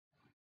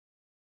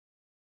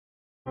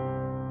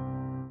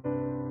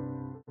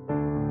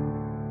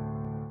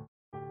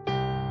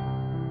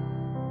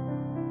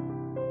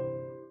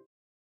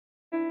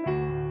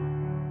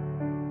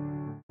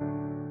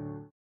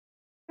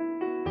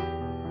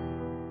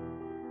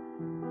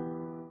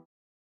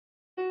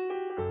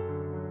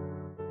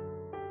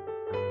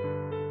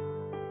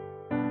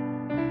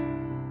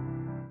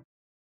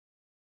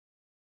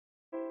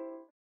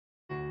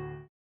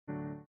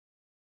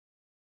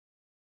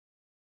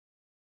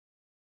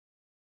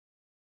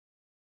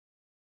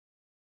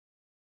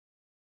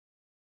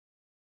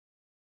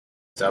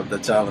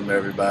Shabbat Shalom,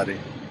 everybody.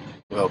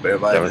 We hope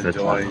everybody's Sabbath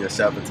enjoying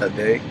Shalom. your Shabbat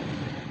today.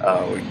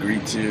 We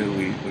greet you.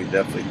 We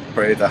definitely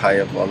praise the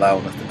Higher for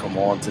allowing us to come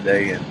on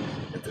today and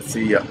to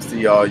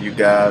see all you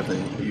guys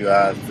and you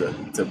guys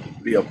to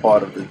be a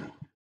part of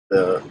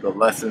the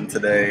lesson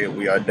today.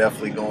 We are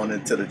definitely going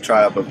into the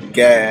tribe of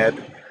Gad.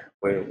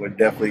 We're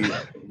definitely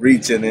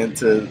reaching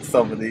into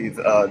some of these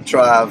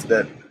tribes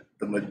that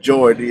the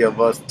majority of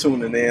us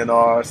tuning in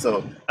are.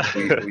 So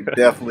we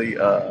definitely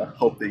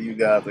hope that you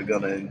guys are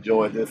going to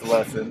enjoy this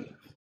lesson.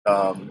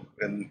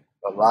 And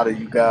a lot of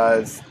you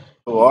guys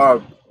who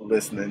are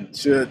listening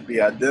should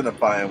be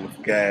identifying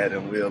with Gad,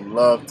 and we'll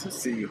love to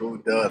see who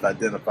does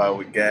identify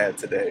with Gad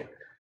today.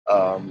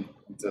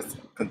 Just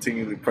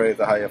continually praise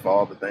the Higher for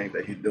all the things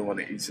that He's doing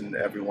in each and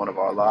every one of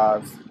our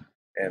lives,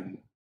 and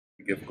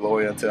we give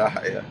glory unto the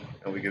Higher,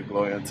 and we give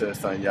glory unto His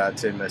Son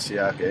Yache,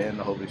 Mashiach, and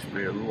the Holy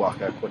Spirit,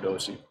 Ruwacha,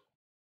 Kwadoshi.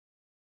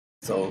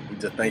 So we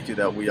just thank you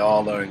that we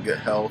all are in good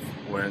health.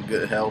 We're in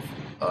good health.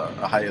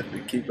 The Higher has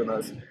been keeping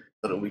us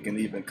so that we can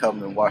even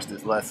come and watch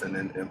this lesson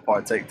and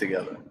partake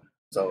together.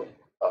 So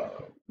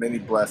many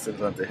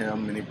blessings unto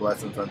Him, many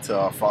blessings unto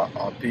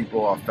our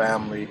people, our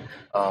family,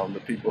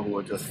 the people who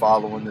are just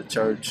following the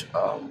church.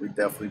 We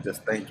definitely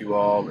just thank you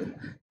all, and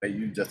may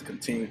you just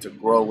continue to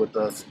grow with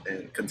us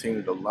and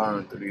continue to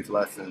learn through these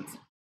lessons.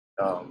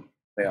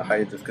 May our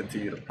Higher just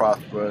continue to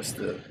prosper us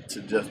to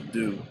just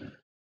do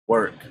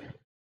work.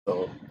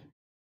 So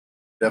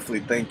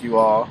definitely thank you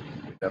all.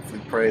 We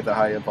definitely praise the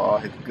Higher for all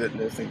His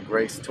goodness and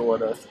grace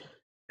toward us.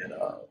 And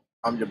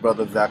I'm your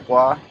brother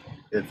Zakwa.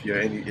 If you're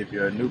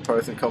a new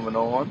person coming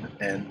on,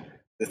 and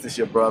this is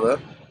your brother.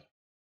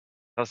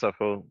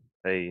 Asafo,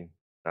 hey,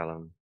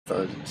 Shalom.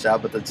 So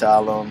Shabbat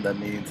Shalom. That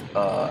means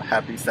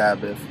happy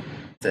Sabbath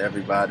to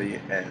everybody.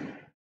 And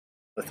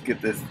let's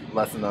get this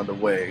lesson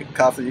underway.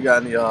 Casa, you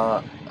got any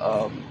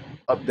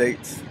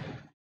updates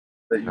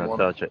that you I want?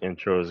 thought your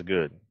intro is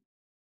good.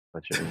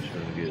 What's your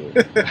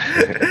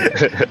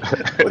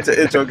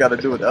intro got to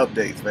do with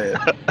updates, man?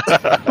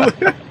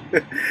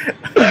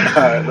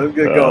 All right, let's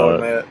get going,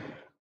 man.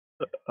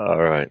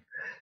 All right.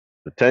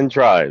 The 10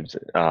 tribes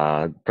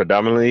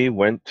predominantly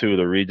went to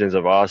the regions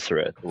of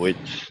Osiris,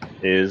 which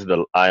is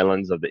the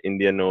islands of the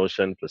Indian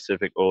Ocean,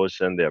 Pacific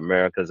Ocean, the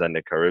Americas, and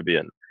the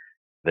Caribbean.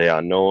 They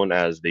are known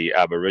as the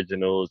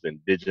Aboriginals,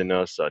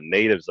 indigenous, or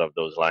natives of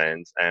those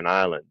lands and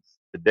islands.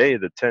 Today,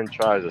 the 10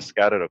 tribes are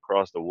scattered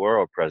across the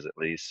world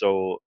presently,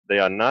 so they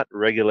are not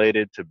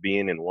regulated to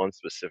being in one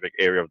specific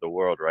area of the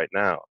world right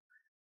now.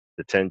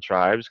 The 10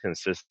 tribes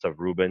consist of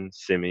Reuben,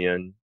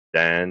 Simeon,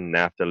 Dan,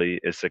 Naphtali,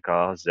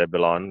 Issachar,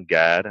 Zebulun,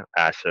 Gad,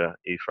 Asher,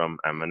 Ephraim,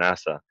 and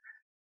Manasseh.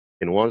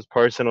 In one's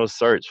personal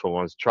search for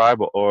one's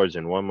tribal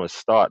origin, one must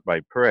start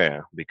by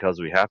prayer because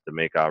we have to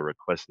make our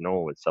request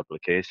known with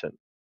supplication.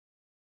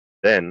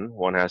 Then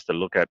one has to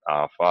look at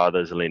our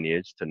father's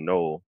lineage to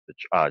know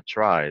our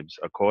tribes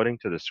according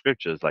to the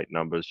scriptures like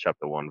Numbers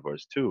chapter 1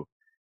 verse 2.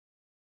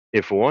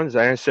 If one's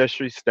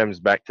ancestry stems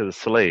back to the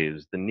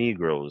slaves, the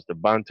Negroes, the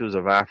Bantus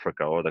of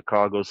Africa, or the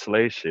cargo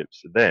slave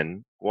ships,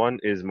 then one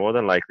is more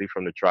than likely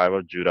from the tribe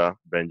of Judah,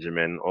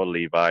 Benjamin, or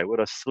Levi, with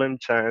a slim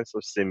chance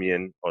of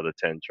Simeon or the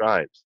 10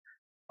 tribes.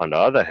 On the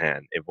other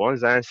hand, if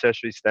one's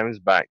ancestry stems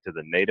back to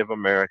the Native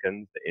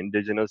Americans, the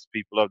indigenous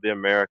people of the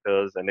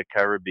Americas and the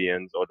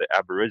Caribbeans, or the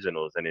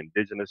Aboriginals and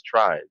indigenous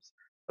tribes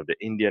of the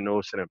Indian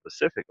Ocean and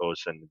Pacific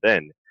Ocean,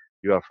 then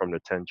you are from the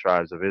 10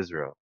 tribes of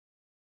Israel.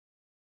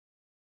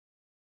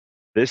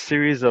 This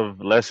series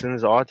of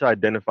lessons are to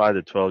identify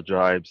the 12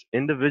 tribes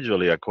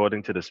individually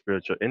according to the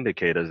spiritual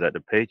indicators that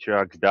the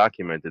patriarchs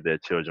documented their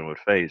children would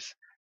face.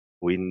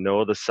 We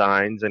know the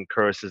signs and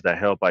curses that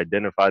help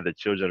identify the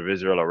children of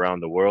Israel around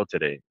the world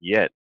today.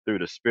 Yet, through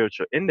the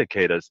spiritual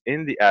indicators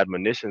in the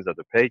admonitions of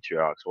the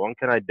patriarchs, one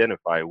can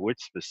identify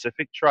which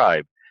specific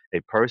tribe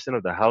a person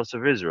of the house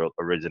of Israel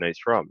originates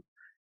from.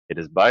 It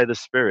is by the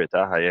Spirit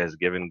Ahaya has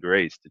given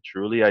grace to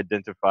truly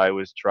identify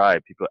which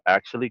tribe people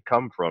actually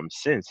come from,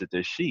 since it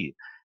is she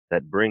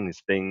that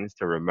brings things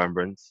to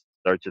remembrance,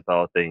 searcheth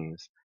all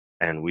things,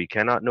 and we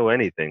cannot know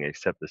anything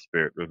except the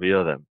Spirit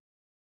reveal them.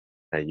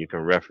 And you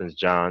can reference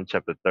John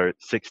chapter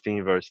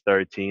 16, verse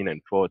 13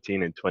 and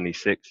 14 and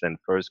 26, and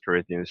 1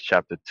 Corinthians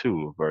chapter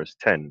 2, verse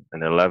 10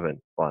 and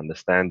 11 for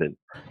understanding.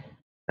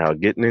 Now,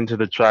 getting into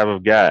the tribe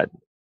of Gad,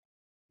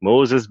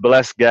 Moses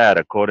blessed Gad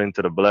according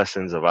to the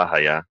blessings of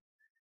Ahaya,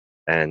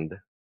 and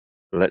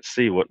let's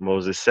see what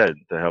Moses said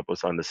to help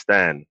us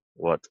understand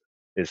what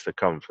is to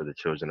come for the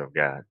children of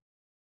God.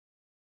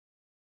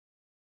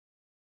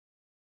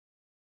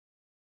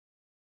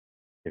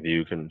 If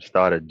you can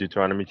start at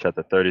Deuteronomy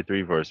chapter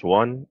 33, verse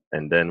 1,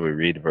 and then we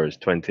read verse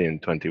 20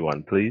 and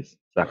 21, please.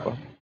 Zakwa.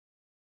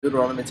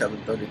 Deuteronomy chapter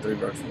 33,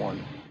 verse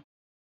 1.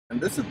 And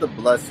this is the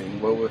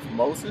blessing wherewith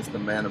Moses, the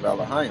man of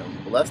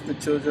Elohim, blessed the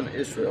children of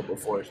Israel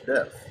before his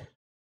death.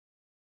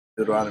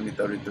 Deuteronomy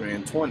 33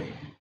 and 20.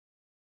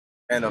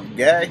 And of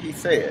Gad he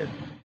said,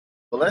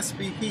 Blessed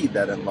be he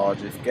that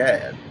enlargeth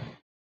Gad.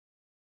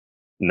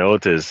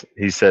 Notice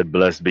he said,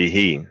 Blessed be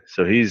he.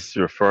 So he's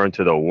referring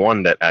to the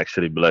one that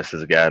actually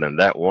blesses God, and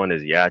that one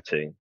is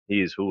Yache.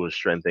 He is who will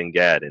strengthen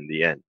Gad in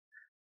the end.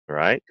 All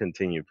right,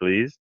 continue,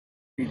 please.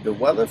 He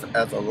dwelleth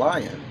as a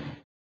lion.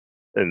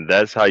 And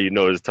that's how you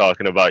know it's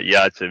talking about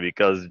Yache,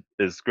 because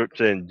the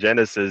scripture in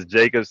Genesis,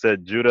 Jacob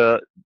said, Judah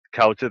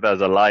coucheth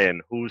as a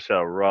lion. Who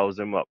shall rouse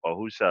him up? Or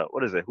who shall,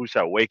 what is it? Who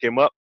shall wake him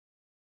up?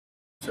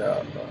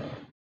 Shall,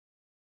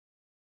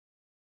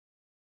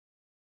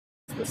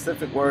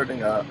 specific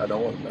wording, I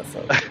don't want to mess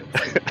up.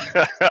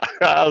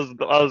 I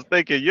was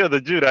thinking, you're the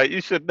Judah.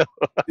 You should know.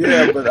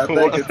 Yeah, but I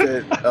think it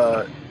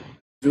said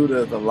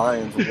Judah is the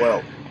lion's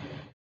whelp.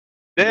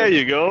 There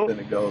you go. Then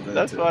it goes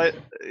That's into. why.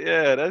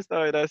 Yeah,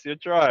 that's your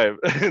tribe.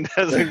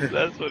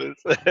 That's what it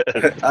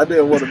says. I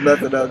didn't want to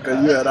mess it up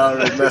because you had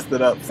already messed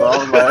it up. So I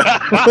was like,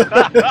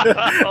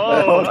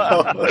 oh.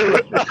 hold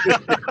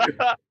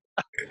on.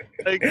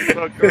 Thank you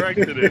for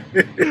correcting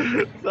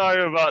it.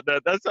 Sorry about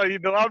that. That's how you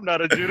know I'm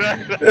not a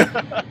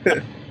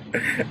Judah.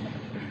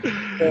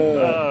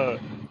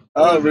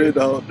 I'll read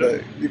the whole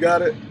thing. You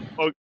got it?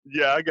 Oh,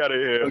 yeah, I got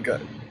it here.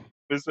 Okay.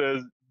 It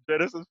says,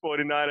 Genesis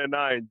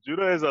 49:9,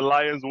 Judah is a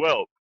lion's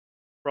whelp.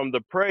 From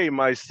the prey,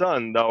 my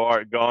son, thou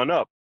art gone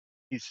up.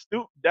 He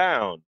stooped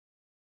down.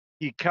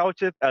 He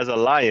coucheth as a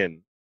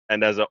lion,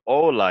 and as an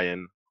old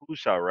lion, who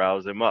shall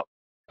rouse him up?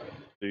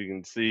 So you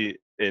can see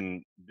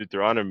in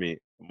Deuteronomy,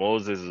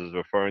 Moses is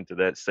referring to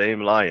that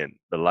same lion,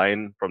 the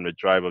lion from the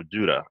tribe of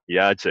Judah,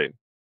 Yache,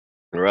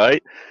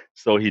 right?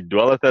 So he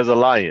dwelleth as a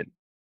lion.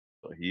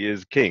 So he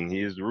is king,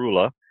 he is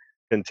ruler.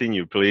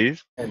 Continue,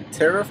 please. And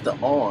teareth the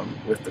arm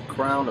with the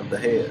crown of the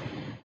head.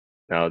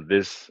 Now,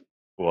 this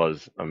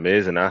was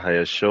amazing.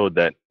 Ahaya showed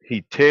that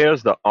he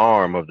tears the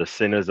arm of the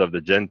sinners of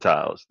the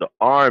Gentiles. The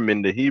arm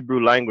in the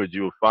Hebrew language,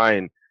 you'll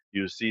find,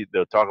 you see,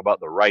 they'll talk about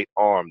the right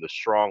arm, the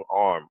strong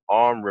arm.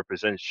 Arm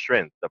represents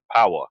strength, the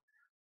power.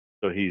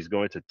 So he's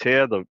going to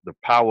tear the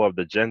power of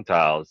the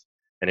Gentiles.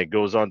 And it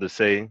goes on to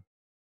say,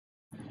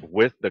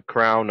 with the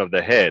crown of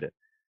the head.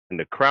 And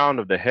the crown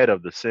of the head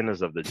of the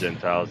sinners of the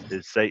Gentiles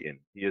is Satan.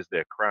 He is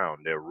their crown,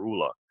 their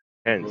ruler.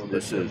 Hence,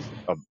 this is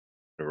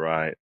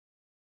right.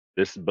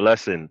 This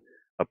blessing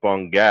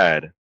upon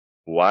Gad.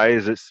 Why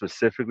is it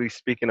specifically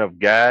speaking of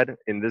Gad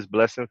in this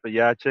blessing for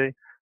Yache?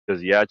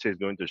 Because Yache is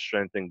going to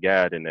strengthen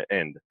Gad in the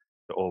end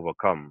to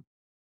overcome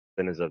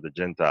sinners of the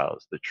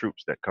Gentiles, the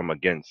troops that come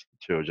against the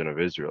children of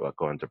Israel,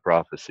 according to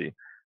prophecy.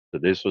 So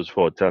this was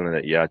foretelling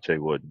that Yache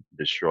would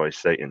destroy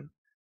Satan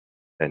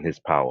and his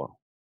power.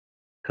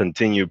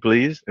 Continue,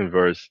 please, in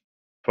verse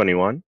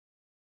 21.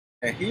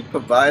 And he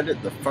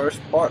provided the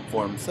first part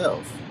for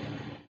himself.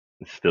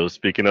 Still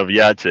speaking of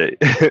Yache,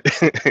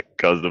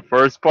 because the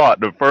first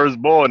part, the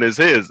firstborn is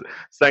his.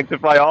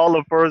 Sanctify all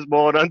the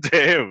firstborn unto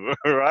him,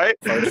 right?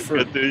 First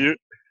fruit. Continue.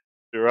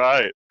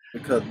 Right.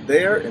 Because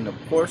there in a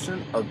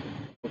portion of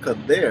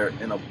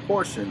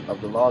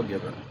the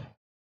lawgiver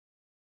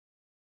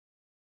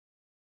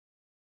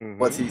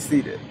was he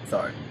seated.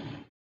 Sorry.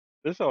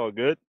 It's all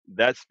good.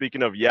 That's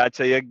speaking of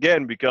Yache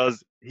again,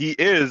 because he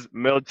is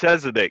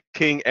Melchizedek,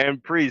 king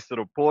and priest, so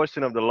the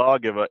portion of the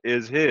lawgiver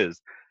is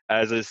his.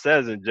 As it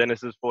says in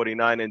Genesis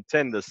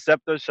 49:10, the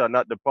scepter shall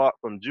not depart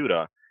from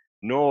Judah,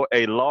 nor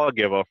a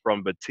lawgiver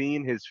from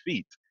between his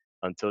feet,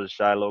 until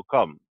Shiloh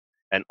come.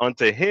 And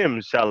unto him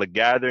shall the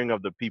gathering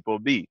of the people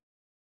be.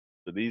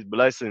 So these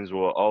blessings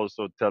were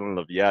also telling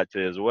of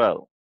Yache as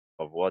well,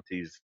 of what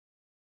he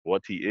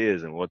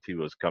is and what he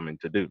was coming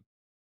to do.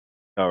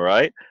 All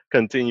right,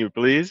 continue,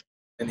 please.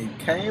 And he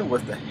came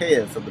with the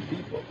heads of the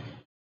people.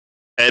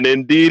 And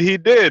indeed he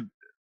did,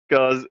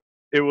 because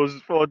it was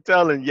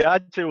foretelling.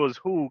 Yache was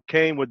who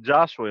came with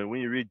Joshua. And when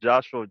you read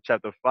Joshua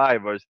chapter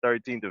 5, verse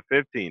 13 to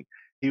 15,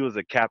 he was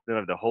the captain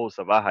of the host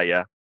of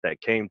Ahaya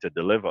that came to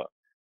deliver.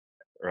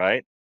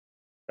 Right?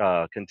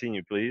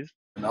 Continue, please.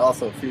 And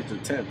also future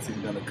tense, he's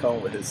going to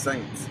come with his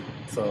saints.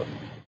 So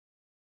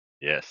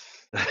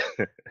yes.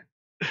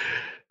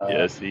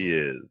 Yes, he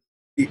is.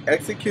 He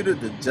executed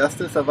the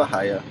justice of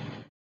Ahaya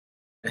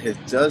and his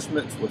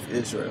judgments with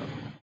Israel.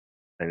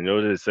 And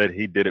notice it said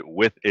he did it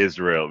with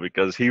Israel,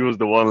 because he was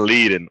the one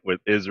leading, with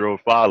Israel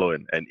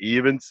following. And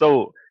even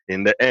so,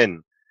 in the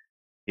end,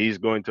 he's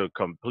going to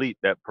complete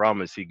that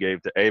promise he gave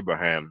to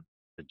Abraham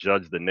to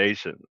judge the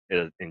nation.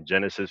 In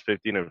Genesis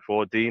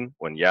 15:14,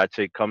 when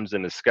Yache comes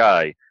in the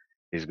sky,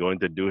 he's going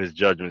to do his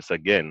judgments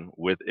again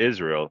with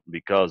Israel,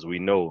 because we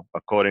know,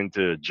 according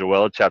to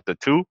Joel chapter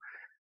 2,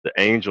 the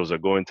angels are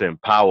going to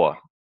empower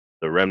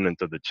the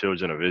remnant of the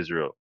children of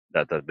Israel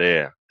that are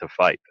there to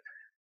fight.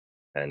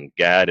 And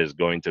Gad is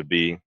going to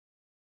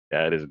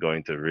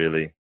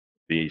really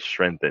be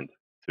strengthened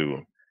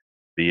to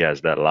be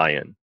as that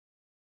lion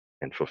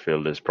and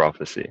fulfill this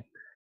prophecy.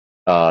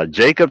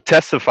 Jacob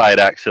testified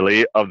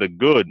actually of the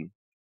good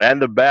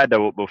and the bad that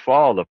will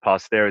befall the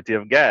posterity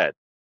of Gad.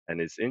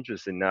 And it's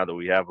interesting now that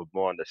we have a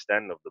more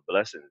understanding of the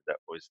blessings that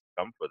was to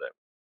come for them.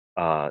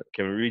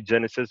 Can we read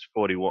Genesis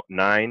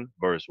 49,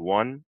 verse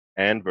 1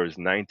 and verse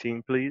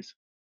 19, please?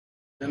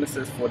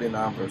 Genesis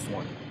 49, verse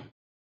 1.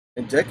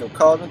 And Jacob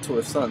called unto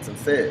his sons and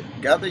said,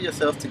 Gather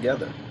yourselves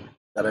together,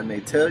 that I may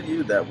tell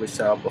you that which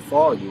shall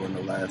befall you in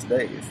the last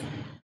days.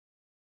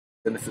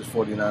 Genesis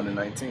 49 and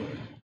 19.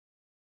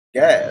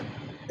 Gad,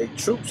 a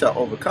troop shall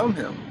overcome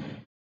him,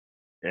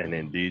 And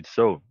indeed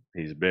so.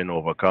 He's been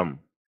overcome.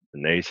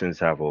 The nations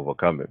have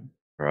overcome him,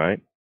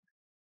 right?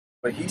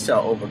 but he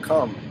shall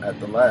overcome at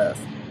the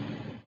last.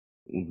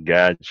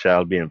 God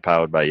shall be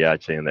empowered by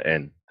Yache in the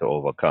end to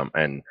overcome.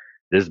 And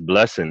this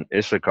blessing,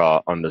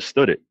 Issachar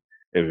understood it.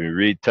 If we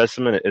read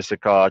Testament of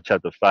Issachar,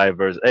 chapter 5,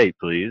 verse 8,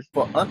 please.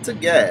 For unto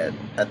Gad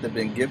hath it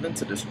been given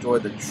to destroy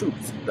the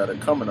troops that are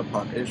coming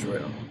upon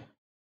Israel.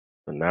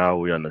 So now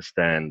we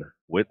understand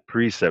with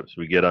precepts,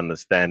 we get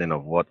understanding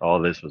of what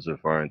all this was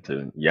referring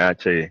to.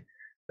 Yache,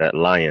 that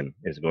lion,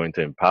 is going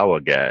to empower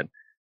Gad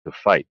to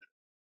fight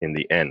in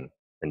the end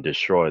and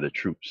destroy the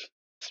troops,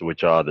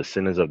 which are the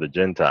sinners of the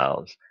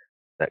Gentiles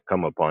that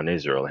come upon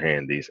Israel here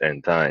in these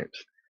end times.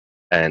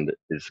 And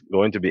it's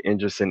going to be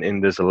interesting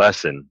in this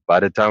lesson. By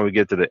the time we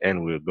get to the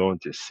end, we're going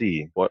to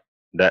see what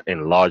that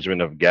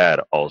enlargement of Gad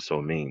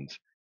also means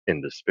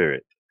in the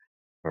spirit.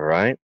 All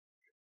right.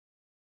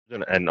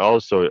 And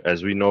also,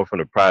 as we know from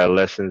the prior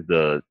lessons,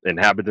 the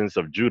inhabitants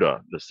of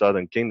Judah, the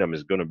southern kingdom,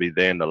 is going to be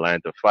there in the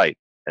land to fight.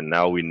 And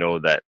now we know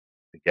that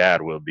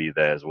Gad will be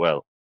there as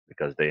well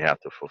because they have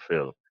to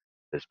fulfill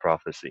this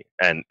prophecy.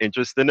 And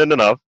interesting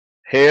enough,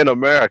 here in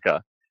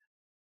America,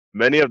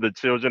 many of the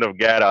children of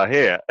Gad are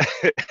here.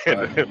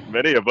 And Right,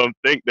 many of them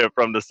think they're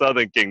from the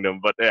southern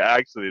kingdom, but they're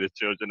actually the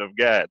children of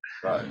Gad.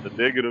 right. But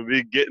they're going to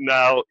be getting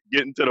out,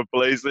 getting to the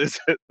places.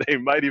 They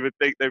might even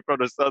think they're from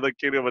the southern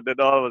kingdom, but then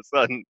all of a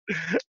sudden,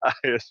 I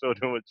show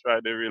them what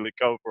tribe they really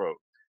come from.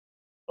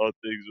 All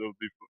things will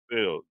be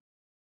fulfilled.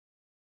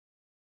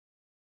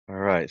 All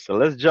right, so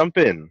let's jump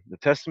in. The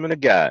Testament of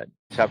God,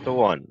 chapter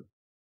 1.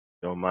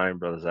 Don't mind,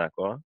 Brother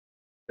Zachar.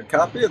 A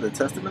copy of the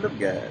Testament of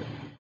Gad.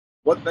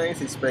 What things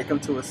he spake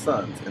unto his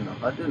sons in the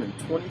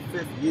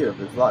 125th year of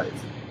his life,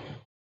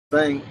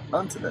 saying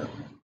unto them,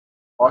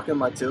 Hearken,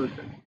 my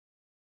children,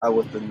 I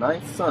was the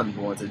ninth son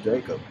born to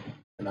Jacob,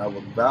 and I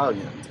was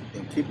valiant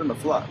in keeping the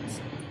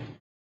flocks.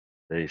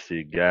 They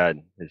see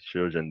God, his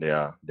children,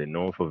 they're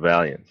known for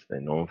valiance.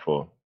 They're known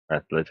for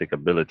athletic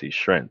ability,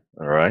 strength.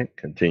 All right,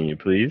 continue,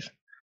 please.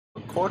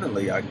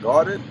 Accordingly, I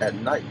guarded at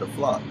night the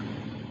flock,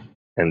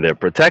 And they're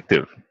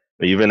protective,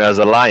 even as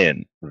a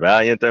lion,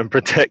 valiant and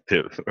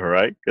protective. All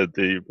right,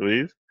 continue,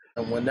 please.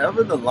 and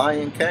whenever the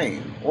lion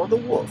came, or the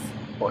wolf,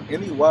 or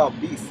any wild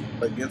beast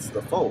against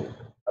the fold,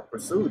 I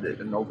pursued it,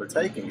 and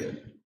overtaking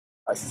it,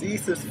 I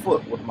seized his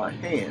foot with my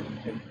hand,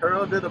 and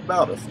hurled it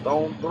about a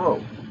stone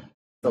throw,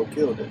 so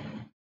killed it.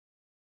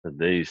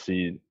 They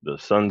see the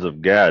sons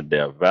of Gad,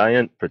 they're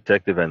valiant,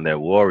 protective, and they're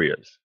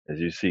warriors. As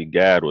you see,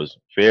 Gad was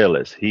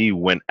fearless. He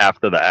went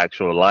after the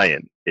actual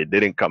lion. It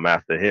didn't come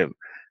after him.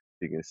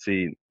 You can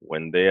see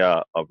when they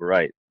are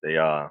upright,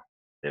 they're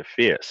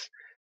fierce.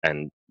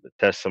 And the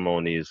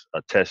testimonies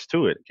attest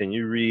to it. Can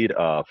you read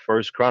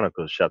First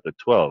Chronicles chapter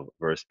 12,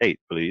 verse 8,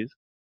 please?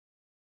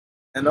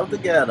 And of the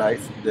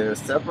Gadites there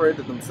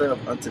separated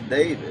themselves unto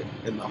David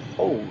in the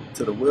whole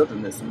to the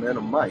wilderness men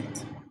of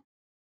might,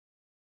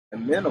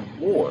 and men of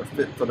war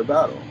fit for the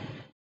battle,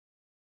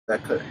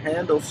 that could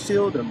handle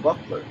shield and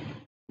buckler,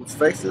 whose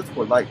faces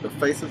were like the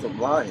faces of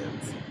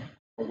lions,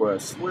 and were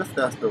as swift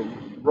as the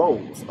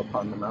roes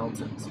upon the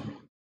mountains.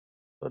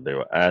 So they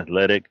were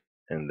athletic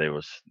and they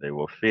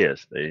were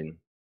fierce.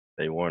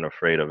 They weren't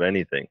afraid of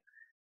anything.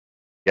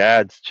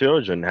 Gad's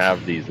children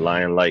have these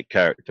lion-like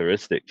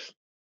characteristics.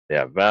 They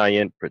are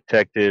valiant,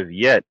 protective,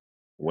 yet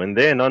when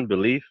they're in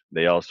unbelief,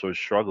 they also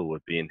struggle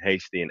with being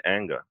hasty in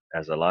anger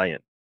as a lion.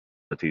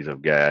 Qualities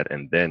of Gad,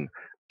 and then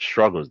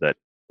struggles that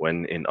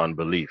when in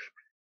unbelief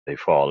they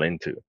fall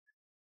into.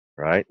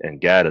 Right?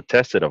 And Gad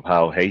attested of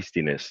how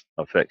hastiness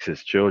affects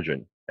his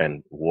children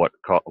and what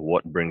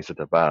brings it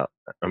about.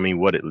 I mean,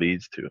 what it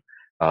leads to.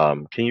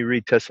 Can you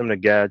read Testament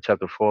of Gad,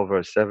 chapter 4,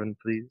 verse 7,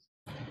 please?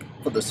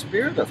 For the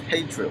spirit of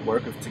hatred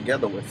worketh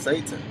together with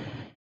Satan,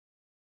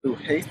 through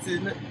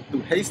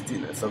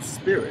hastiness of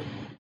spirit,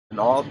 in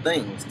all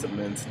things to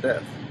men's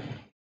death.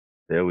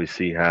 There we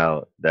see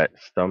how that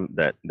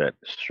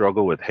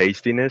struggle with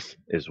hastiness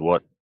is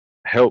what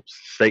helps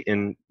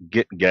Satan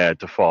get Gad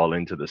to fall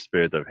into the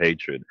spirit of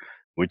hatred,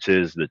 which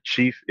is the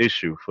chief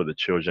issue for the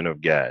children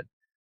of Gad.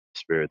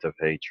 Spirit of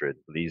hatred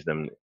leads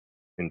them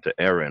into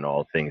error in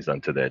all things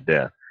unto their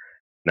death.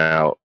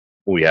 Now,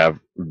 we have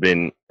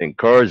been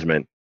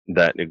encouragement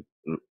that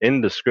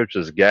in the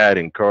scriptures, God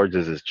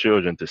encourages his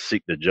children to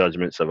seek the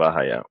judgments of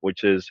Ahaya,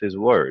 which is his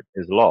word,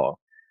 his law.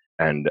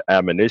 And the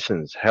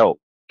admonitions help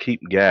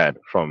keep Gad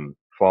from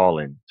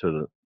falling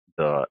to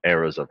the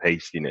errors of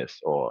hastiness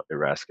or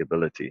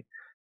irascibility.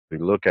 We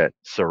look at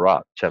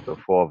Sirach chapter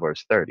 4,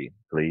 verse 30,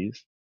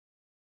 please.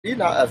 Be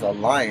not as a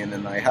lion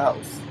in thy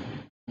house,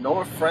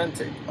 nor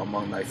frantic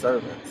among thy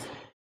servants.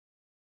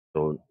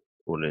 So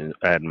when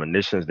the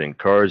admonitions, the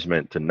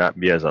encouragement to not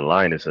be as a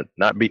lion is to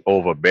not be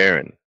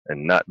overbearing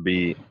and not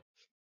be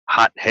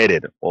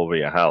hot-headed over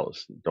your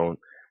house. Don't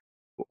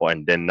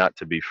and then not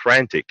to be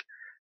frantic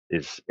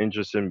is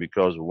interesting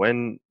because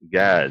when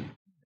God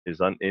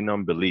is in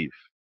unbelief,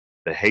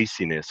 the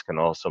hastiness can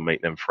also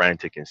make them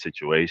frantic in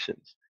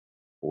situations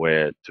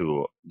where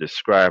to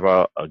describe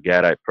a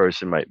Gadite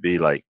person might be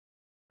like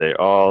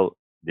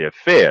they're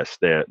fierce,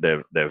 they're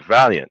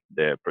valiant,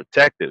 they're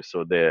protective,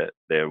 so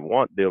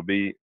they'll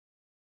be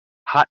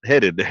hot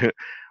headed,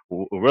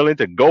 willing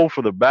to go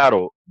for the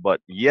battle,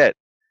 but yet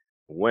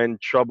when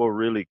trouble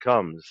really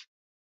comes,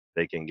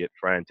 they can get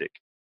frantic.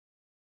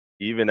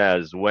 Even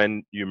as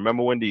when you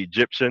remember when the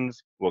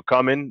Egyptians were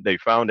coming, they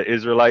found the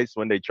Israelites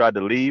when they tried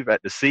to leave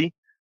at the sea,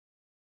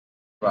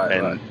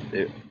 Right, right.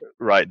 and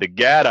right, the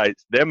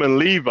Gadites, them and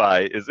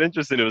Levi. It's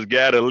interesting. It was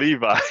Gad and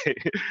Levi,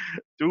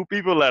 two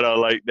people that are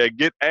like that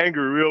get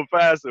angry real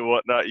fast and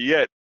whatnot.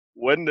 Yet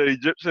when the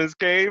Egyptians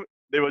came,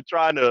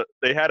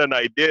 they had an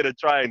idea to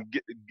try and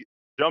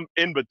jump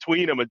in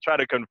between them and try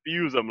to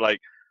confuse them. Like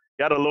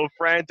got a little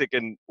frantic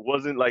and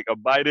wasn't like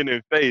abiding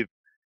in faith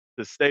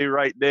to stay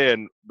right there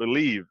and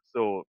believe.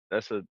 So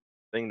that's a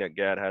thing that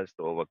God has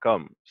to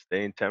overcome.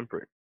 Staying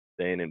temperate,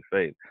 staying in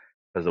faith.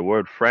 Because the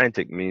word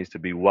frantic means to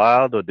be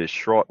wild or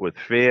distraught with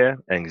fear,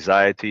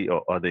 anxiety,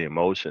 or other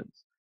emotions.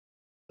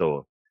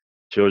 So,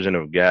 children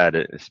of God,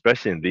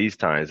 especially in these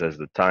times, as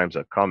the times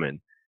are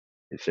coming,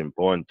 it's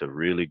important to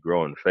really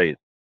grow in faith,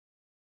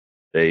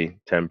 stay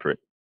temperate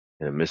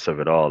in the midst of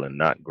it all, and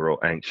not grow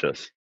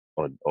anxious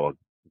or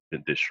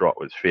distraught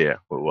with fear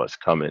with what's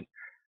coming.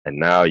 And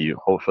now you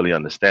hopefully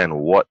understand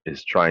what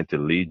is trying to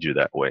lead you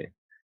that way.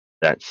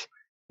 That's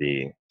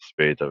the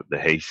spirit of the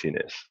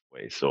hastiness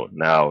way. So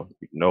now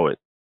you know it.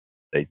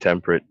 Stay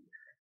temperate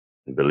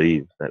and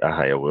believe that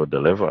Ahaya will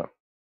deliver.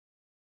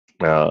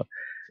 Uh,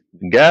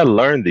 God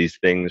learned these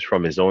things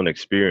from his own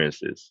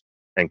experiences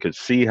and could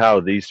see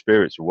how these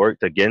spirits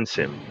worked against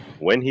him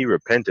when he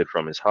repented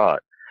from his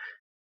heart.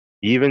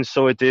 Even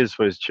so it is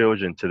for his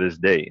children to this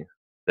day.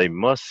 They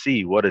must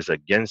see what is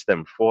against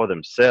them for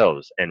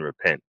themselves and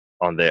repent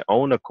on their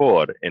own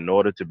accord in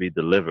order to be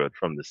delivered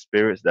from the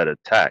spirits that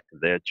attack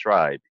their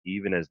tribe,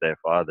 even as their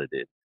father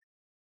did.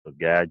 So,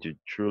 God, you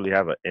truly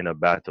have an inner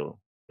battle.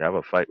 You have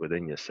a fight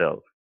within yourself.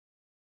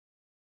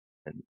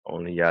 And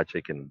only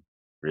Yache can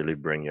really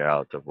bring you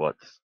out of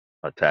what's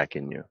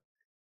attacking you.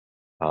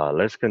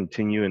 Let's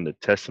continue in the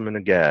Testament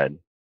of Gad,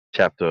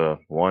 chapter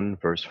 1,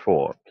 verse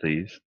 4,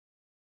 please.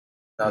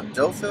 Now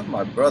Joseph,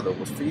 my brother,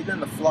 was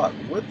feeding the flock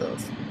with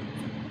us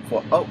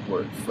for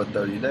upwards for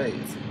 30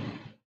 days.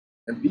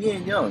 And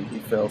being young, he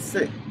fell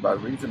sick by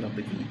reason of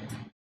the heat.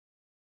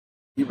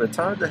 He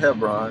returned to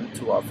Hebron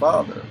to our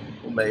father,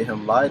 who made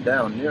him lie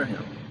down near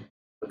him,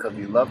 because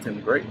he loved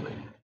him greatly.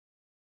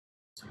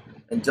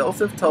 And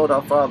Joseph told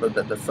our father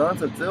that the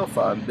sons of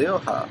Zilpah and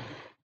Bilhah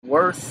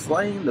were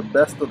slaying the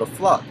best of the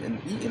flock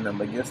and eating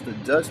them against the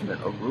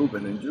judgment of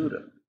Reuben and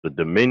Judah. The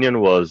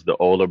dominion was the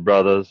older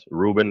brothers,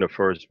 Reuben the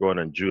firstborn,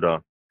 and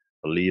Judah,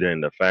 a leader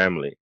in the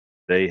family.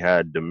 They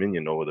had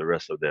dominion over the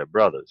rest of their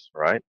brothers,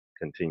 right?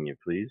 Continue,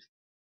 please.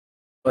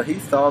 But he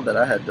saw that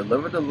I had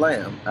delivered a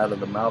lamb out of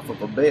the mouth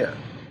of a bear,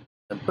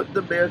 and put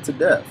the bear to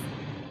death,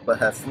 but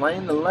had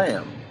slain the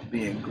lamb,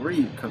 being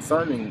grieved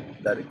concerning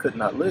that it could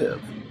not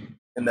live,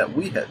 and that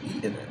we had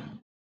eaten it.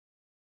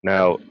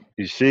 Now,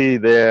 you see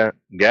there,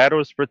 Gad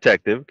was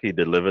protective. He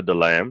delivered the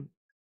lamb,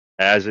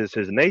 as is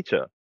his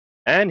nature.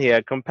 And he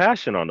had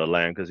compassion on the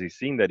lamb because he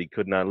seen that he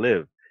could not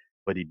live.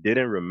 But he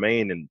didn't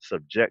remain in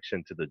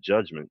subjection to the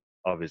judgment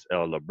of his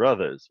elder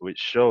brothers, which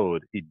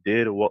showed he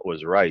did what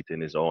was right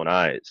in his own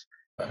eyes.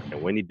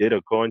 And when he did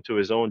according to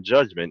his own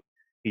judgment,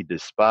 he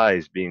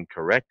despised being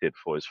corrected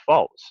for his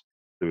faults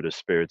through the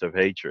spirit of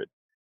hatred.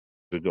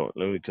 Let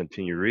me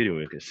continue reading.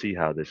 We can see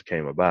how this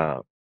came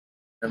about.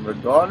 And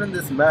regarding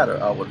this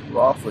matter, I was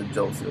wroth with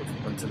Joseph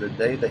until the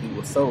day that he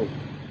was sold.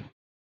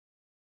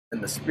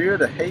 And the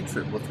spirit of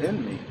hatred was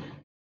in me,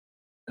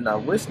 and I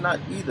wished not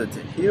either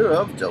to hear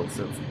of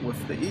Joseph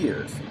with the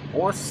ears,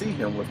 or see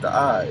him with the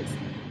eyes,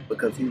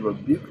 because he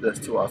rebuked us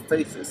to our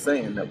faces,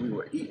 saying that we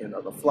were eating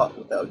of the flock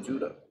without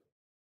Judah.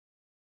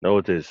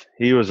 Notice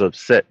he was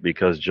upset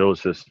because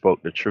Joseph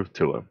spoke the truth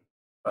to him.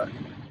 Right.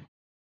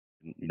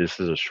 This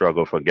is a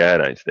struggle for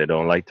Gadites. They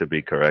don't like to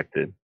be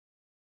corrected,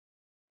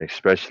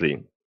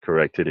 especially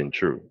corrected in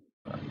truth.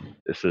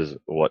 This is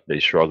what they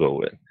struggle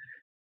with.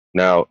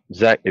 Now,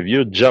 Zach, if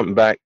you jump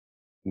back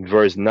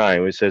verse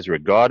 9, which says,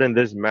 regarding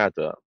this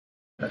matter,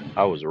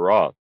 I was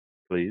wroth,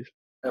 please.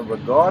 And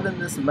regarding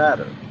this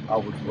matter, I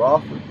was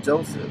wroth with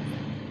Joseph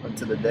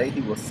until the day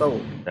he was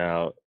sold.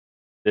 Now,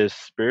 this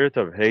spirit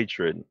of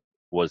hatred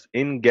was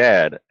in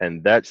Gad,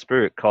 and that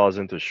spirit caused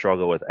him to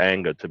struggle with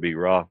anger, to be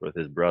wroth with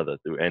his brother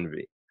through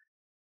envy.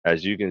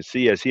 As you can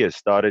see, as he has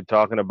started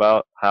talking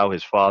about how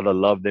his father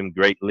loved him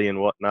greatly and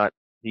whatnot,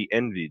 he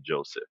envied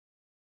Joseph.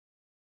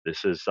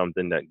 This is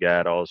something that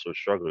Gad also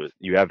struggled with.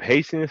 You have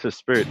hastiness of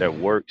spirit that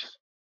works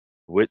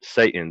with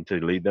Satan to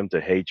lead them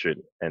to hatred,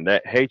 and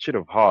that hatred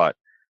of heart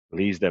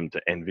leads them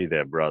to envy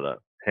their brother.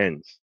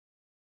 Hence,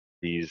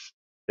 these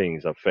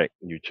things affect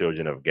you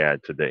children of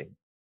Gad today.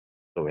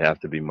 So we have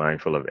to be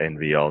mindful of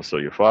envy also.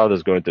 Your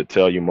father's going to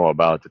tell you more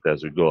about it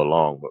as we go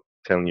along, but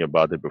telling you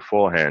about it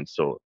beforehand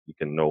so you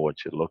can know what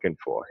you're looking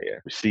for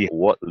here. We see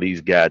what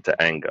leads Gad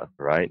to anger,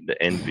 right?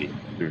 The envy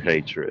through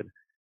hatred.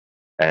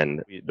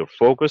 And the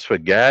focus for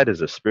Gad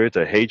is a spirit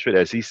of hatred,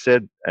 as he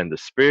said, and the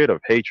spirit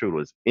of hatred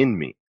was in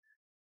me.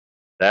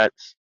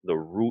 That's the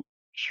root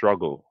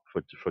struggle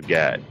for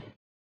Gad,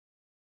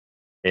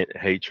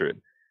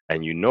 hatred.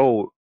 And you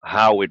know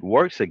how it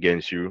works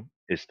against you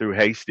is through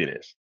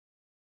hastiness.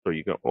 So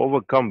you can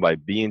overcome by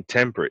being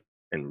temperate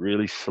and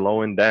really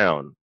slowing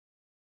down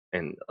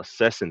and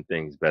assessing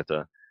things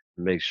better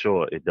to make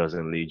sure it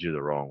doesn't lead you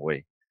the wrong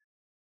way.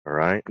 All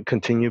right.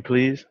 Continue,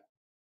 please.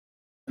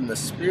 And the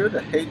spirit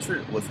of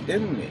hatred was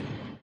in me,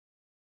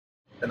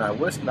 and I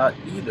wished not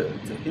either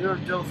to hear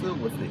of Joseph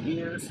with the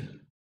ears,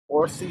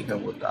 or see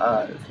him with the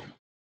eyes.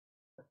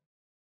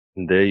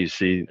 And there you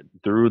see,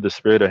 through the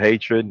spirit of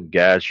hatred,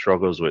 Gad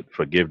struggles with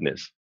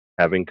forgiveness,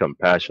 having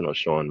compassion or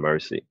showing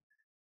mercy.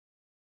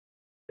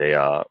 They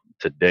are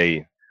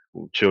today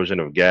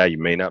children of Gad. You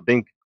may not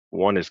think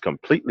one is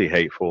completely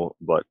hateful,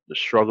 but the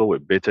struggle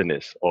with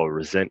bitterness or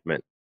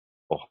resentment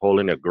or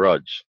holding a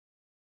grudge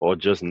or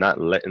just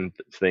not letting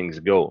things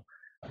go.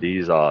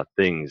 These are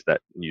things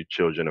that you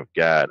children of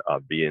Gad are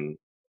being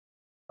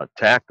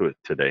attacked with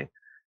today.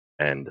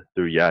 And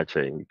through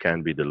Yache, you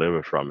can be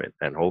delivered from it.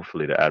 And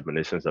hopefully the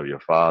admonitions of your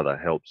father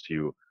helps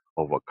you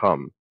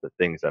overcome the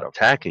things that are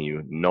attacking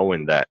you,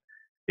 knowing that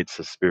it's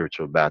a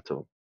spiritual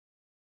battle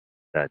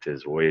that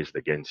is waged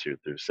against you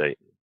through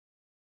Satan.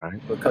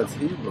 Right? Because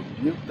he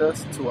rebuked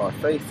us to our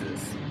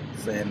faces,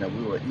 saying that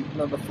we were eaten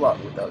of the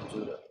flock without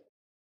Judah.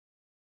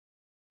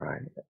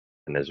 Right.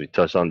 And as we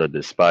touch on the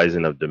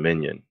despising of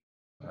dominion,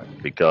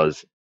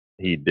 because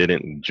he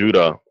didn't,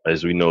 Judah,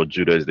 as we know,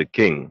 Judah is the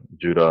king.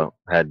 Judah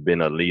had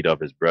been a leader of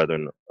his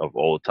brethren of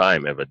old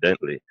time,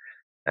 evidently.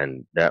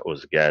 And that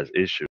was Gad's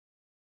issue,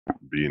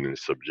 being in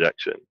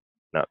subjection,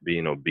 not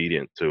being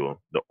obedient to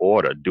the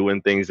order,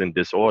 doing things in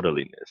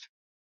disorderliness.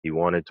 He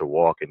wanted to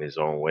walk in his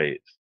own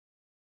ways.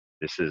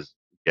 This is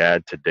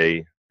Gad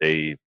today.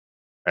 They,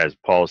 as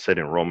Paul said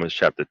in Romans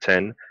chapter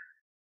 10,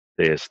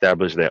 they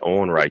established their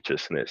own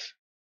righteousness,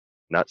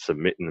 not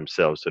submitting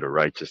themselves to the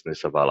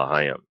righteousness of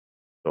Elohim.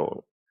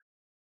 So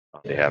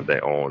they have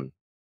their own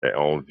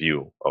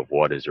view of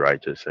what is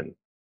righteous and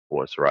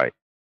what's right.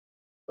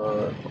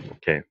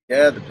 Okay.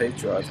 Yeah, the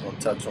patriarch's going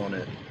to touch on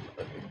it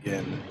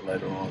again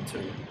later on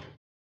too.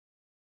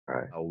 All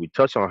right. We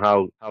touch on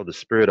how the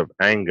spirit of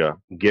anger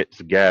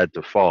gets Gad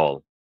to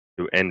fall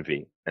through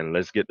envy. And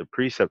let's get the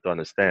precept to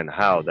understand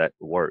how that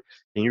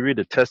works. Can you read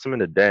the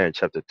Testament of Dan,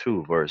 chapter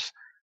 2, verse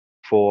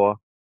 4,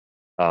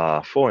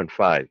 4 and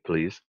 5,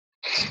 please?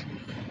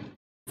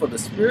 For the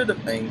spirit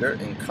of anger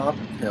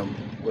encompassed him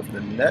with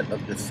the net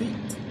of deceit,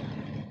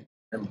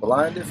 and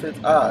blindeth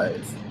his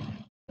eyes,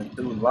 and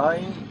through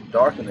lying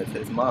darkeneth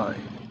his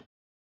mind,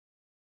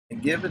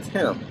 and giveth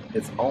him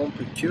his own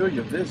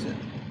peculiar vision.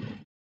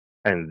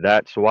 And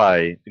that's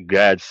why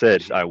God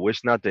said, I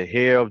wish not to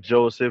hear of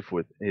Joseph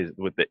with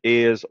the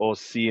ears or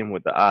see him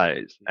with the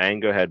eyes.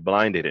 Anger had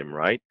blinded him,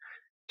 right?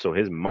 So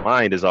his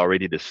mind is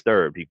already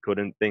disturbed. He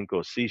couldn't think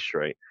or see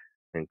straight.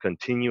 And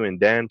continue in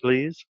Dan,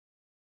 please.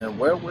 And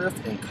wherewith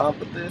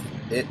encompasseth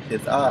it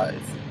his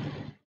eyes,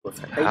 with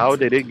How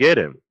did hatred, it get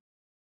him?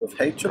 with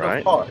hatred of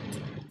Right? heart,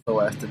 so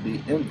as to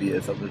be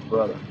envious of his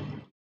brother.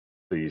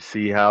 So you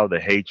see how the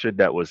hatred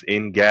that was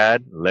in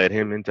Gad led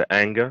him into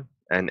anger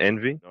and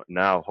envy.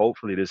 Now,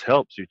 hopefully, this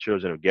helps you,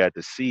 children of Gad,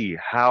 to see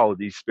how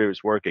these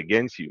spirits work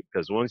against you.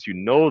 Because once you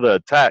know the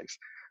attacks,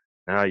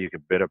 now you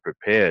can better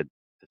prepared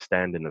to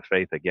stand in the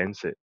faith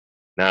against it.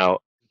 Now,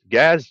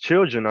 Gad's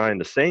children are in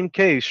the same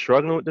case,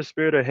 struggling with the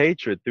spirit of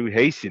hatred through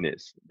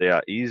hastiness. They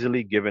are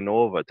easily given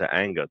over to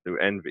anger through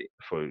envy.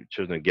 For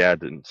children of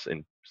Gad, in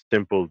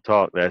simple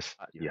talk, that's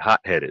you're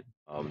hot-headed,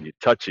 you're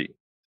touchy.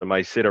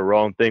 Somebody say the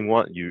wrong thing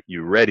once,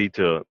 you ready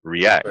to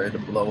react. Ready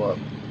to blow up.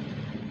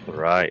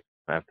 Right.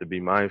 I have to be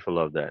mindful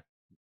of that,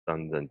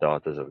 sons and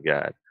daughters of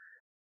God.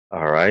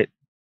 All right.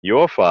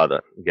 Your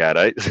father,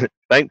 Gadites,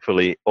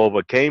 thankfully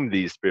overcame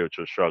these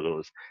spiritual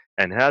struggles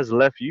and has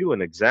left you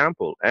an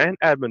example and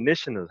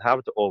admonition of how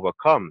to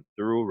overcome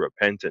through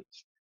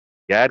repentance.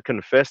 Gad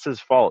confessed his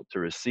fault to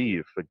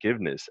receive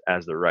forgiveness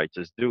as the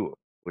righteous do,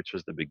 which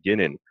was the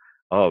beginning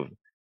of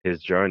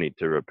his journey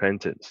to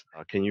repentance.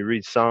 Can you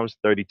read Psalms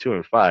 32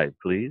 and 5,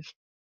 please?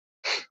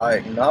 I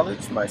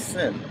acknowledge my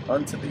sin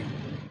unto thee,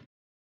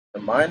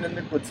 and mine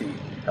iniquity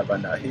have I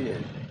not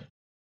hid.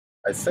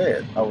 I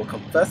said, I will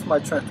confess my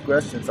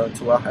transgressions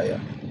unto Ahia,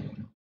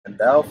 and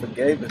thou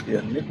forgavest the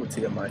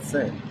iniquity of my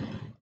sin.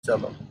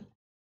 Shalom.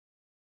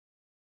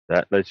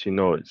 That lets you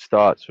know it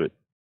starts with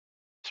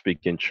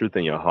speaking truth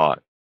in your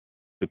heart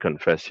to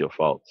confess your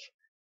faults.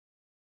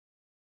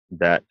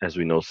 That, as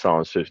we know,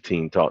 Psalms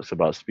 15 talks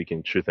about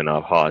speaking truth in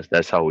our hearts.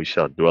 That's how we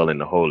shall dwell in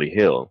the holy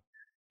hill.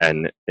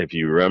 And if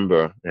you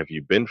remember, if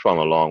you've been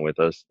following along with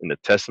us, in the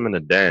Testament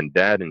of Dan,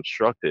 Dad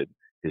instructed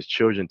his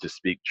children to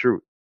speak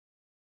truth.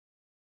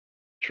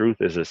 Truth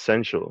is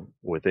essential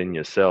within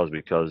yourselves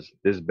because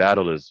this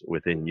battle is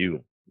within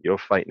you. You're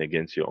fighting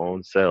against your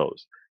own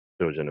selves,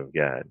 children of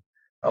God.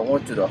 I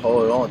want you to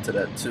hold on to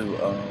that too.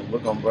 We're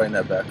going to bring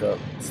that back up.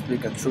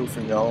 Speaking truth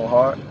in your own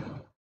heart.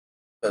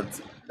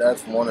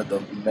 That's one of the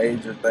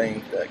major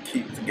things that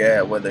keeps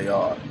Gad where they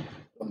are.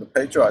 When the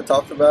patriarch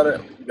talks about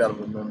it, you got to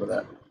remember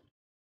that.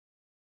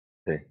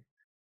 Okay.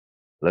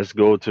 Let's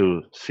go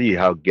to see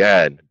how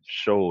Gad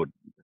showed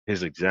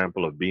his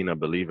example of being a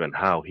believer and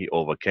how he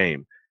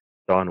overcame,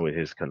 starting with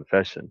his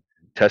confession.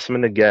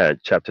 Testament of Gad,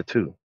 chapter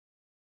 2.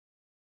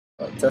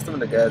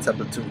 Testament of God,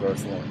 chapter 2,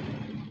 verse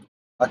 1.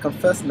 I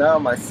confess now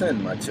my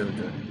sin, my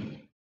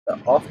children,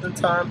 that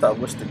oftentimes I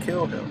wished to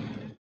kill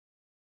him,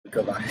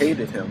 because I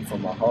hated him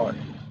from my heart.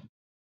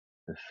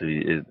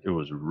 See, it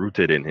was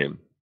rooted in him.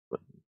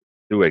 But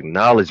through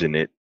acknowledging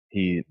it,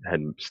 he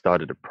had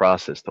started a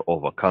process to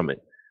overcome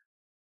it,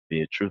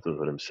 being truthful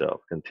with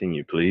himself.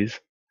 Continue, please.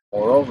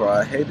 Moreover,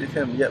 I hated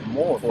him yet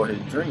more for his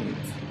dreams,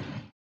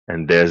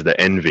 And there's the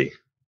envy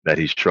that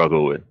he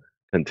struggled with.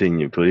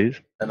 Continue, please.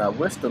 and I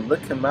wished to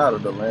lick him out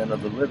of the land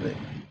of the living,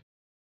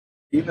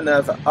 even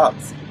as an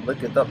ox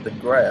licketh up the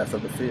grass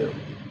of the field.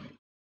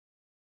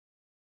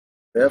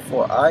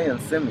 Therefore I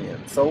and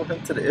Simeon sold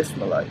him to the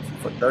Ishmaelites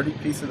for 30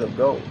 pieces of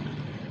gold,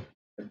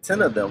 and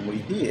 10 of them we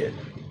hid,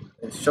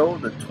 and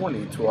showed the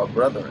 20 to our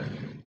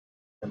brethren.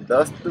 And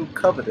thus through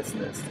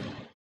covetousness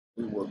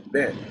we were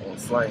bent on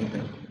slaying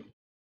him.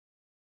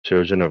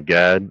 Children of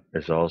Gad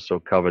is also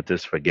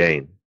covetous for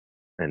gain,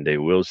 and they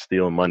will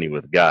steal money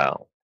with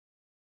guile.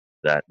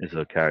 That is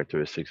a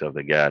characteristic of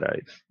the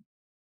Gadites.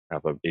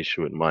 Have an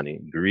issue with money,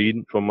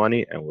 greed for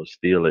money, and will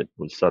steal it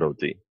with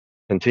subtlety.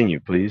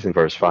 Continue, please, in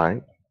verse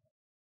 5.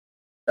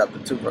 Chapter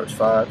 2, verse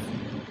 5.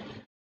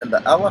 And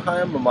the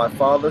Elohim of my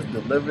fathers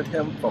delivered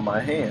him from my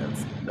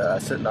hands, that I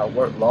should not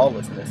work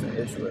lawlessness in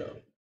Israel.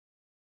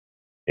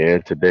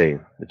 And today,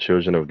 the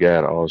children of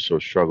Gad also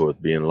struggle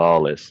with being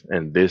lawless.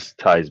 And this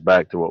ties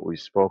back to what we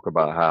spoke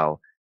about, how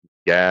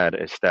Gad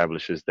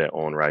establishes their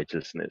own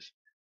righteousness.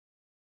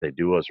 They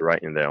do what's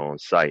right in their own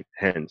sight,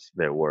 hence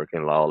their work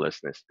in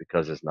lawlessness,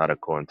 because it's not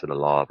according to the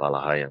law of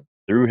Elohim.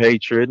 Through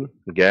hatred,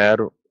 Gad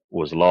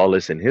was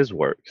lawless in his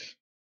works.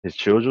 His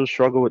children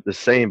struggle with the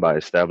same by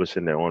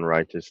establishing their own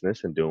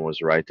righteousness and doing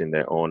what's right in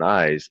their own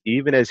eyes,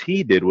 even as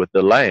he did with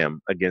the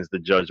lamb against the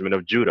judgment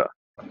of Judah.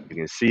 You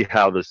can see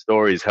how the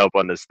stories help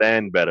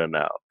understand better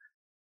now.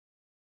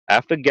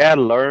 After Gad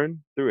learned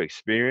through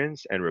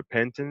experience and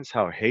repentance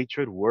how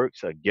hatred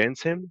works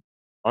against him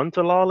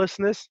unto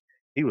lawlessness,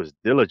 he was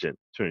diligent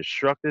to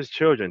instruct his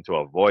children to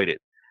avoid it,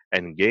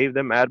 and gave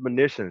them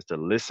admonitions to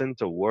listen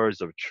to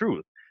words of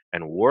truth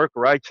and work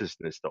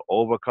righteousness to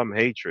overcome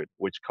hatred,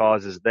 which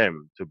causes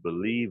them to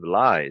believe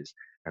lies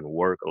and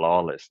work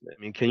lawlessness.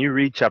 Can you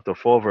read chapter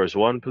 4, verse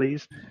 1,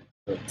 please?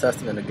 The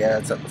Testament of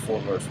Gad, chapter 4,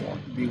 verse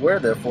 1. Beware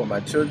therefore, my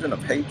children,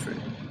 of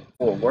hatred,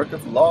 for it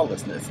worketh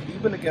lawlessness,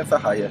 even against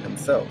Ahiah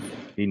himself.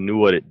 He knew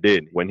what it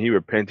did. When he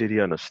repented, he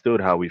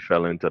understood how he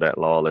fell into that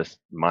lawless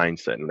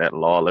mindset and that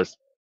lawless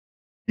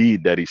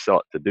deed that he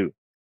sought to do,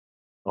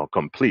 or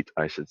complete,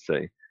 I should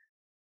say.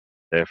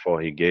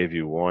 Therefore, he gave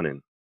you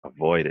warning.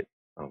 Avoid it.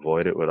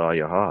 Avoid it with all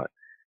your heart.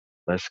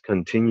 Let's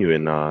continue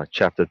in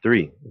chapter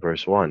 3,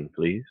 verse 1,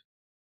 please.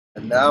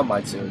 And now,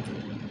 my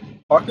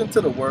children, hearken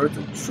to the words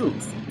of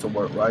truth to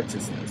work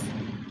righteousness,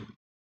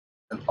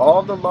 and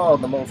all the law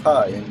of the Most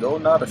High, and go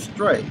not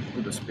astray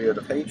through the spirit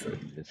of hatred.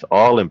 It's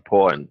all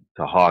important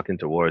to hearken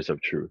to words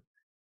of truth,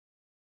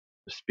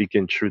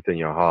 speaking truth in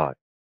your heart,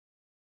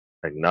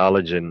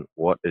 acknowledging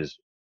what is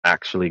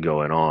actually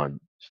going on,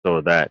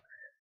 so that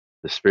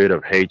the spirit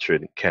of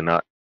hatred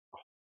cannot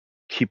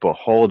keep a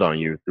hold on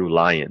you through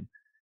lying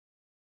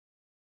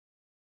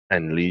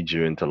and lead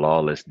you into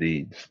lawless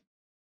deeds.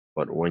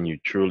 But when you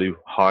truly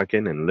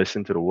hearken and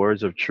listen to the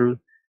words of truth,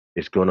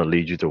 it's going to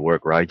lead you to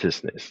work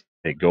righteousness.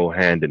 They go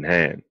hand in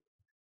hand.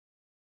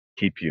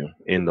 Keep you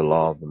in the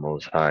law of the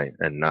Most High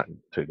and not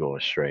to go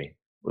astray.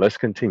 Let's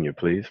continue,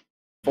 please.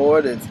 For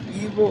it is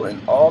evil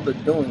in all the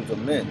doings of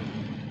men.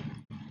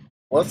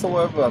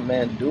 Whatsoever a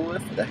man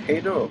doeth, the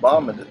hater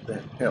abomineth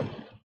him.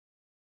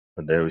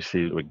 And there we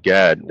see with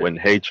Gad, when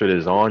hatred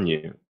is on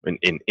you and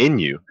in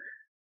you,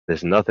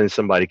 there's nothing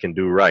somebody can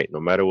do right, no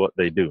matter what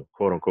they do.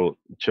 Quote unquote,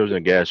 children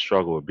of Gad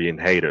struggle with being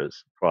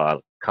haters for our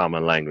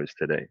common language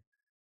today.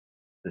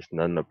 There's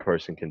nothing a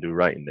person can do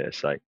right in their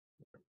sight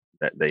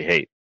that they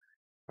hate.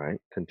 Right?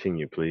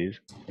 Continue, please.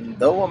 And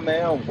though a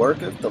man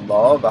worketh the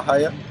law of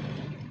Ahiah,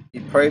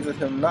 he praiseth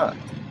him not.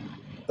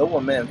 Though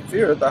a man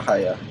feareth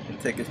Ahiah, and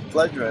taketh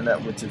pleasure in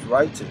that which is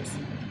righteous,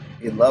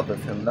 he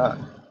loveth him not.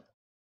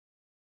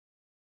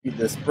 He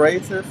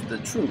despiseth the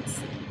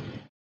truth,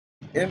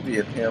 he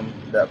envieth him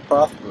that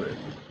prospereth.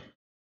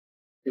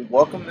 He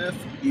welcometh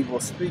evil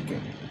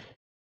speaking,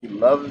 he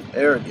loveth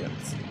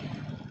arrogance.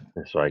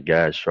 That's why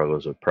Gad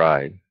struggles with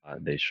pride.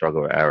 They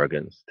struggle with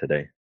arrogance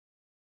today.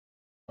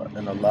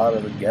 And a lot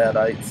of the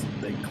Gadites,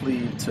 they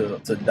cleave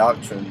to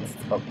doctrines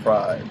of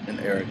pride and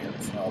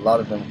arrogance. A lot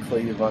of them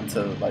cleave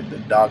unto like the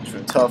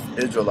doctrine, tough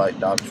Israelite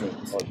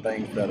doctrines, or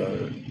things that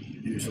are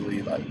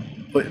usually like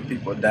putting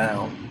people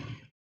down.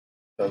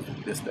 Because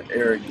it's the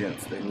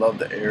arrogance. They love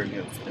the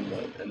arrogance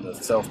and the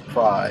self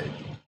pride.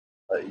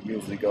 It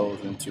usually goes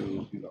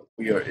into,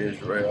 we are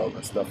Israel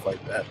and stuff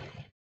like that.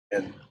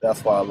 And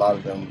that's why a lot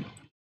of them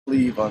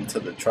cleave unto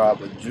the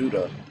tribe of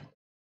Judah,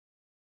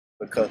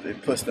 because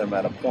it puts them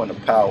at a point of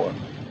power.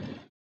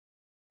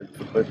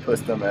 it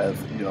puts them as,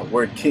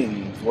 we're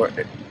kings.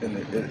 And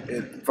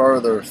it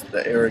furthers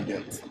the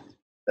arrogance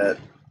that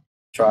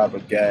tribe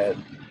of Gad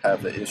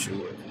have the issue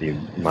with. The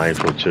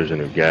mindful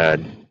children of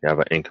Gad have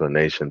an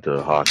inclination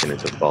to hearken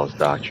into false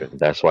doctrine.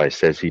 That's why it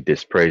says he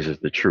dispraises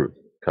the truth,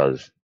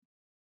 because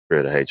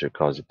spirit of hatred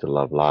causes it to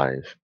love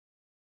lies.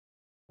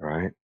 All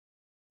right?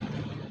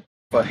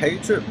 For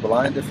hatred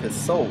blindeth his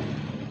soul.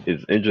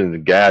 It's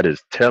interesting. Gad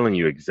is telling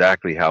you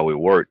exactly how it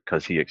worked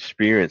because he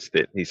experienced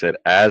it. He said,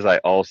 as I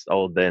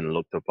also then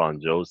looked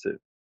upon Joseph,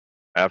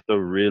 after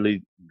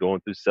really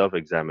going through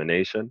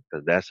self-examination,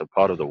 because that's a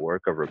part of the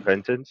work of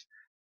repentance,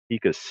 he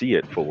could see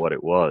it for what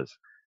it was.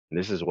 And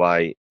this is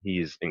why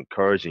he's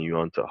encouraging you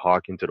on to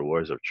hearken to the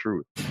words of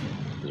truth.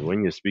 Because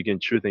when you're speaking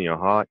truth in your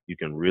heart, you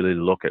can really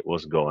look at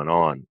what's going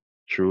on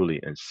truly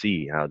and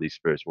see how these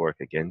spirits work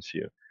against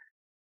you.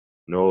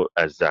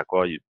 As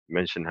Zakwa, you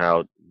mentioned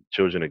how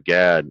children of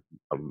Gad,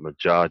 a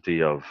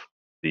majority of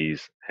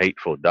these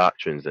hateful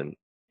doctrines and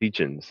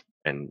teachings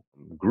and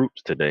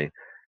groups today,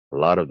 a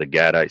lot of the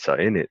Gadites are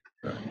in it.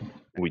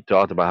 We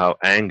talked about how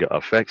anger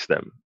affects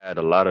them. And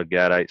a lot of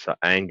Gadites are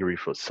angry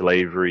for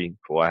slavery,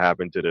 for what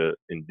happened to the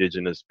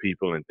indigenous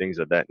people and things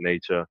of that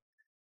nature.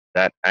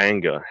 That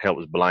anger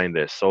helps blind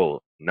their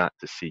soul not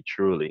to see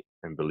truly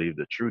and believe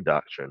the true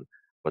doctrine,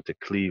 but to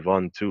cleave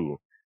unto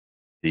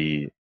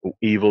the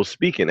evil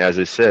speaking. As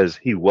it says,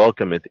 he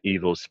welcometh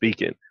evil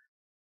speaking.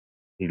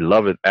 He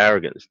loveth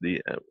arrogance,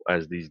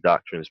 as these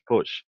doctrines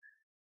push.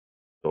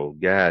 So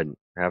Gad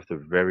have to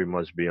very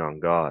much be on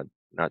guard,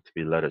 not to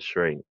be led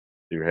astray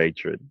through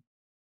hatred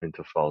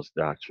into false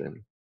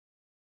doctrine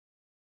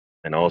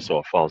and also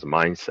a false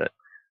mindset.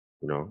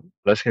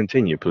 Let's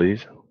continue,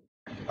 please.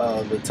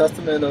 The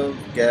Testament of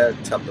Gad,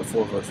 chapter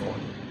 4, verse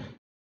 1.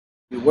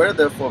 Beware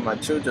therefore, my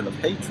children, of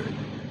hatred,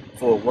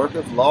 for it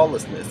worketh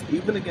lawlessness,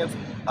 even against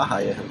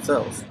Ahiah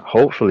himself.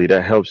 Hopefully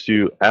that helps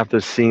you after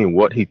seeing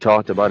what he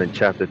talked about in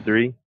chapter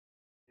 3.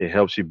 It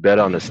helps you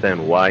better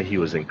understand why he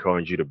was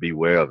encouraging you to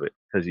beware of it.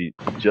 Because he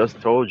just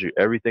told you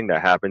everything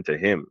that happened to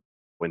him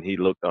when he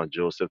looked on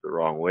Joseph the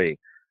wrong way.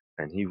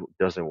 And he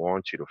doesn't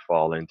want you to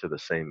fall into the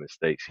same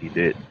mistakes he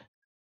did.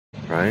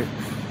 Right?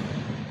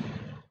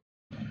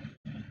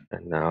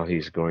 And now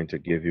he's going to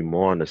give you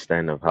more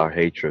understanding of how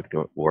hatred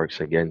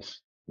works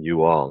against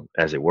you all,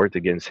 as it worked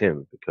against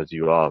him, because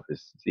you are of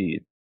his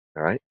seed.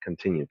 All right?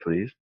 Continue,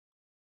 please.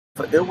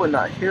 For it would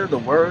not hear the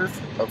words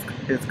of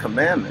his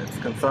commandments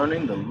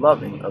concerning the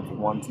loving of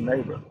one's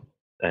neighbor.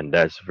 And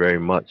that's very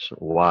much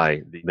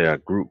why there are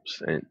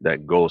groups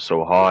that go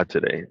so hard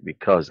today,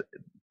 because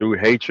through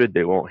hatred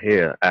they won't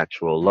hear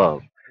actual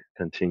love.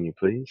 Continue,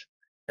 please.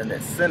 And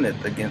it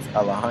sinneth against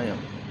Elohim.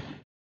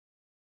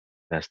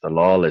 That's the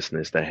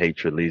lawlessness that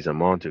hatred leads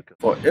them on to.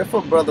 For if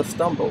a brother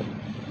stumble,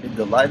 it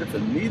delighteth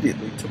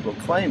immediately to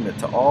proclaim it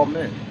to all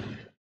men,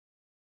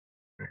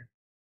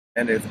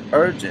 and is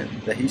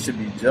urgent that he should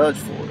be judged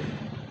for it,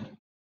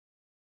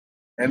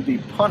 and be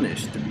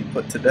punished to be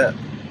put to death.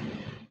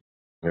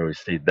 And we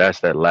see that's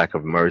that lack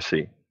of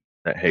mercy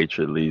that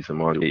hatred leads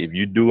them on. If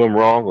you do them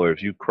wrong or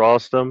if you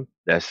cross them,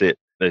 that's it.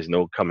 There's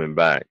no coming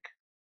back.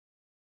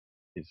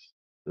 It's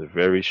a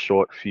very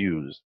short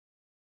fuse,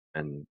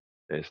 and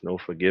there's no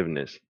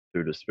forgiveness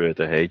through the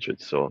spirit of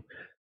hatred. So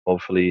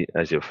hopefully,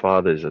 as your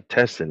father is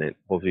attesting it,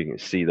 hopefully you can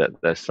see that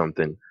that's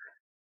something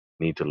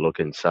you need to look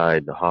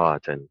inside the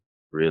heart and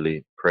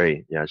really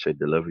pray Yache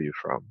deliver you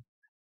from.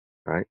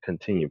 All right,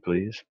 continue,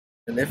 please.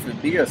 And if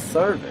it be a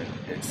servant,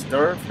 it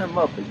stirreth him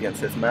up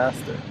against his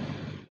master.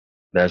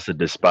 That's the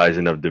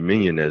despising of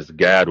dominion, as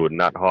Gad would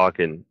not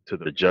hearken to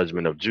the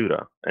judgment of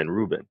Judah and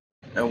Reuben.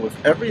 And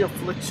with every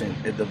affliction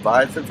it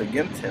deviseth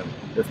against him,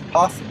 if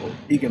possible,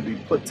 he can be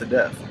put to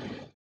death.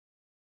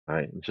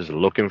 Right? Just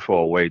looking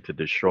for a way to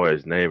destroy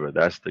his neighbor.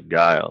 That's the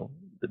guile,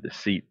 the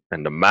deceit,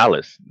 and the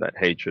malice that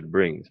hatred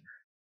brings.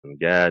 And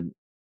Gad,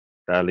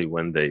 sadly,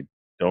 when they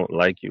don't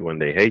like you, when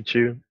they hate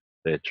you,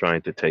 they're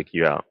trying to take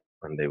you out,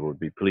 and they will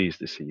be pleased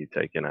to see you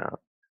taken out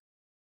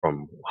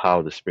from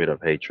how the spirit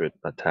of hatred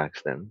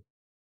attacks them.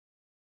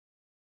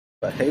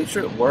 But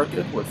hatred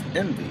worketh with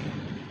envy,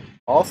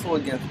 also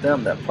against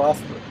them that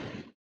prosper.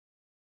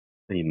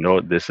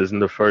 This isn't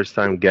the first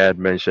time Gad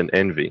mentioned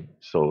envy,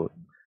 so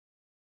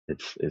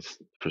it's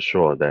for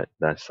sure that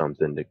that's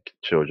something that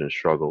children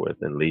struggle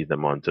with and lead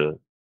them on to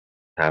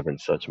having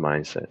such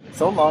mindset.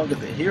 So long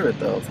as it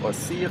heareth of or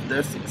seeth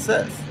their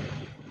success,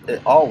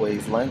 it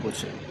always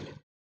languisheth.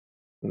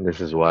 And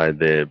this is why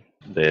they're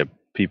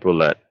people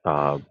that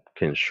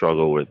can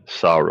struggle with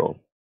sorrow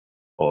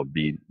or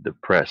be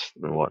depressed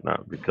and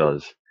whatnot,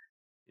 because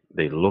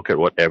they look at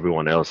what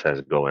everyone else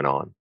has going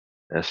on.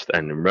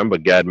 And remember,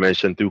 Gad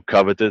mentioned through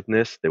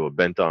covetousness, they were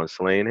bent on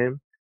slaying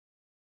him.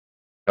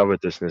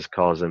 Covetousness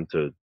caused them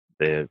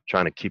they're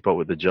trying to keep up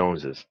with the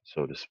Joneses,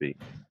 so to speak.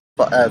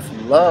 For as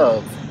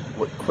love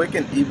would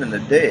quicken even the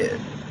dead,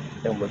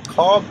 and would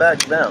call back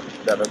them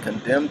that are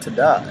condemned to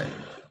die,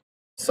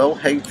 so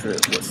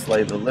hatred would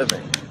slay the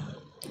living.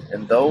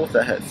 And those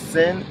that had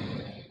sinned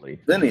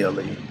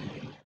venially,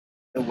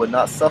 it would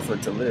not suffer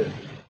to live.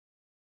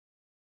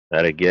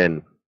 That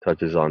again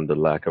touches on the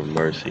lack of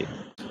mercy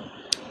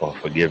or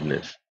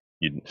forgiveness.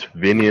 You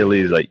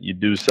venially is like you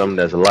do something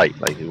that's light,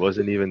 like it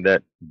wasn't even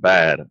that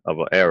bad of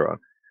an error,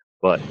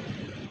 but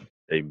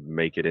they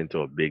make it into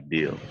a big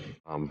deal.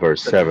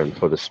 Verse The 7,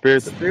 for the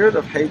spirit, spirit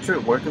of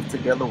hatred worketh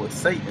together with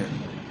Satan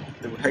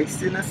through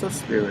hastiness of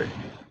spirit,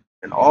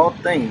 and all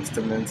things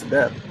to men's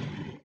death.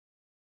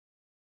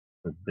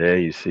 there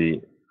you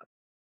see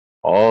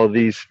all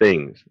these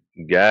things.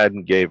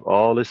 God gave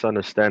all this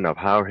understanding of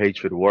how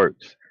hatred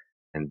works,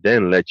 and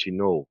then let you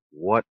know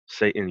what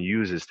Satan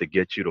uses to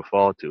get you to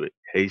fall to it.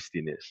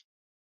 Hastiness.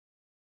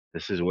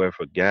 This is where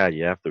for God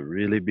you have to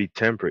really be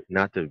temperate,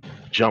 not to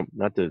jump,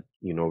 not to,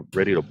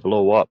 ready to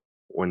blow up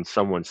when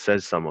someone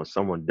says something or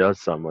someone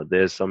does something or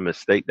there's some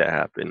mistake that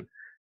happened.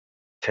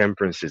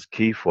 Temperance is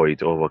key for you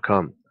to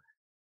overcome.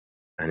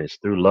 And it's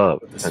through love.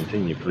 But the,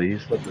 Continue,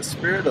 please. but the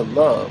spirit of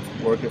love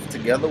worketh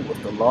together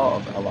with the law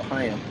of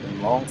Elohim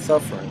and long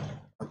suffering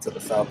unto the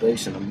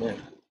salvation of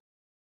men.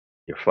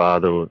 Your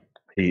father,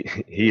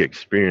 he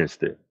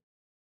experienced it.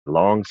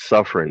 Long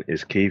suffering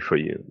is key for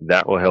you.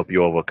 That will help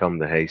you overcome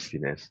the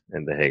hastiness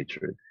and the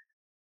hatred.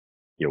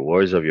 Your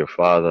words of your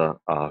father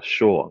are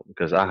sure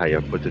because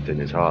Ahaya put it in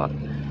his heart.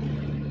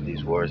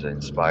 These words are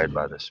inspired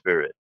by the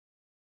Spirit.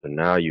 So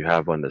now you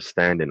have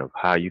understanding of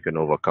how you can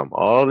overcome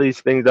all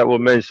these things that were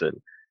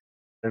mentioned.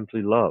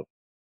 Simply love,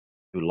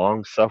 through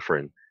long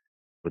suffering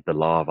with the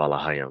law of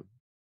Alahayim.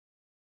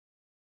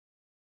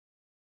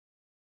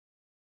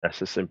 That's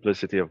the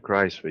simplicity of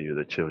Christ for you,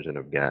 the children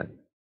of God.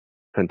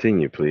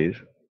 Continue, please.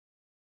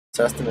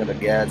 Testament of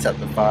Gad,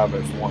 chapter 5,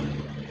 verse 1.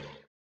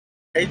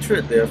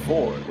 Hatred,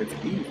 therefore, is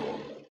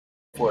evil,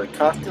 for it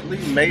constantly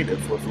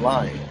mateth with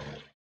lying,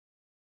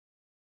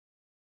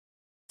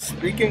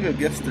 speaking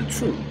against the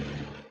truth.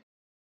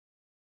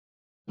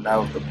 And that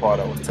was the part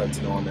I was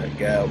touching on that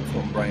Gad was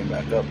going to bring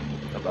back up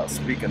about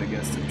speaking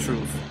against the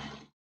truth.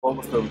 What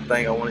was the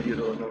thing I wanted you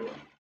to remember?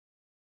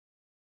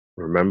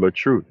 Remember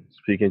truth,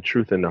 speaking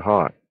truth in the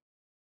heart.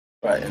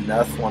 Right, and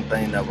that's one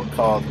thing that would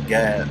cause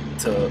Gad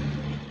to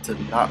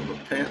not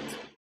repent.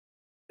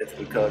 It's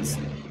because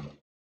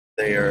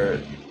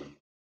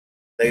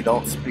they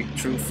don't speak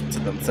truth to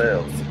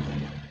themselves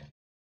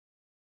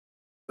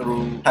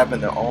through having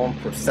their own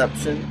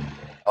perception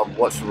of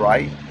what's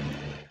right.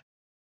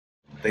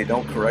 They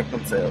don't correct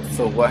themselves.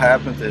 So what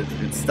happens is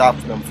it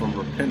stops them from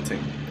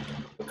repenting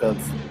because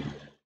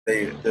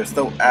they're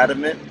so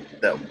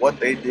adamant that what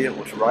they did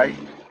was right.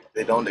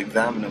 They don't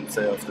examine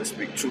themselves to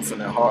speak truth in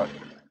their heart,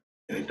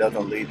 and it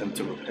doesn't lead them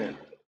to repent.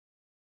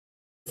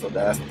 So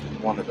that's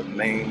one of the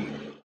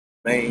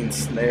main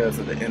snares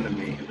of the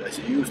enemy that's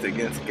used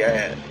against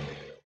Gad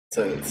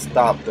to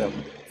stop them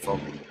from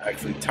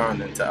actually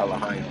turning to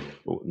Elohim.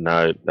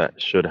 Now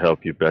that should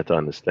help you better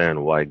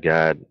understand why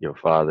God, your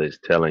Father, is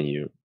telling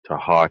you to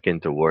hearken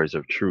to words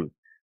of truth.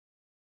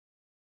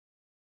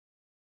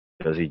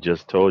 Because he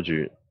just told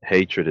you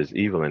hatred is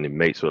evil and it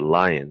mates with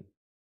lying.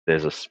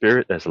 There's a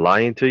spirit that's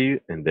lying to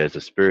you, and there's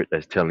a spirit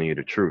that's telling you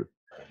the truth.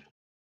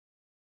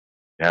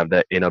 You have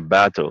that inner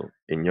battle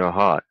in your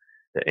heart,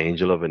 the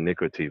angel of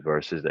iniquity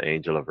versus the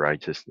angel of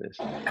righteousness.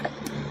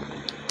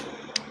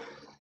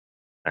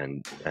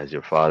 And as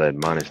your father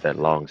admonished, that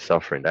long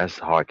suffering, that's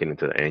hearkening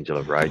to the angel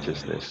of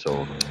righteousness.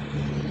 So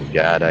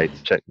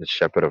Gadites, check the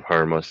shepherd of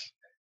Hermas,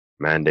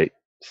 mandate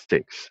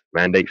 6,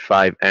 mandate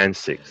 5 and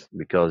 6,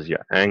 because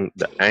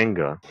the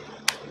anger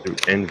through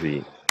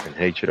envy and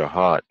hatred of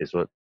heart is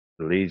what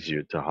leads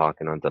you to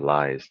hearken unto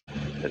lies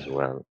as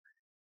well.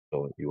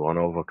 So you want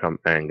to overcome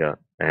anger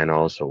and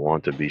also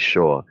want to be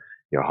sure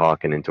you're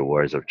hearkening to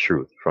words of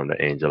truth from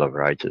the angel of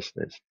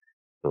righteousness.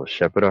 So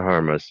Shepherd of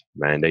Hermas,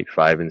 mandate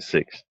 5 and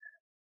 6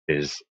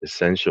 is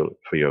essential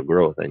for your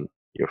growth. And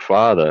your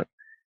father,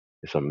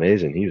 it's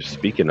amazing. He was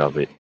speaking of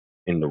it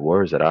in the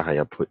words that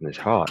Ahaya put in his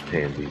heart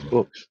in these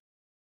books.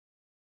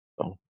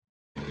 So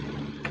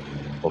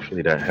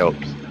hopefully that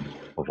helps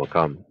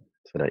overcome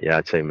so that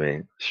Yache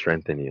may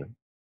strengthen you,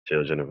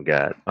 children of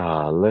God.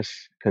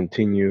 Let's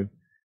continue.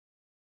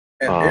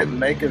 And it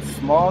maketh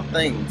small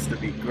things to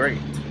be great.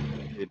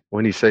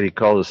 When he said he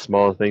causes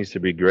small things to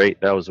be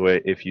great, that was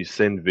where if you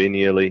sin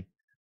venially,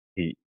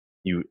 he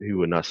he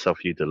would not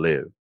suffer you to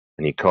live.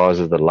 And he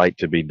causes the light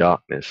to be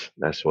darkness.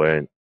 That's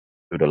where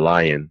through the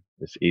lying,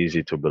 it's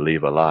easy to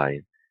believe a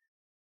lie.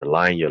 The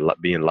lying you're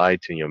being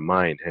lied to in your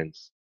mind,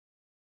 hence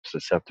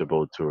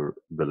susceptible to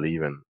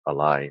believing a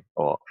lie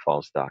or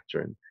false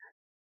doctrine.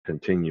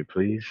 Continue,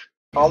 please.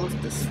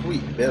 Calleth the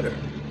sweet bitter.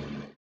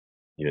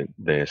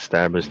 They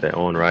establish their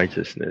own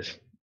righteousness.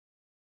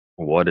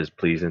 What is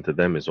pleasing to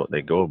them is what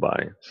they go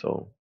by.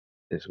 So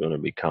it's going to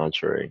be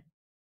contrary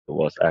to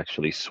what's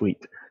actually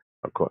sweet,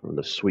 according to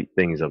the sweet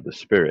things of the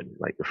Spirit,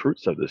 like the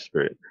fruits of the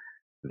Spirit.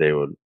 They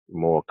would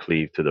more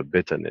cleave to the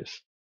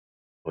bitterness,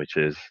 which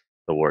is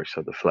the works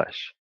of the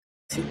flesh.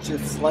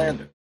 Teacheth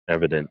slander.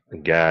 Evident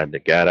God, the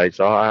Gadites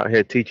are out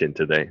here teaching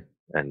today,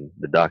 and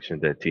the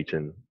doctrines they're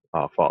teaching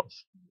are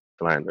false.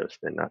 Slanders,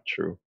 they're not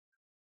true.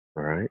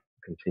 All right,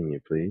 continue,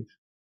 please.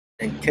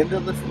 And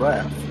kindleth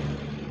wrath.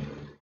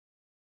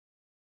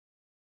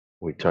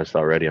 We touched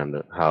already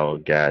on how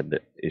Gad,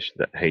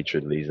 the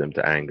hatred leads them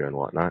to anger and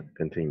whatnot.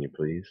 Continue,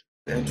 please.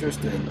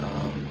 Interesting.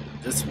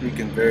 Just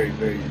speaking very,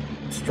 very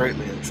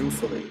straightly and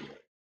truthfully,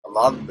 a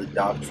lot of the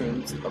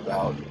doctrines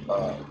about you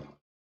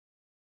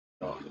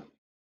know,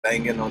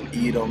 banging on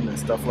Edom and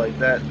stuff like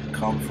that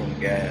come from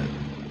Gad.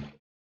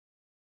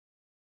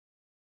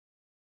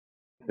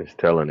 It's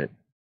telling it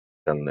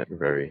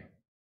very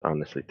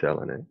honestly,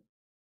 telling it.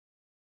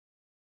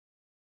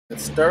 It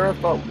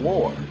stirreth up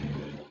war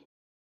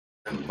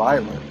and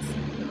violence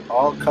and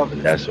all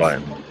That's why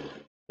covetousness.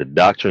 the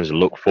doctrines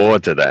look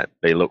forward to that.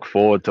 They look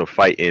forward to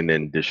fighting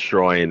and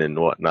destroying and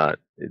whatnot.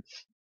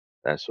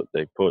 That's what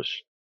they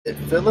push. It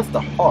filleth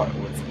the heart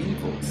with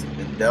evils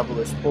and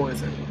devilish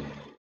poison.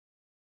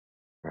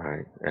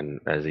 Right. And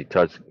as he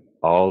touched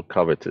all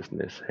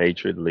covetousness,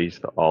 hatred leads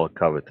to all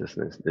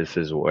covetousness. This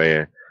is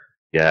where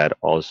Gad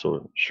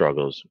also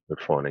struggles with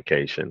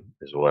fornication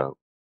as well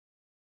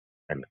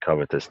and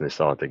covetousness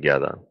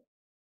altogether.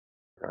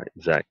 Right.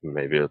 Zach, you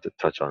may be able to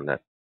touch on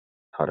that,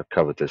 how the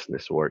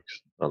covetousness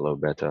works a little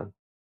better.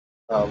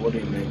 What do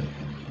you mean?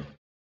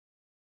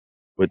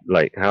 With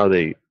like how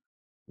they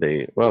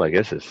well, I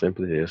guess it's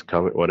simply they just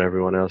covet what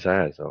everyone else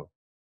has. So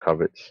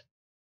covets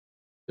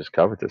just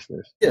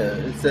covetousness. Yeah,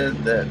 it says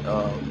that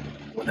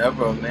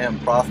whenever a man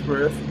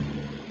prospereth,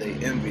 they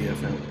envy of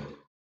him.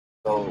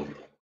 So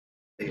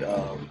they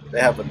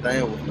have a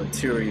thing with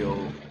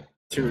material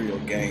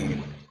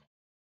gain.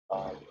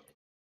 Um,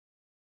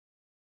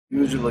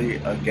 Usually,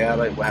 a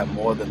Gadite will have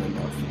more than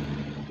enough.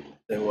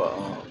 They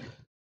will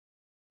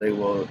they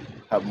will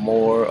have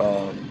more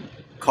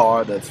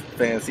car that's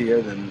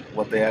fancier than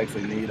what they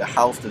actually need. A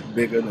house that's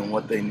bigger than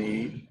what they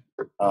need.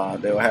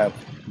 They will have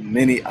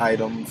many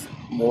items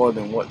more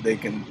than what they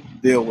can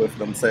deal with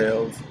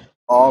themselves.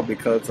 All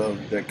because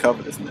of their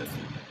covetousness.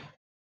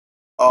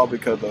 All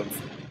because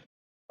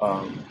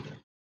um,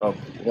 of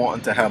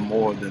wanting to have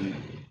more than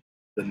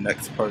the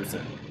next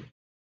person.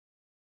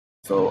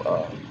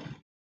 So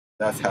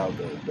that's how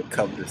the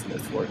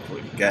covetousness works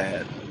with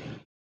Gad.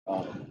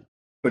 Um,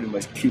 Pretty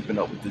much keeping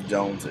up with the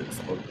Joneses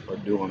or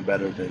doing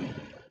better than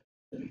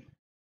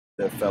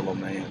their fellow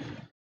man.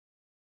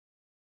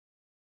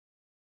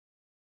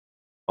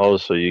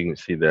 Also, you can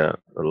see that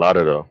a lot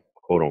of the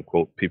quote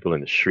unquote people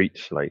in the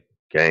streets, like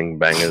gang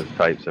bangers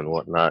types and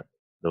whatnot,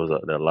 there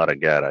are a lot of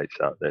Gadites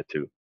out there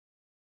too.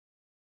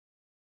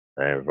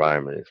 Their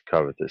environment is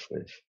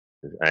covetousness,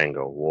 is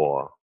anger,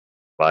 war,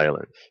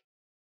 violence,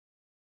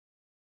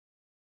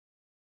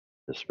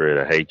 the spirit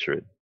of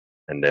hatred.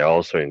 And they're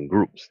also in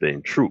groups, they're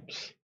in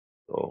troops.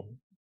 So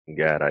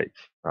Gadites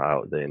are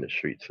out there in the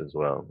streets as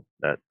well.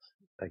 That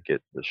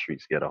get the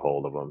streets get a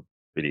hold of them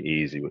pretty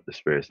easy with the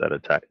spirits that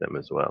attack them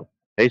as well.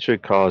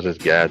 Hatred causes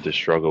Gad to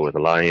struggle with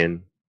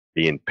lying,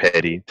 being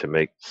petty to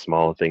make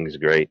small things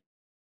great,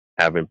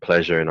 having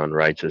pleasure in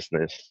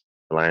unrighteousness,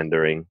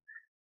 slandering,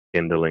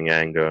 kindling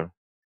anger.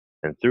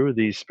 And through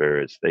these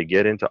spirits, they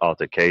get into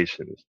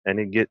altercations and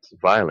it gets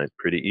violent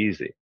pretty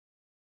easy.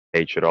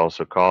 Hatred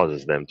also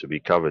causes them to be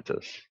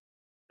covetous.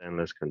 And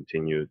let's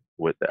continue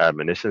with the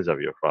admonitions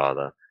of your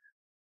Father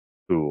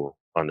to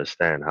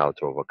understand how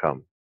to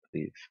overcome,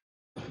 please.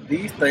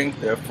 These things,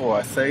 therefore,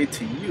 I say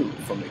to you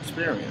from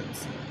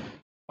experience,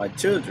 my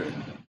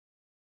children,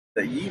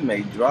 that ye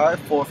may drive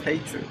forth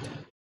hatred,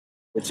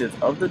 which is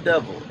of the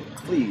devil, and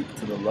cleave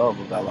to the love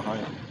of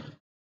Elohim.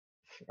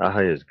 Ah,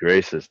 is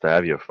gracious to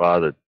have your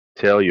Father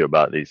tell you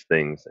about these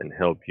things and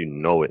help you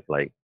know it.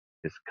 Like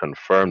it's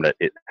confirmed that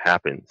it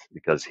happens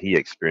because he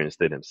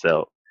experienced it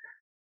himself.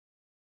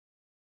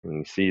 And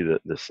you see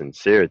the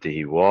sincerity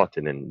he walked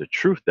in and the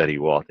truth that he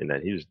walked in,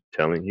 that he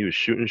was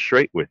shooting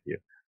straight with you.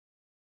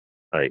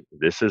 Like,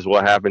 this is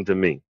what happened to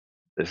me.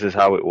 This is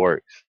how it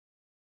works.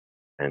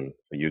 And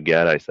for you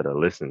Gadites that are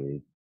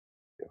listening,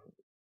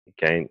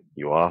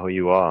 you are who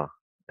you are.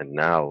 And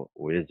now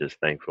we're just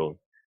thankful.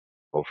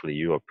 Hopefully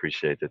you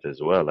appreciate it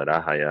as well. That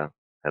Ahaya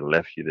had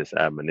left you this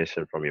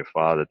admonition from your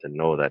Father to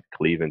know that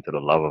cleaving to the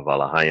love of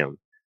Elohim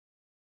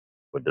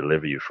would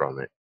deliver you from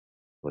it,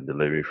 would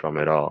deliver you from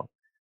it all.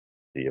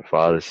 Your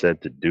Father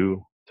said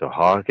to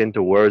hearken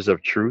to words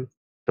of truth,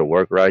 to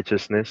work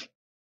righteousness,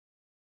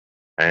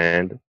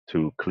 and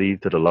to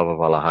cleave to the love of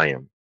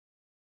Elohim,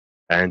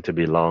 and to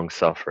be long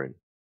suffering.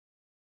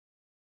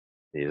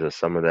 These are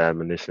some of the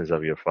admonitions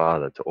of your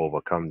Father to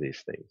overcome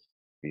these things.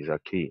 These are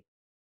key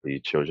for you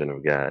children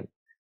of God.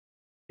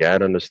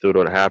 God understood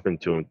what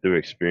happened to him through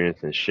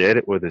experience and shared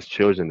it with his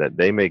children that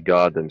they may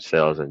guard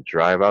themselves and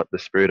drive out the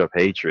spirit of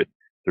hatred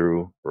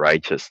through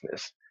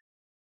righteousness.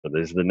 So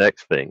this is the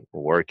next thing,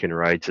 work in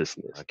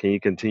righteousness. Can you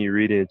continue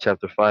reading in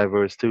chapter 5,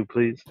 verse 2,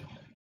 please?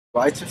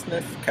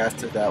 Righteousness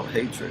casteth out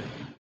hatred.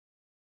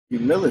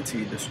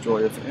 Humility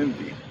destroyeth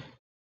envy.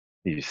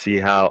 You see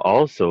how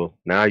also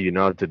now you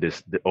know to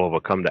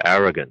overcome the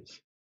arrogance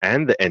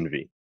and the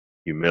envy,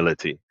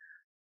 humility.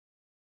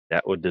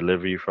 That would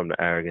deliver you from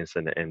the arrogance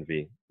and the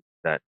envy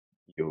that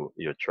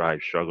your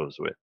tribe struggles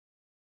with.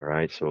 All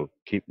right, so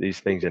keep these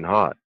things in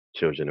heart,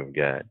 children of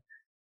God.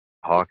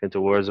 Hearken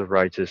to words of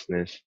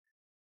righteousness,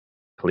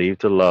 cleave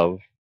to love,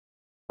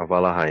 of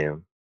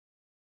Alahayim,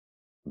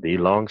 be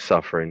long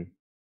suffering,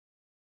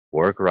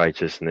 work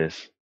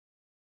righteousness,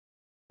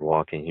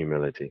 walk in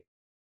humility.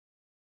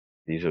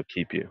 These will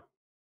keep you.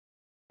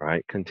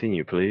 Right?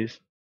 Continue, please.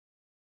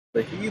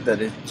 But he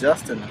that is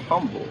just and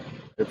humble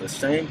is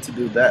ashamed to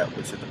do that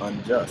which is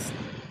unjust,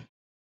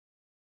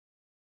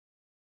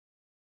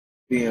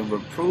 being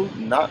reproved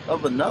not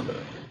of another,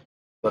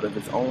 but of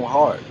his own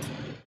heart,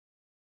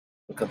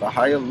 because the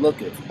higher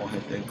looketh on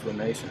his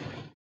inclination.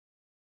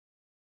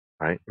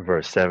 Right?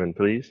 Verse 7,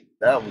 please.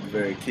 That was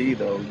very key,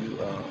 though. You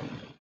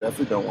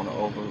definitely don't want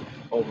to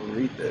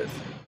overread this.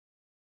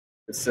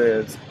 It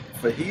says,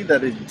 "For he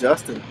that is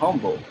just and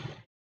humble,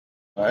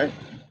 right,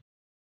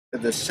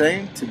 is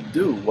ashamed to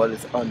do what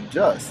is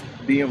unjust,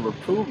 being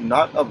reproved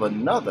not of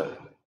another,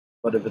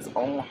 but of his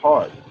own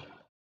heart."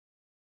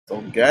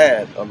 So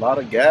Gad, a lot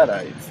of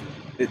Gadites,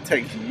 it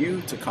takes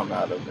you to come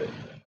out of it.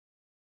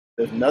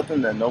 There's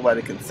nothing that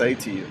nobody can say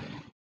to you.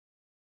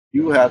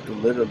 You have to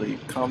literally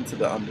come to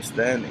the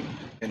understanding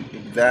and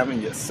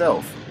examine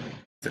yourself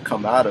to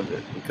come out of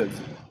it, because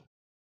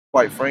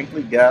quite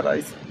frankly,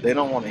 Gadites, they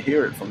don't want to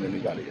hear it from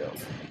anybody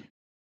else.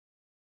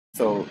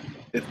 So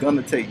it's going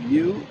to take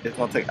you, it's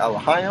going to take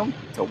Alahayim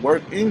to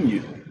work in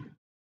you,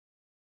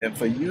 and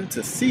for you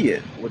to see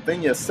it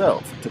within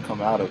yourself to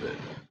come out of it.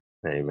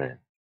 Amen.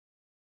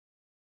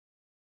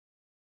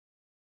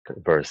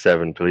 Verse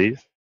 7,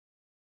 please.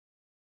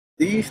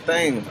 These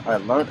things I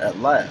learned at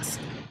last,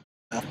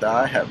 after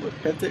I had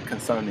repented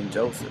concerning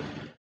Joseph.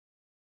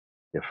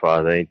 Your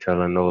father ain't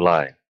telling no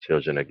lie,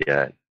 children of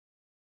Gad.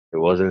 It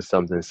wasn't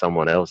something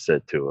someone else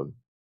said to him.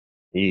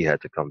 He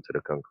had to come to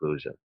the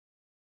conclusion.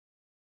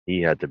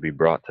 He had to be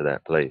brought to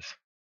that place.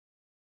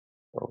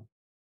 So,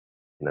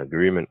 in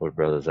agreement with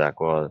Brother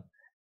Zachwal,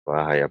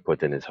 Wahaya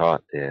put in his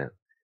heart there.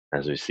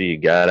 As we see,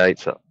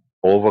 Gadites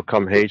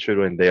overcome hatred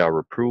when they are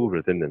reproved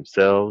within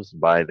themselves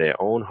by their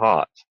own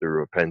hearts through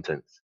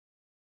repentance.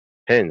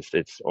 Hence,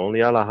 it's only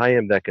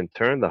Alahayim that can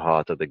turn the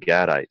heart of the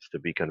Gadites to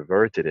be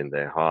converted in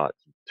their hearts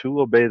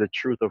to obey the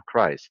truth of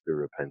Christ through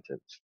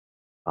repentance.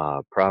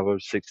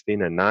 Proverbs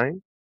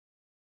 16:9.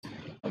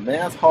 A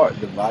man's heart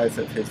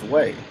deviseth his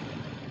way,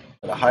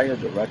 but a higher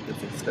directeth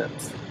his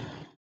steps.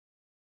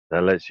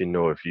 That lets you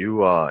know if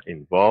you are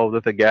involved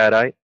with a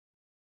Gadite,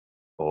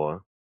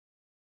 or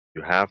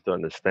you have to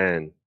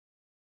understand,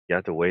 you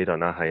have to wait on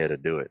Ahaya to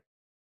do it.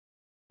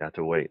 You have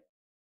to wait.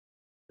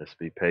 Just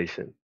be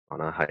patient on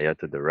Ahaya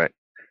to direct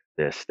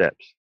their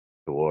steps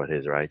toward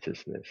his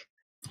righteousness.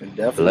 And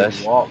definitely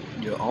Blessed, walk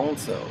your own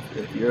self.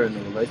 If you're in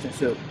a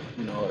relationship,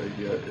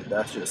 if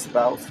that's your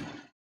spouse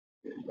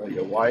or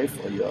your wife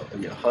or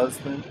your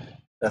husband,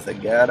 that's a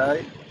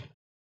Gadite,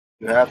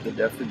 you have to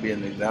definitely be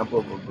an example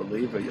of a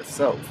believer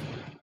yourself,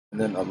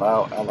 and then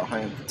allow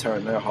Elohim to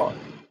turn their heart.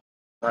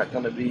 It's not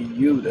going to be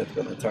you that's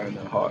going to turn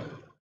their heart,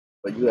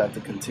 but you have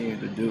to continue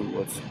to do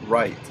what's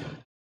right in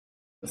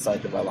the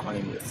sight of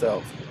Elohim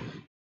yourself,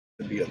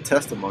 to be a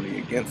testimony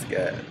against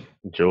Gad.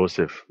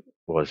 Joseph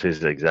was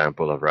his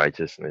example of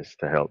righteousness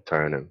to help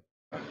turn him.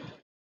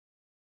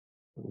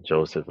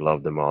 Joseph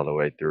loved him all the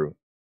way through.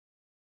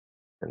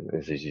 And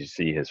as you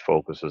see, his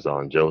focus was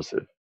on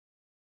Joseph.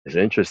 It's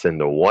interesting.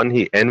 The one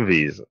he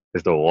envies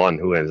is the one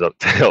who ends up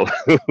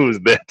who's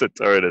there to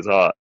turn his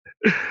heart.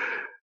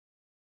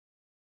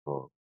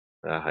 Oh,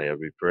 Yahweh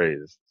be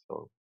praised.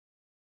 So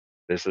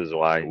this is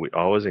why we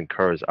always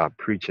encourage our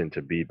preaching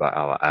to be by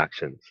our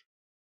actions.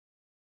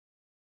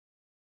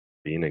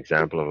 Be an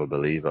example of a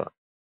believer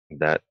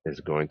that is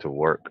going to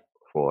work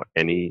for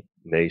any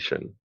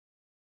nation,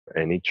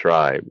 any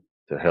tribe,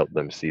 to help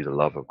them see the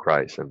love of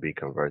Christ and be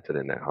converted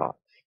in their heart.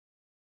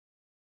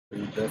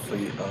 You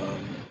definitely.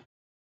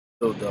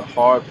 So the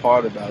hard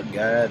part about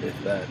Gad is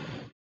that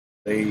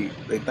they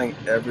think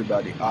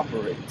everybody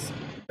operates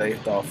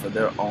based off of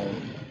their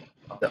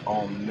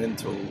own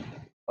mental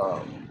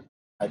um,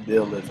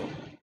 idealism.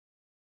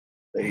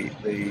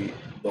 The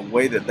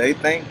way that they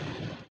think,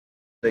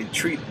 they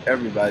treat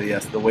everybody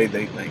as the way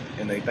they think,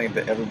 and they think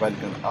that everybody's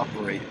going to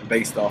operate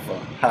based off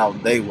of how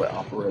they would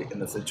operate in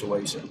the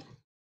situation.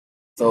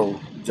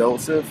 So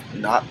Joseph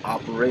not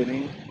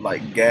operating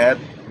like Gad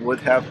would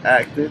have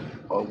acted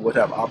or would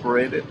have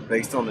operated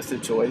based on the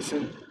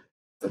situation,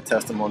 is a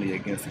testimony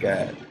against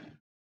Gad.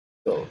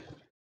 So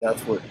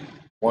that's what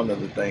one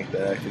of the things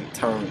that actually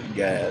turned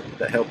Gad,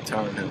 that helped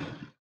turn him.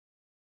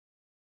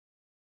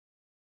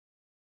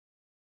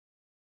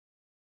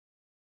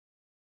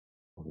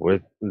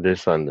 With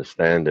this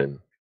understanding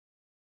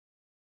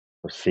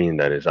of seeing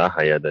that it's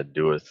Ahaya that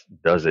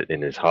does it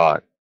in his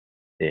heart,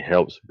 it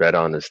helps better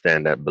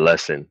understand that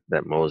blessing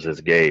that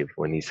Moses gave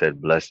when he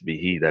said, "Blessed be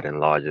he that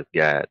enlargeth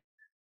Gad."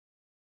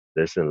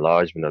 This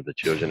enlargement of the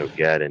children of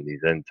Gad in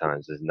these end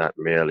times is not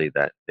merely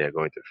that they're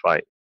going to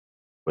fight,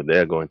 but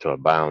they're going to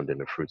abound in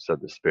the fruits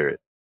of the Spirit.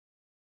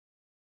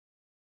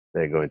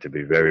 They're going to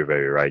be very,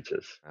 very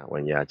righteous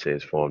when Yache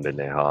is formed in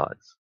their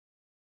hearts.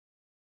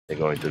 They're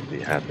going to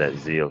have that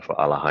zeal for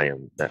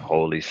Alahayim, that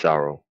holy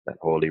sorrow, that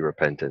holy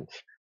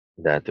repentance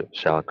that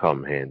shall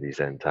come here in these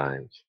end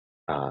times.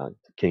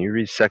 Can you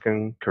read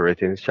 2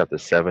 Corinthians chapter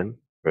 7?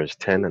 verse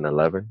 10 and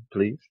 11,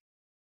 please.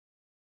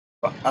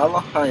 For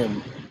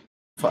Elohim,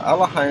 for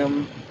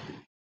Elohim,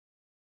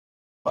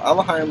 for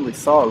Elohimly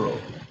sorrow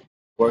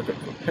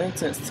worketh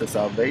repentance to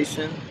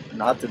salvation,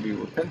 not to be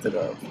repented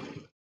of.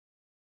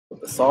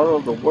 But the sorrow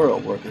of the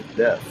world worketh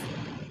death.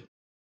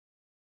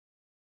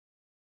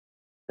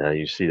 Now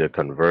you see the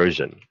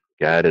conversion.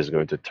 God is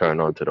going to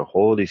turn on to the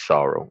holy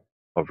sorrow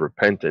of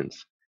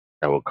repentance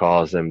that will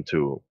cause them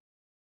to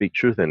speak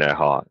truth in their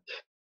hearts.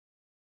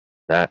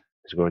 That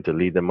is going to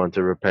lead them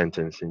unto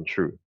repentance in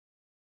truth.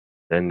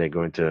 Then they're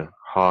going to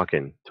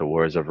hearken to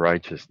words of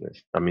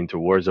righteousness. To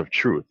words of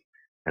truth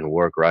and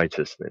work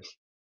righteousness.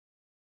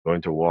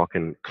 Going to walk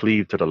and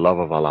cleave to the love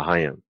of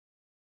Elohim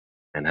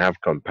and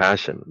have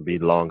compassion, be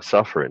long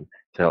suffering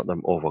to help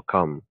them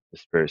overcome the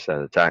spirits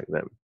that attack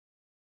them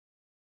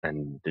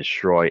and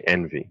destroy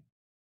envy.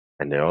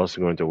 And they're also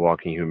going to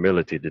walk in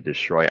humility to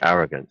destroy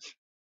arrogance.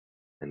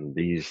 And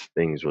these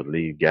things would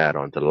lead God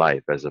onto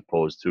life as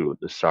opposed to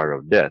the sorrow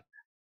of death,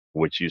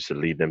 which used to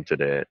lead them to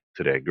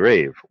their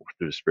grave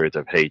through spirits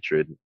of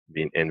hatred,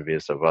 being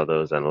envious of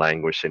others and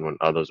languishing when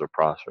others are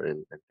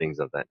prospering and things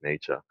of that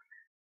nature.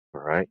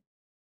 All right.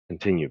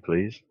 Continue,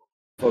 please.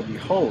 For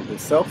behold, the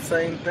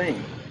selfsame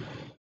thing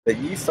that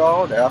ye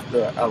saw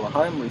after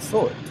Elohim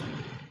saw it,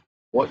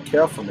 what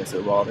carefulness it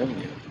wrought in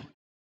you.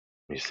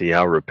 You see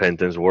how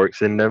repentance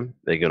works in them?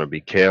 They're going to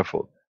be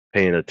careful,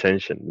 paying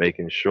attention,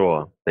 making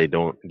sure they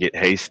don't get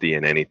hasty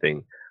in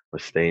anything,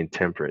 but staying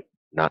temperate,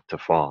 not to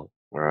fall.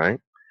 All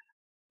right.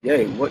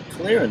 Yea, what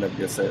clearing of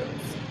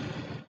yourselves?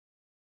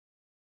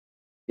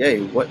 Yea,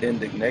 what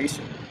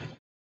indignation?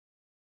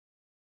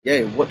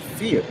 Yea, what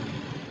fear?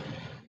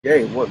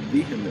 Yea, what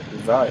vehement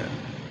desire?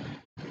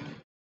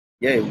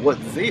 Yea, what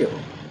zeal?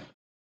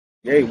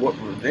 Yea, what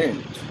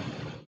revenge?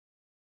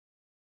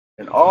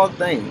 In all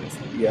things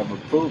ye have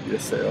approved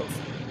yourselves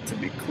to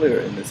be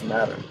clear in this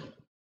matter.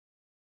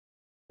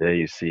 There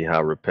you see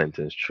how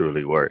repentance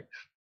truly works.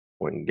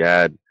 When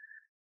God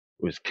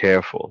was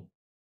careful,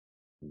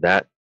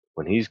 that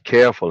when he's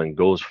careful and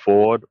goes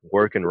forward,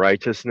 working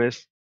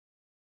righteousness,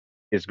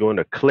 is going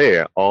to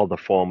clear all the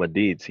former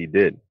deeds he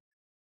did.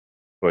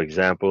 For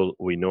example,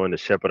 we know in the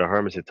Shepherd of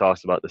Hermas, it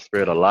talks about the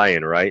spirit of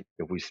lying, right?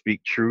 If we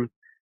speak truth,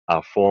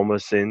 our former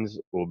sins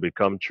will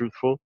become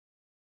truthful.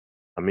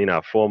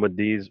 Our former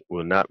deeds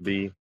will not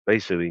be,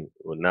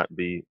 will not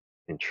be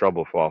in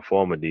trouble for our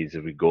former deeds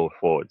if we go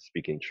forward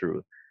speaking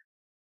truth.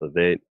 So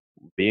that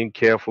being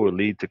careful will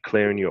lead to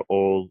clearing your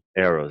old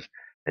errors.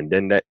 And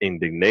then that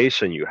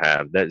indignation you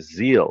have, that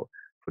zeal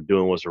for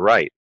doing what's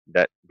right,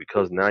 that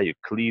because now you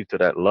cleave to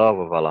that love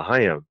of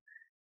Elohim,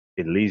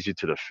 it leads you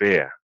to the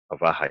fear of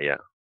Ahaya.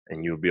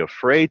 And you'll be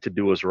afraid to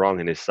do what's wrong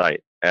in his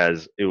sight.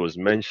 As it was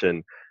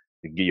mentioned,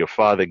 your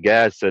father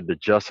Gad said the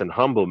just and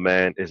humble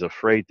man is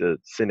afraid to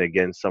sin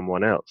against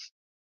someone else,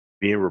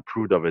 being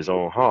reproved of his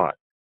own heart.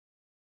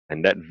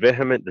 And that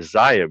vehement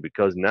desire,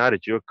 because now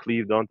that you're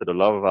cleaved onto the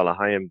love of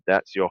Elohim,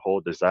 that's your whole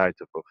desire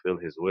to fulfill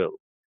his will.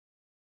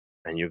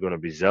 And you're going to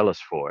be zealous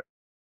for it.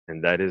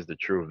 And that is the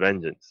true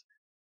vengeance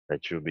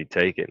that you'll be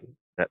taking,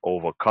 that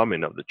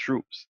overcoming of the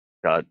troops.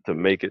 God, to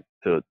make it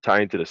to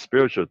tie into the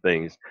spiritual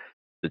things,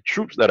 the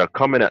troops that are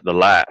coming at the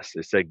last.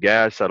 It said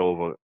Gad said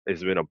over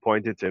has been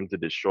appointed to him to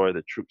destroy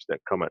the troops that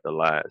come at the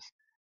last.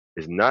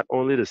 It's not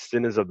only the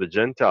sinners of the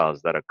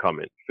Gentiles that are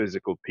coming,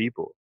 physical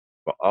people,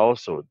 but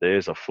also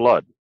there's a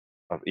flood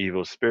of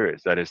evil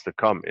spirits that is to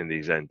come in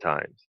these end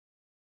times.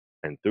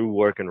 And through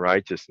work and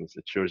righteousness,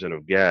 the children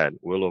of Gad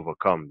will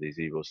overcome these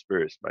evil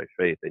spirits by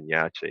faith in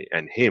Yache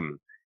and him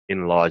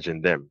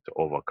enlarging them to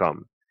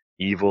overcome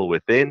evil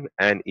within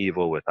and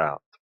evil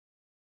without.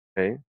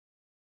 Okay?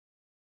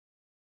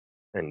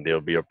 And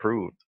they'll be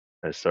approved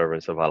as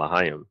servants of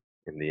Elohim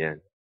in the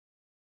end.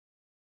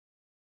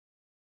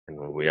 And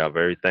we are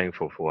very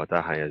thankful for what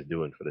Ahaya is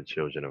doing for the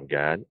children of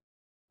God.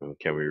 And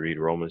can we read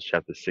Romans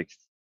chapter 6,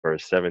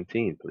 verse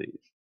 17, please?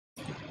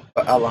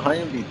 For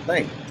Elohim be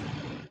thanked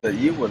that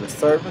ye were the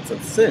servants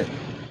of sin,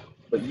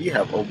 but ye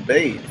have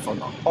obeyed from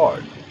the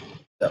heart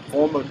that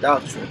form of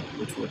doctrine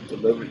which was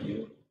delivered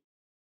you.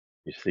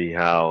 You see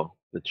how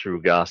the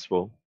true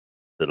gospel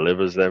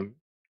delivers them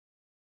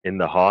in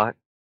the heart?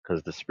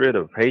 Because the spirit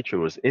of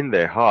hatred was in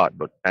their heart,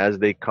 but as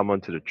they come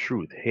unto the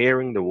truth,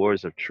 hearing the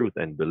words of truth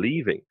and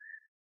believing,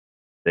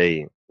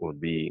 they will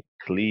be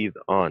cleaved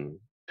on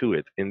to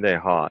it in their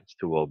hearts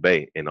to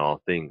obey in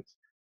all things.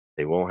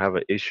 They won't have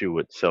an issue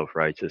with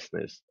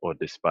self-righteousness or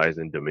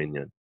despising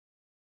dominion.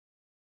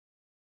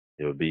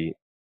 It will be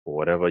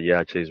whatever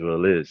Yache's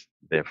will is,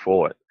 they're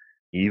for it.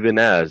 Even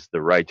as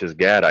the righteous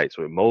Gadites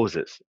with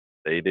Moses,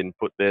 they didn't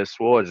put their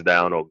swords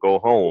down or go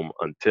home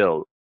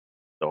until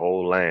the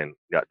whole land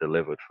got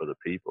delivered for the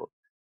people.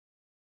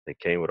 They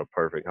came with a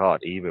perfect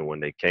heart. Even when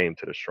they came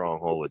to the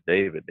stronghold with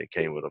David, they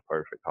came with a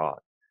perfect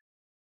heart.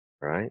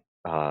 Right?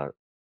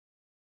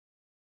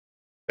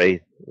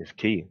 Faith is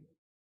key.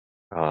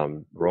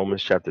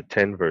 Romans chapter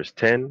 10, verse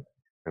 10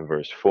 and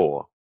verse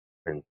 4,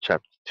 and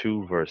chapter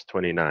 2, verse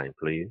 29,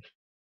 please.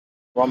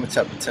 Romans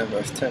chapter 10,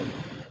 verse 10.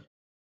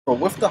 For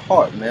with the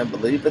heart man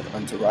believeth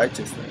unto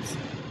righteousness,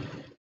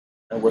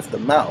 and with the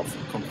mouth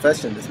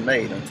confession is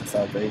made unto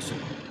salvation.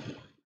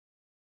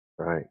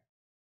 Right?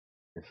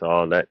 It's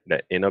all that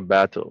inner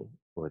battle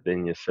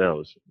within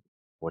yourselves.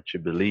 What you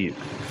believe,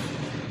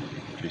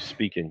 what you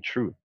speak in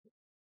truth,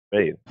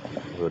 faith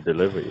will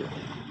deliver you.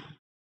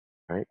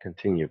 Right?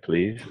 Continue,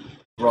 please.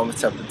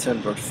 Romans chapter 10,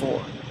 verse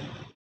 4.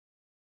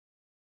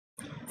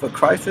 For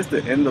Christ is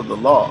the end of the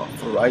law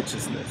for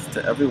righteousness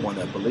to everyone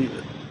that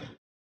believeth.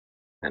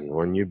 And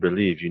when you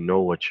believe, you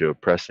know what you're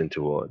pressing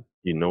toward.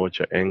 You know what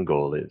your end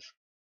goal is.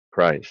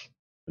 Christ,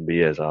 to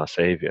be as our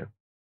Savior.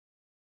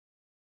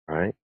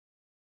 Right?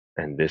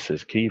 And this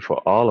is key for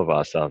all of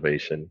our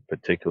salvation,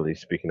 particularly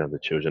speaking of the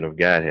children of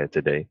God here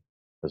today,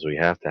 because we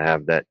have to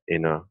have that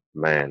inner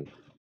man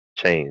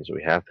change.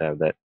 We have to have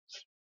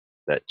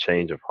that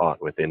change of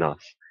heart within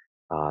us.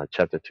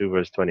 Chapter 2,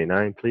 verse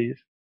 29, please.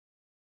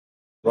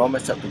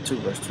 Romans chapter 2,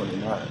 verse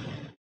 29.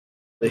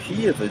 But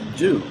he is a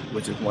Jew,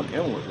 which is one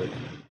inwardly.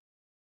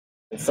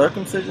 And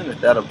circumcision is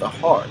that of the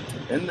heart,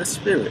 in the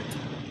spirit,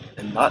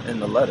 and not in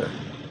the letter,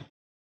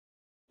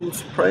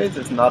 whose praise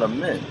is not of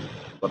men,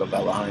 but of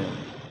Elohim.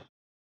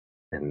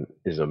 And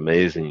it's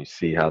amazing you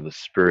see how the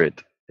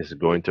Spirit is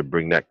going to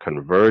bring that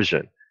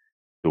conversion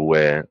to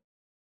where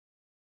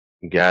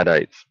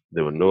Gadites,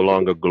 they will no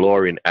longer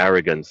glory in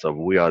arrogance of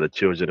we are the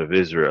children of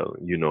Israel,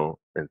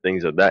 and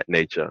things of that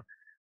nature.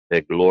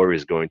 Their glory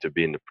is going to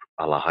be in the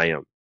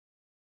Alahayim,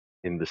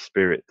 in the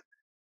Spirit.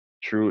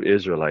 True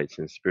Israelites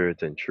in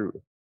spirit and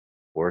truth,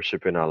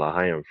 worshiping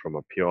Alahayim from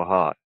a pure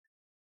heart,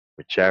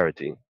 with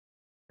charity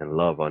and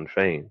love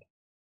unfeigned.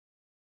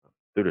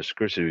 Through the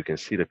scripture, you can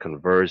see the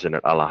conversion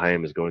that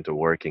Alahayim is going to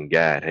work in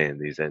Gad in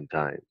these end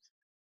times.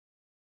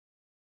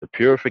 The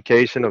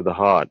purification of the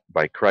heart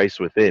by Christ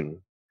within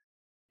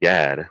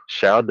Gad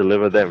shall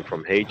deliver them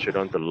from hatred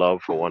unto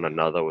love for one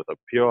another with a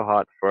pure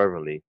heart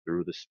fervently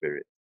through the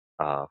Spirit.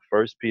 1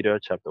 Peter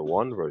chapter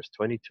 1, verse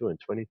 22 and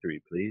 23,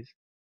 please.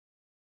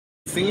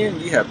 Seeing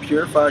ye have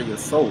purified your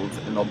souls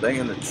in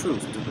obeying the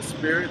truth through the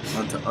Spirit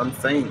unto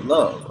unfeigned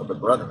love of the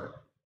brethren.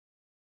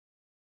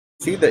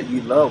 See that ye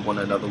love one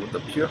another with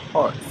a pure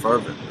heart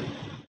fervently.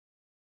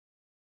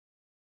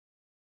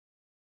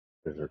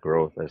 There's a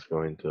growth that's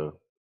going to,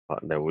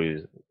 that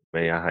we,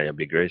 may Yahweh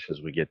be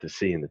gracious, we get to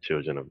see in the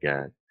children of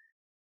God.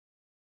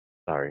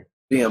 Sorry.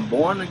 Being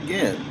born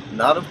again,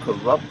 not of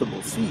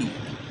corruptible seed,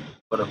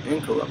 but of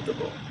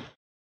incorruptible,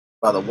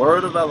 by the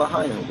word of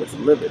Elohim which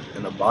liveth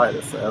and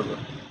abideth forever.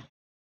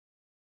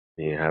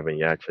 Being having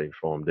Yache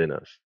formed in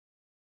us.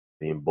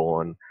 Being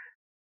born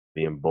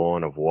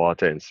of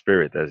water and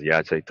spirit, as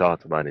Yache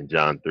talked about in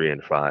John 3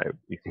 and 5.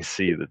 You can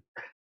see that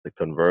the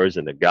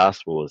conversion, the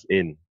gospel was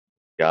in.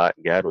 God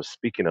was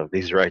speaking of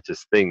these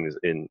righteous things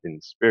in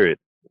spirit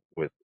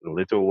with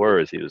little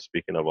words. He was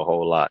speaking of a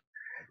whole lot.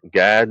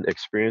 God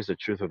experienced the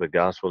truth of the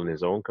gospel in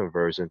his own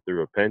conversion through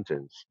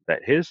repentance,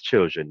 that his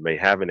children may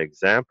have an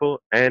example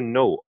and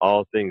know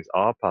all things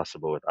are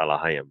possible with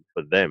Elohim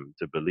for them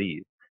to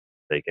believe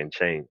they can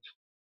change.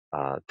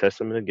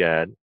 Testament of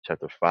God,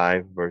 chapter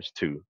 5, verse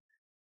 2.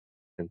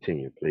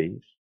 Continue,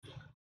 please.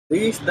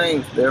 These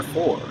things,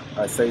 therefore,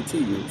 I say to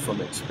you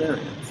from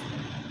experience,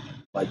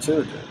 my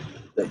children,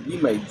 that ye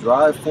may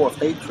drive forth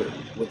hatred,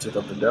 which is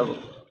of the devil,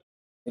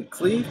 and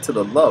cleave to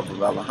the love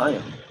of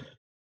Elohim.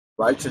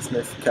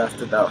 Righteousness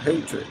casteth out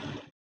hatred.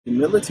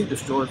 Humility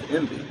destroys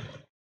envy.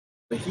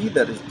 But he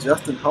that is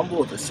just and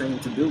humble is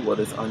ashamed to do what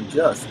is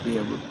unjust,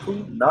 being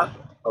reproved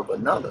not of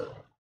another,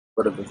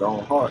 but of his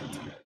own heart.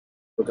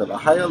 Because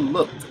Ahiah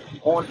looked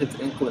on his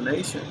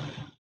inclination.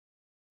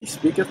 He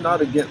speaketh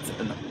not against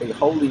a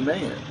holy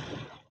man,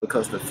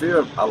 because the fear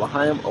of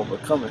Elohim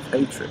overcometh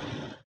hatred.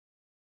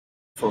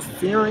 For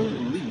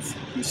fearing lest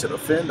he should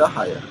offend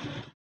Ahiah,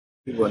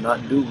 he will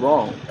not do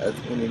wrong as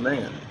any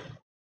man.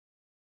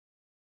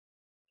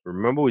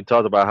 Remember, we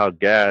talked about how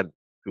Gad,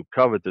 through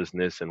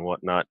covetousness and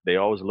whatnot, they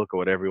always look at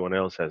what everyone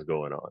else has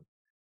going on.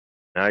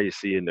 Now you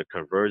see in the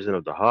conversion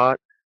of the heart,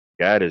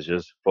 Gad is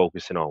just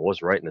focusing on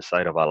what's right in the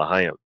sight of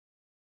Elohim.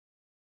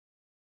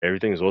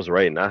 Everything's what's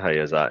right in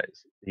Ahiah's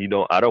eyes.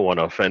 I don't want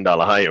to offend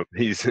Elohim.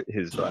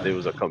 There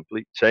was a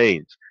complete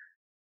change.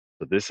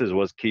 So this is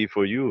what's key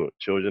for you,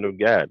 children of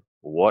God.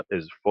 What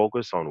is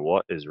focus on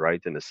what is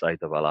right in the sight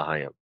of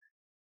Elohim,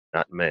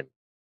 not men.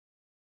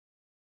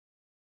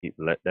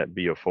 Let that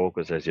be your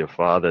focus as your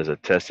father is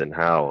attesting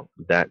how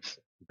that's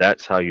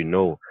how you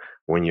know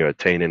when you're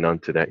attaining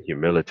unto that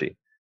humility,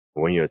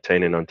 when you're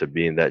attaining unto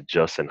being that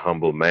just and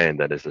humble man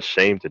that is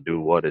ashamed to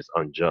do what is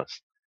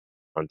unjust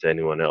unto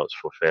anyone else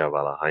for fear of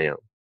Elohim.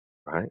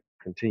 Right?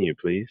 Continue,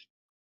 please.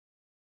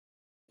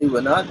 He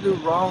will not do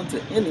wrong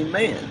to any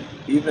man,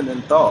 even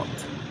in thought.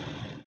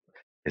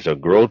 It's a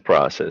growth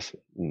process.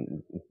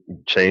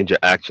 Change your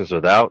actions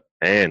without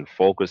and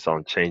focus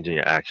on changing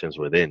your actions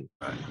within.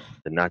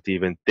 To not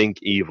even think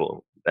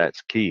evil.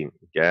 That's key.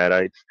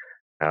 Gadites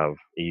have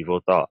evil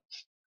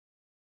thoughts.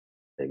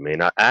 They may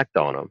not act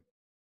on them,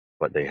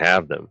 but they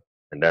have them.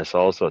 And that's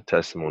also a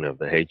testimony of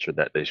the hatred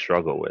that they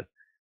struggle with.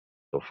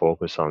 So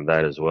focus on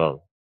that as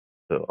well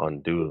to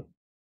undo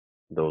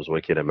those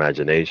wicked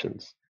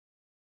imaginations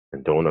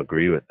and don't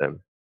agree with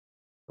them.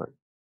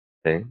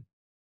 Okay.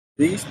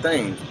 These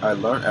things I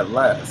learned at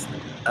last,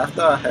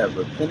 after I had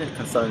repented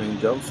concerning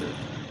Joseph.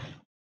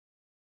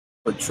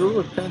 But true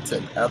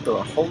repentance after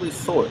a holy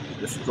sort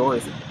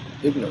destroys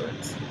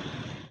ignorance,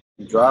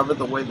 and driveth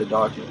away the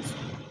darkness,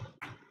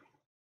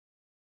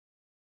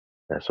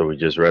 That's what we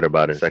just read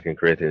about in 2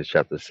 Corinthians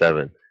chapter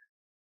 7.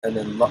 and,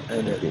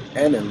 Thank you.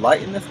 and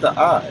enlighteneth the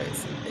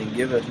eyes, and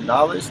giveth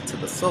knowledge to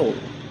the soul,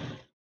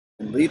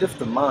 and leadeth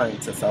the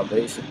mind to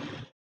salvation.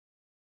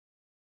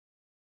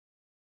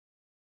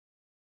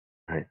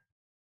 Right.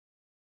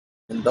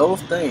 And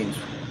those things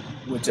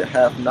which it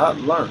hath not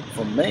learnt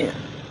from man,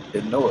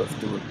 it knoweth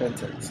through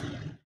repentance.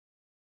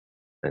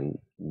 And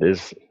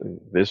this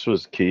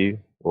was key,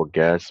 what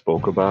Gad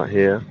spoke about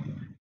here.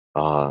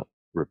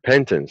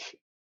 Repentance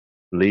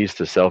leads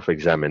to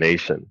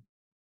self-examination,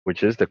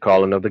 which is the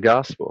calling of the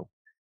gospel.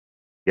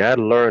 Gad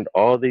learned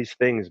all these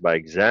things by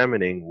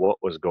examining what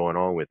was going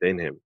on within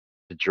him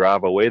to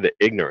drive away the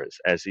ignorance,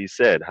 as he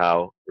said,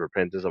 how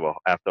repentance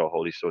after a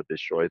holy sort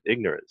destroyeth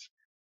ignorance,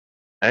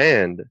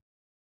 and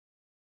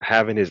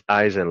having his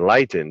eyes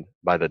enlightened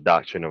by the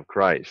doctrine of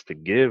Christ to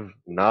give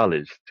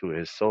knowledge to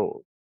his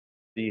soul.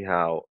 See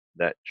how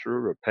that true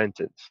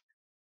repentance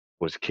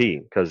was key,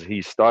 because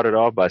he started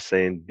off by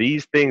saying,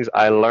 "These things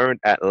I learned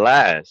at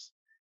last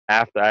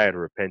after I had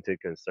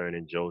repented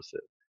concerning Joseph."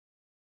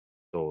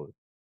 So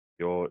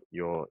your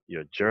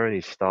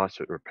journey starts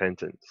with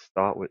repentance.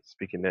 Start with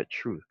speaking that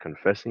truth,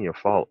 confessing your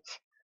faults,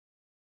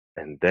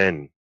 and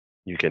then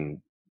you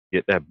can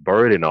get that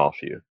burden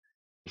off you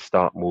to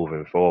start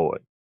moving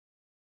forward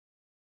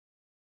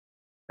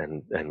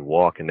and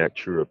walk in that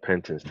true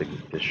repentance to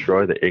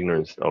destroy the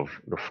ignorance of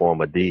the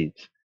former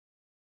deeds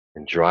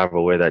and drive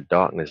away that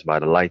darkness by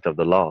the light of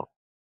the law,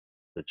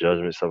 the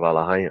judgments of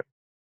Allahayim,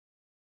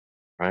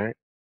 right?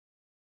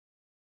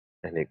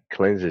 And it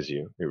cleanses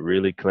you. It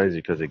really cleanses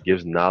you because it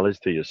gives knowledge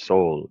to your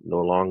soul.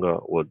 No longer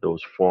will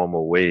those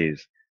former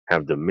ways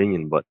have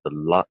dominion, but the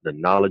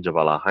knowledge of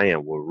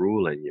Allahayim will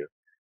rule in you.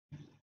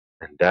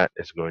 And that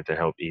is going to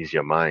help ease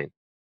your mind.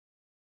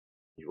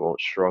 You won't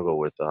struggle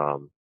with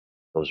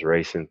those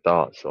racing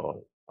thoughts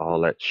or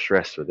all that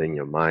stress within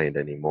your mind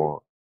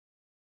anymore,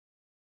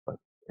 but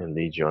it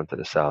leads you onto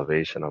the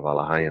salvation of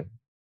Allahayim.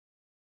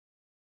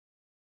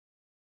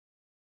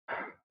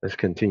 Let's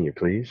continue,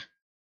 please.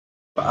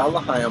 For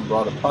Allahayim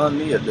brought upon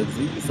me a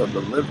disease of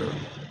the liver.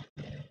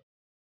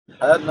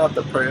 Had not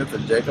the prayers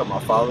of Jacob my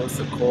father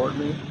succored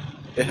me,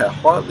 it had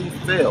hardly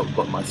failed,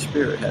 but my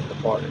spirit had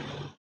departed.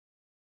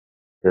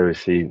 Here we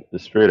see the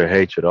spirit of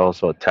hatred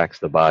also attacks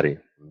the body.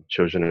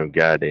 Children of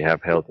God, they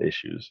have health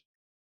issues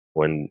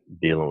when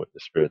dealing with the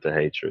spirit of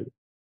hatred,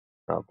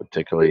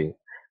 particularly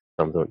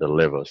something with the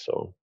liver.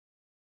 So,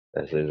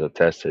 as is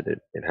attested,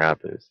 it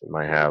happens. It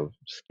might have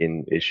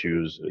skin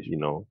issues,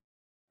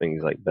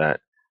 things like that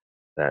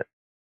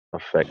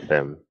affect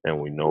them,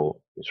 and we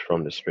know it's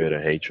from the spirit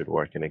of hatred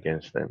working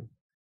against them.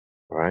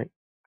 All right,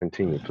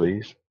 continue,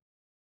 please.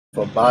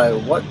 For by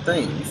what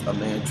things a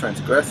man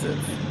transgresseth,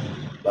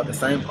 by the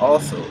same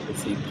also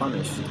is he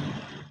punished.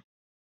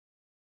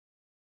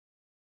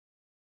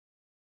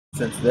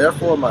 Since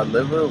therefore my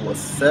liver was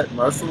set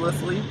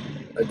mercilessly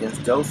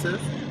against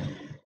Joseph,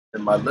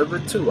 and my liver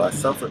too I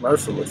suffered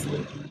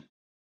mercilessly,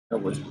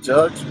 and was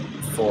judged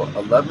for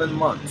 11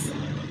 months,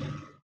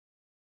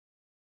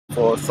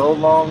 for so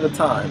long a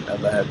time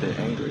as I had been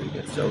angry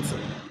against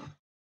Joseph.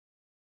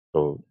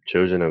 So,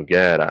 children of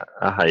God,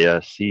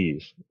 Ahaya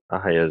sees.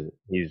 Ahaya,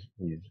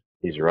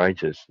 he's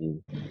righteous.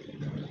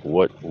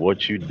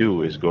 What you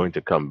do is going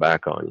to come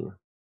back on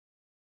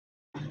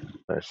you.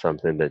 That's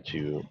something that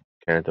you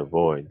can't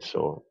avoid.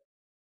 So,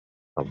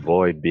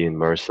 avoid being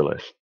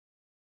merciless.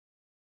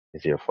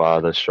 As your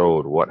father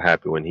showed what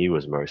happened when he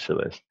was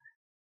merciless.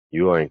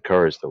 You are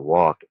encouraged to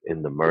walk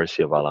in the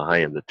mercy of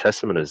Allahayim. The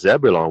Testament of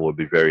Zebulon will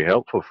be very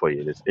helpful for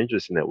you. And it's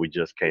interesting that we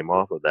just came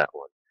off of that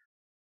one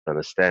to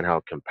understand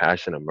how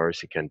compassion and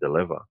mercy can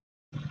deliver,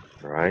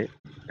 right?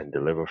 And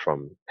deliver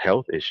from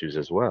health issues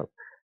as well.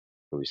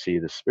 So we see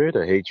the spirit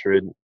of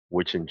hatred,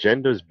 which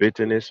engenders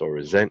bitterness or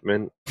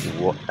resentment,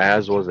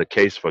 as was the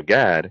case for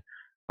Gad,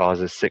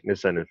 causes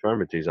sickness and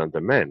infirmities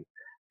unto men.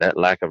 That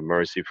lack of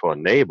mercy for a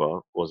neighbor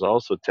was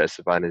also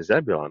testified in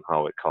Zebulon,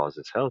 how it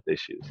causes health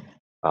issues.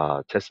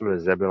 Testament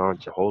of Zebulon,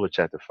 Jeholah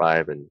chapter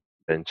 5, and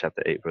then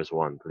chapter 8, verse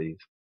 1, please.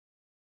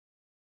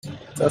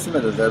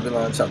 Testament of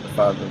Zebulun chapter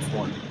 5 verse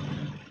 1.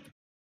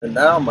 And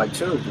now, my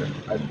children,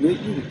 I bid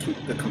you to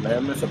keep the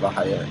commandments of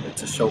Ahaya, and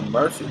to show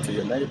mercy to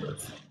your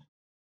neighbors,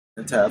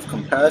 and to have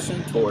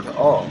compassion toward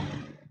all,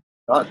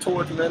 not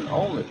towards men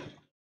only,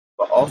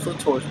 but also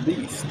towards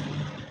beasts.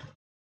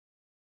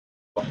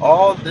 For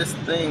all this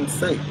thing's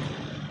sake,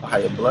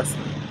 Ahaya blessed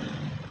me.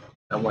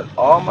 And when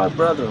all my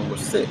brethren were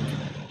sick,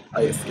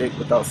 I escaped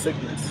without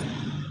sickness.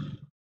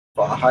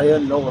 For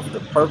Ahaya knoweth the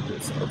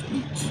purpose of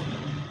each.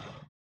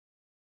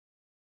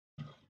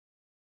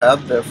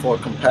 Have therefore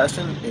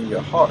compassion in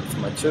your hearts,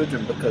 my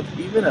children, because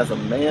even as a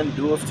man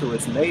doeth to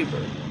his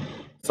neighbor,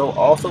 so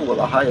also will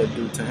Ahaya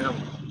do to him.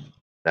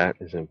 That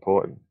is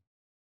important.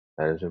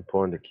 That is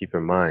important to keep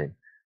in mind.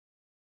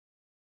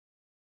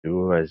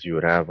 Do as you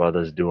would have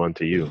others do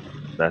unto you.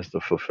 That's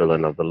the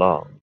fulfilling of the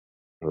law.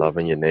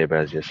 Loving your neighbor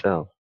as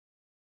yourself.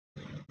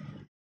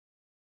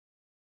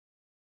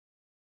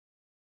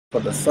 For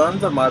the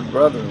sons of my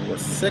brethren were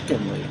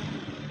sickening,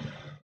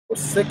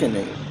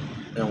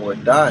 and were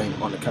dying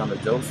on account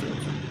of Joseph,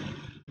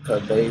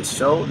 because they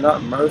showed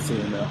not mercy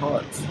in their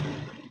hearts.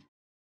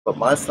 But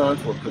my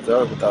sons were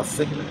preserved without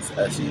sickness,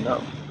 as ye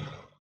know.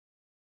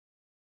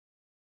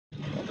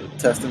 The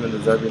Testament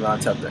of Zebulun,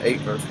 chapter 8,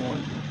 verse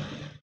 1.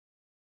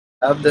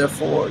 Have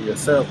therefore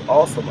yourselves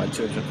also, my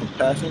children,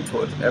 compassion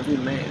towards every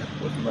man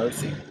with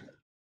mercy,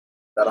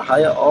 that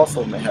Ahiah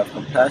also may have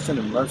compassion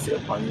and mercy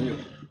upon you.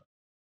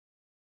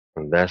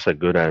 And that's a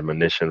good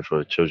admonition for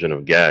the children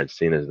of Gad,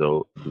 seeing as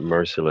though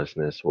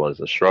mercilessness was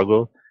a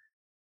struggle.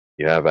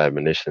 You have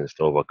admonitions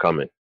to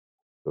overcome it.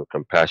 With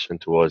compassion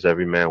towards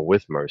every man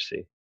with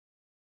mercy,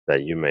 that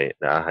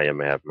Ahiah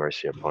may have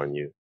mercy upon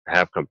you.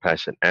 Have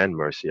compassion and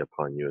mercy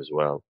upon you as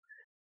well.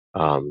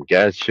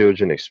 Gad's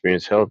children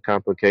experience health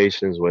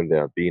complications when they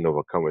are being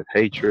overcome with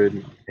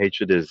hatred.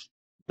 Hatred is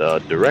the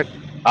direct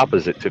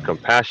opposite to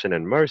compassion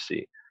and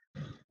mercy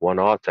one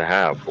ought to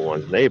have for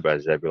one's neighbor,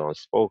 as everyone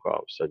spoke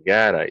of. So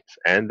Gadites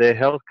and their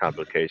health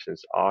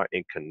complications are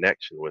in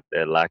connection with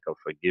their lack of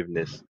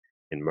forgiveness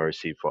and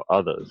mercy for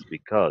others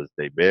because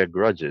they bear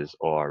grudges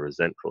or are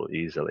resentful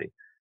easily.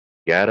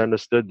 Gad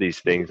understood these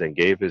things and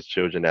gave his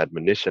children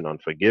admonition on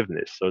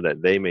forgiveness so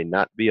that they may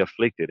not be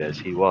afflicted as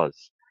he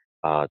was.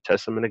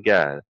 Testament of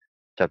Gad,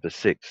 chapter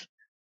 6,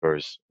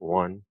 verse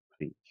 1,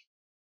 please.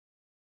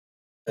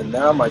 And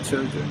now, my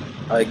children,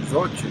 I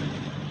exhort you,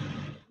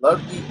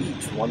 love ye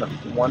each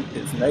one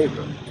his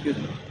neighbor,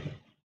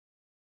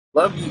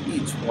 love ye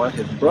each one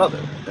his brother,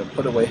 and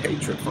put away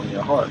hatred from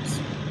your hearts.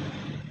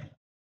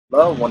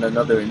 Love one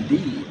another in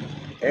deed,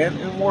 and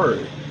in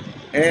word,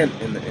 and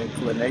in the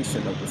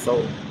inclination of the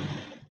soul.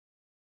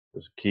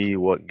 It's key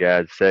what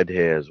Gad said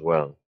here as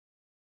well.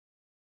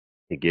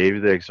 He gave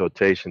you the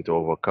exhortation to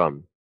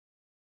overcome,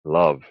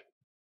 love,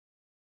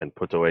 and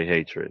put away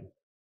hatred.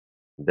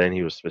 Then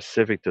he was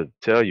specific to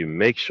tell you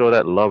make sure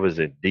that love is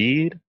a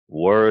deed,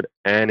 word,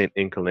 and an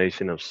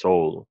inclination of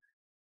soul.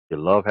 Your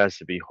love has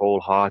to be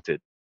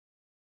wholehearted,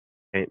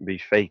 can't be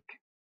fake,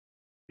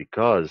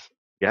 because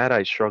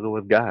Gadites struggle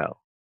with guile.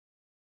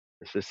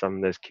 This is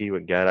something that's key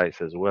with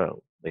Gadites as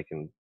well. They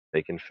can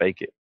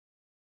fake it.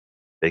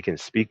 They can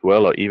speak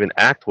well or even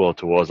act well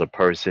towards a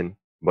person,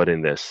 but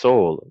in their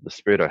soul, the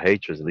spirit of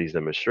hatred leads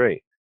them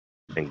astray.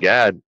 And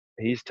Gad,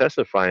 he's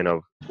testifying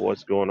of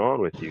what's going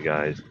on with you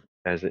guys,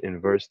 as in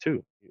verse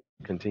 2.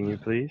 Continue,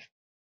 please.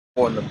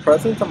 For in the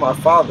presence of my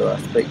father I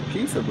spake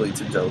peaceably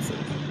to Joseph.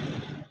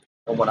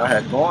 And when I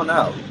had gone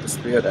out, the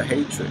spirit of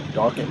hatred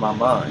darkened my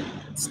mind,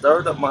 and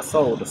stirred up my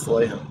soul to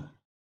slay him.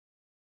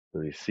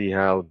 So you see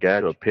how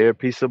Gad appeared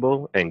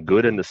peaceable and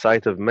good in the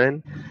sight of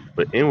men,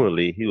 but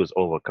inwardly he was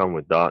overcome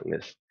with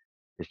darkness.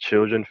 His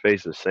children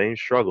face the same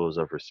struggles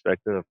of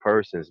respecting of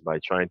persons by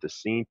trying to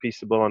seem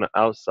peaceable on the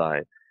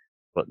outside,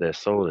 but their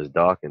soul is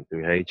darkened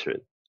through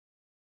hatred.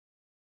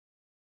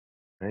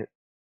 Right?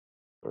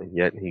 And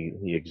yet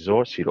he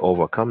exhorts you to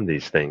overcome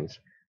these things.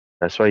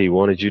 That's why he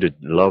wanted you to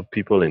love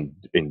people in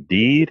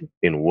deed,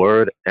 in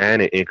word,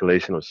 and in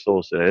inclination of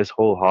soul. So that it's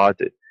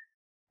wholehearted,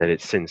 that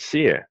it's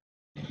sincere,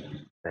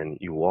 and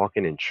you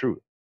walking in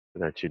truth, so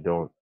that you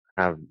don't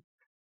have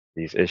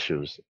these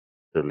issues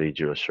to lead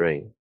you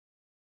astray.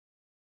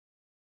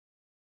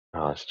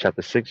 It's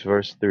chapter 6,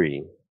 verse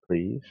 3,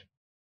 please.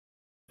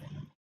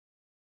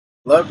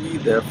 Love ye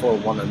therefore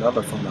one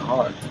another from the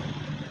heart.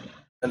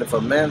 And if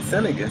a man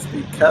sin against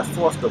thee, cast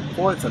forth the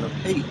poison of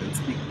hate, and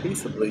speak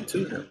peaceably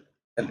to him.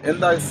 And in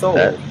thy soul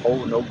That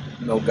hold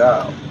no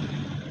guile.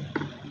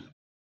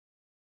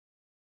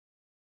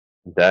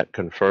 that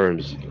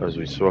confirms, as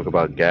we spoke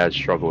about Gad's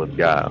struggle with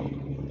guile,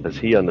 because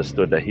he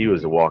understood that he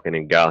was walking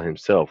in guile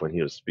himself when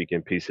he was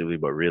speaking peaceably,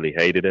 but really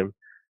hated him.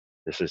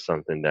 This is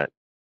something that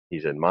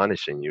he's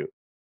admonishing you.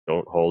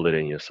 Don't hold it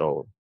in your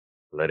soul.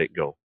 Let it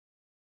go.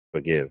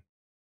 Forgive.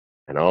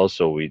 And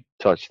also, we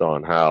touched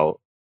on how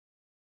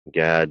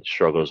Gad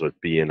struggles with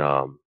being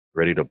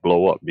ready to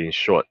blow up, being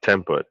short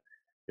tempered.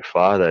 Your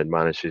father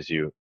admonishes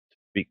you to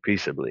speak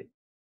peaceably.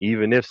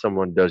 Even if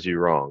someone does you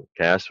wrong,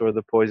 cast forth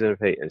the poison of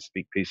hate and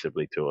speak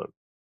peaceably to him.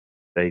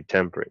 Stay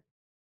temperate.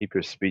 Keep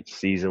your speech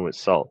seasoned with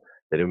salt,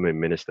 that it may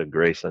minister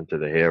grace unto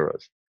the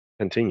hearers.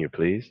 Continue,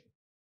 please.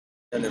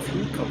 And if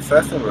he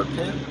confess and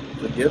repent,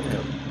 forgive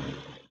him.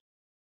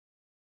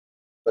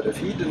 But if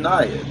he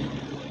deny it,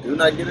 do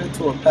not get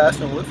into a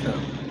passion with him,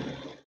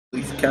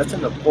 lest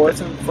catching the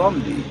poison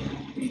from thee,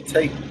 he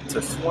take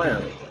to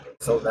swearing,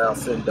 so thou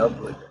sin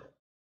doubly.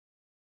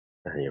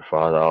 And your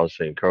father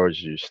also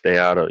encourages you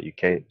you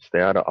can't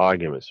stay out of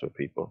arguments with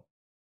people.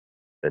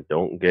 That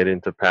don't get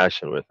into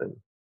passion with them.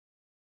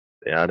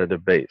 Stay out of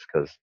debates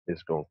because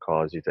it's going to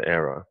cause you to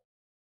error.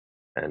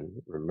 And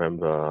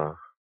remember,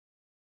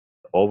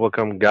 you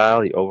overcome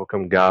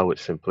guile with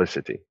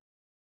simplicity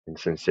and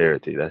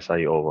sincerity. That's how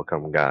you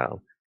overcome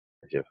guile.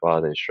 As your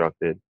father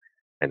instructed.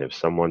 And if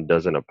someone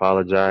doesn't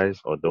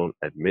apologize or don't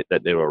admit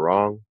that they were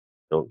wrong,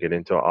 Don't get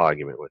into an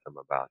argument with them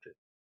about it.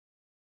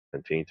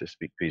 Continue to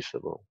speak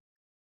peaceable.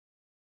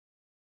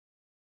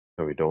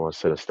 So we don't want to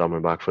set a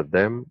stumbling block for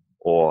them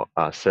or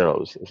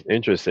ourselves. It's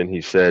interesting.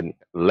 He said,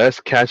 less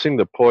catching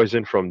the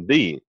poison from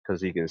thee, because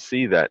he can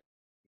see that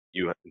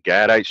you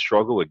Gadites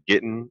struggle with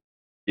getting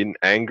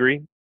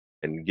angry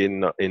and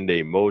getting in the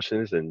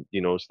emotions and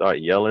start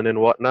yelling and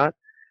whatnot.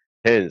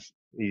 Hence,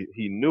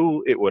 he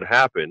knew it would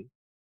happen.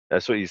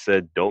 That's what he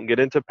said. Don't get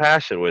into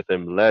passion with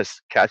him,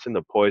 lest catching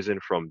the poison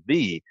from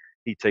thee,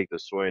 he take the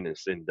swearing and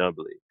sin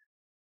doubly.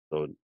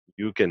 So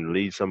you can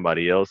lead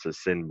somebody else to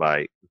sin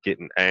by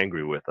getting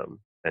angry with them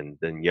and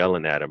then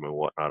yelling at them and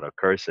whatnot, or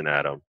cursing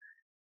at them,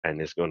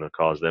 and it's going to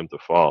cause them to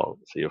fall.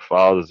 So your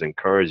Father is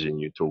encouraging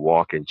you to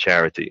walk in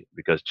charity,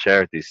 because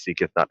charity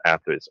seeketh not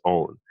after its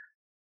own.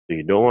 So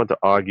you don't want to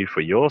argue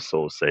for your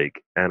soul's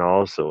sake, and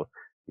also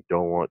you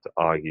don't want to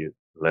argue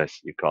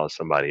lest you cause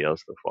somebody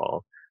else to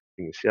fall.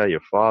 You can see how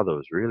your Father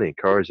is really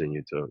encouraging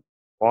you to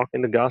walk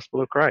in the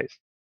gospel of Christ.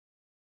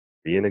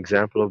 Be an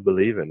example of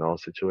believing in all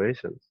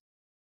situations.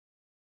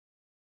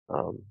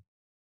 Um,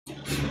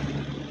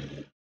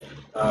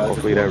 I just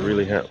Hopefully that want to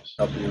really helps.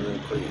 help you real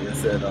quick. It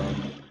said,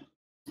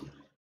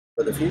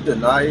 but if he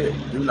deny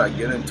it, do not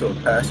get into a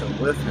passion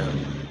with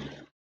him.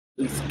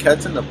 He's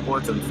catching the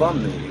poison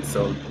from thee,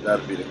 so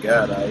that'll be the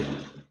Gadite.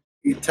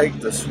 He take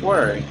the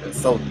swearing, and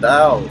so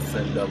thou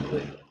sin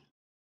doubly.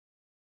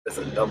 It's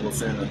a double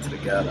sin unto the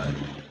Gadite.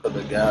 Because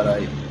the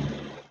Gadite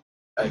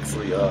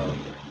actually,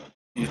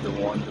 he's the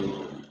one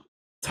who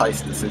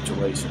enticed the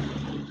situation.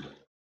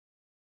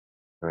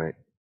 Right.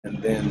 And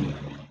then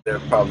they're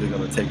probably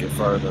going to take it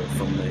further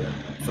from there.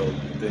 So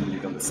then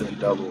you're going to sin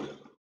double.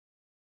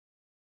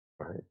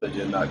 Right. But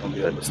you're not going to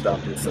be able to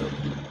stop yourself.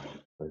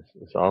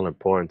 It's all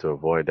important to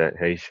avoid that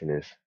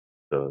hastiness,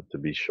 to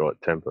be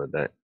short tempered,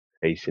 that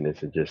hastiness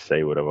to just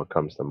say whatever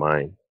comes to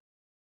mind.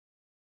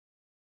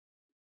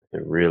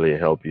 It really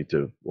help you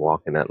to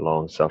walk in that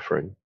long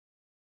suffering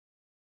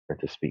and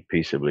to speak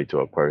peaceably to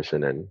a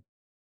person, and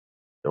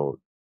don't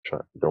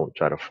don't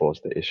try to force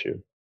the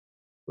issue.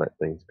 Let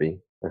things be.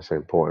 That's an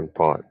important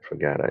part for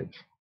Gadites.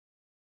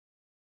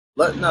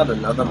 Let not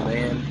another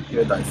man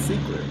hear thy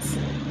secrets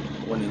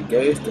when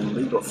engaged in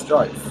legal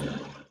strife,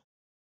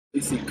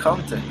 lest he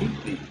come to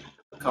hate thee,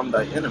 become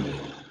thy enemy,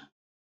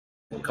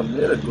 and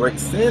commit a great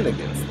sin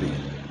against thee.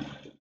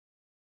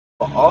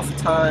 For oft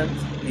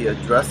times he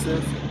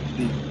addresseth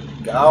thee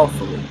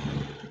guilefully,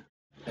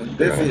 and Right.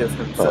 busieth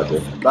Oh,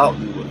 himself about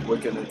thee with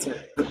wicked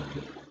intent.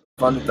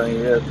 Funny thing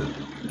is,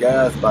 the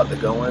guy's about to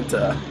go into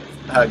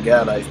how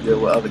Gadites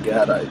deal with other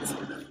Gadites.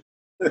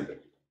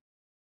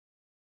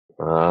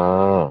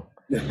 ah,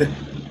 he that's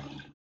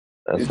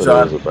what it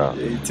tried, was about.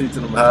 he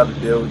teaching them how to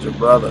deal with your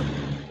brother.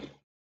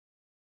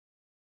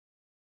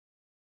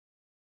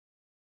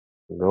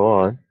 Go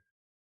on.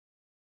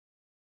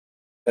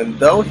 And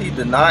though he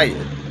deny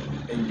it,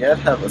 and yet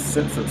have a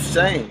sense of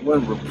shame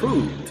when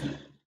reproved,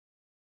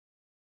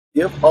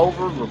 give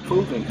over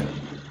reproving him.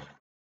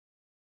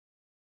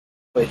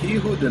 But he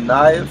who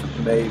denieth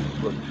may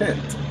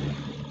repent,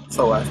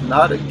 so as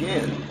not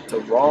again to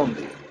wrong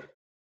thee.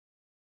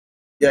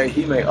 Yea,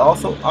 he may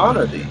also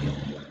honor thee,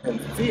 and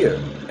fear,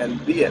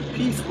 and be at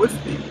peace with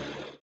thee.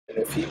 And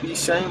if he be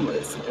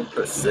shameless and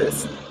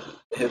persist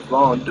in his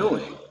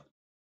wrongdoing,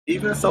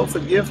 even so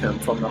forgive him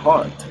from the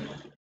heart.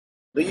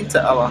 Leave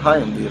to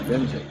Elohim the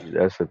avenging.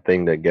 That's the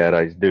thing that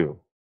Gadites do.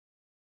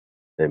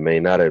 They may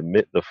not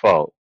admit the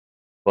fault,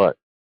 but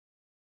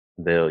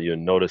you'll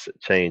notice a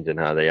change in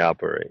how they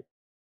operate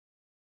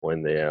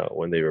when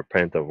they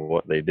repent of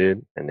what they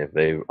did, and if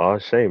they are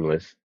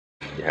shameless,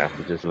 you have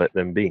to just let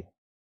them be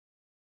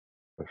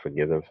and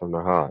forgive them from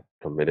the heart.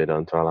 Committed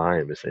unto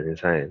Elohim, it's in His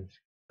hands.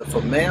 If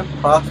a man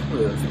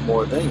prospereth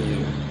more than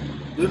you,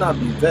 do not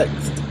be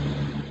vexed,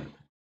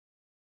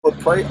 but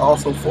pray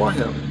also for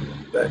him,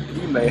 that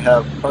he may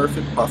have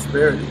perfect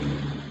prosperity.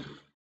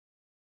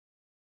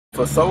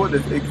 For so it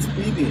is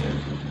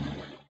expedient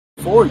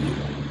for you.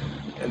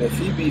 And if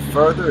he be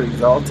further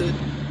exalted,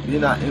 be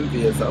not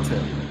envious of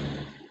him,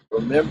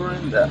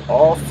 remembering that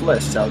all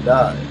flesh shall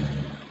die.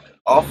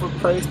 Offer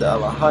praise to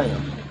Elohim,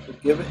 who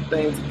giveth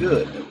things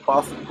good and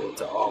profitable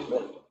to all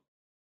men.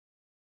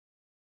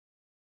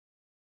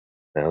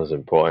 That was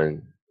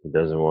important. He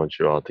doesn't want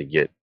you all to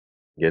get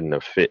in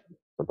a fit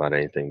about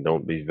anything.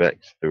 Don't be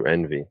vexed through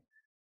envy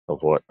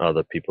of what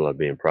other people are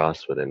being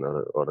prospered in,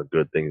 or the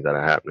good things that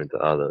are happening to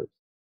others.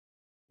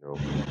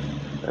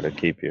 That'll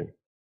keep you.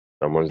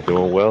 Someone's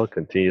doing well,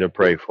 continue to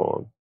pray for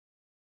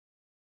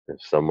them.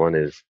 If someone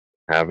is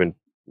having,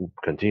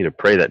 continue to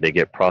pray that they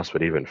get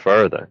prospered even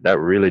further. That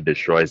really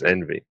destroys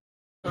envy.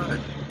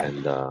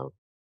 And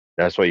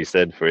that's why he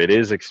said, for it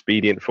is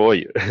expedient for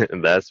you.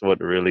 And that's what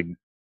really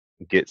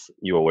gets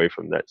you away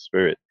from that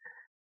spirit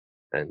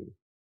and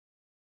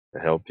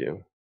to help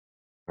you.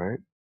 Right?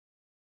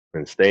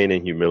 And staying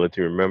in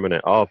humility, remember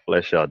that all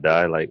flesh shall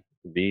die. Like,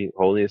 be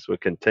holiness with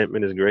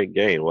contentment is great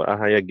gain. What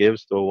Ahaya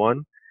gives to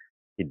one,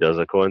 he does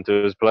according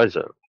to his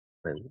pleasure.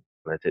 And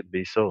let it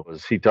be so.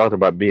 He talked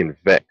about being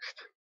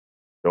vexed.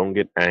 Don't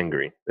get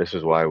angry. This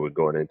is why we're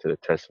going into the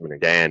testament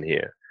again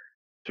here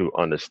to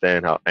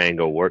understand how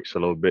anger works a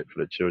little bit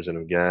for the children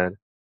of God.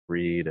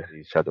 Read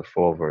chapter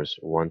 4, verse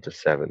 1 to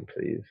 7,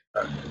 please.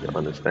 You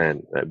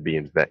understand that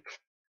being vexed,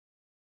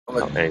 I'm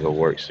how gonna, anger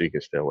works so you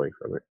can stay away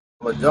from it.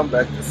 I'm gonna jump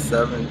back to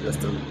 7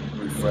 just to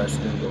refresh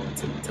and go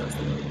into the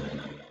testament.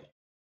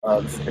 The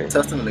Okay.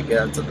 testament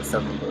again to the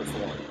 7 verse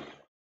 1.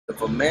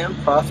 If a man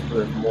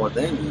prospereth more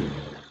than you,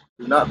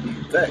 do not be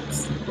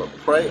vexed, but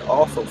pray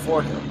also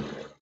for him,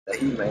 that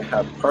he may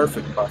have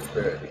perfect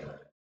prosperity.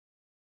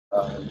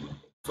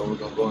 So we're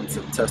going to go into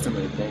the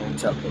testament again,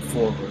 chapter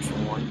 4, verse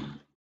 1.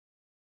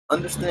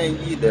 Understand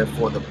ye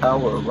therefore the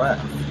power of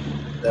wrath,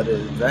 that it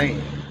is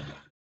vain.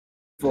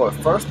 For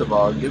first of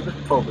all giveth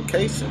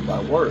provocation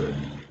by word,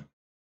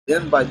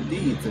 then by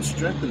deeds it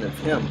strengtheneth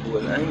him who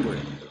is angry,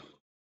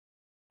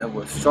 and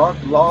with sharp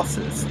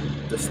losses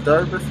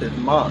disturbeth his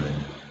mind,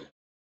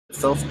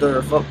 so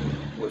stirreth up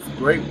with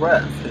great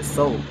wrath his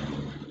soul.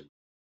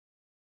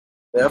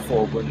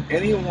 Therefore, when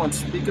anyone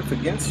speaketh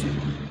against you,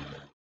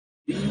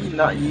 be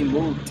not ye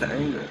moved to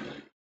anger.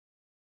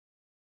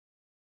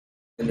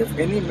 And if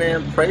any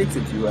man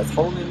praiseth you as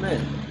holy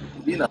men,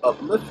 be not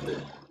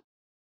uplifted.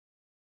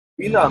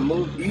 Be not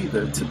moved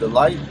either to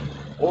delight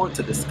or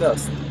to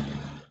disgust.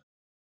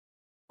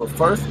 For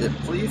first it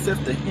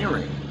pleaseth the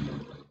hearing,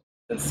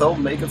 and so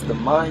maketh the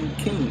mind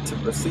keen to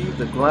perceive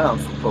the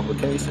grounds for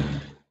provocation.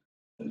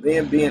 And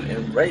then being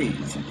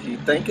enraged, he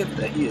thinketh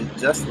that he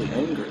is justly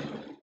angry.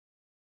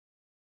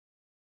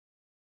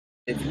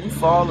 If ye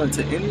fall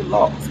into any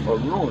loss or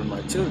ruin,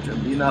 my children,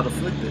 be not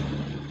afflicted.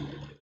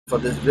 For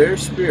this very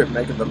spirit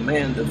maketh a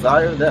man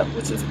desire that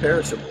which is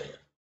perishable,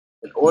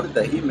 in order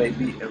that he may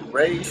be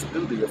enraged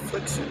through the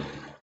affliction.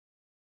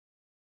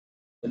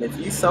 And if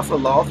ye suffer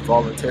loss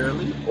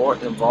voluntarily or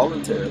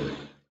involuntarily,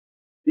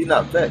 be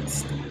not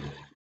vexed.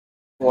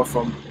 For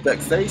from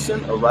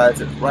vexation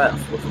ariseth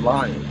wrath with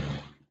lying.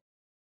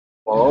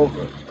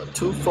 Moreover, a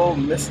twofold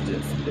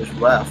mischief is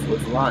wrath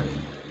with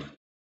lying,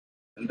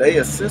 and they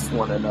assist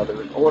one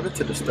another in order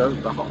to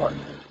disturb the heart.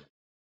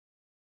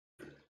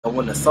 And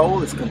when the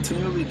soul is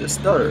continually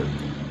disturbed,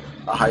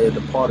 Ahia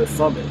departed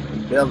from it,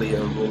 and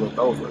Belial ruleth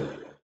over it.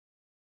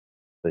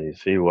 So you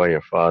see why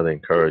your father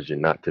encouraged you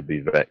not to be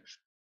vexed.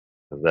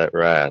 Because that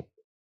wrath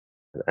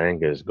and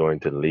anger is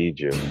going to lead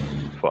you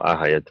for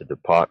Ahaya to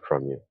depart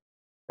from you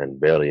and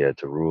Belial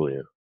to rule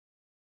you.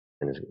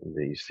 And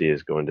you see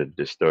it's going to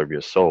disturb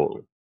your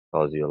soul,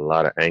 cause you a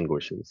lot of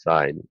anguish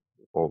inside. You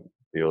won't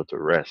be able to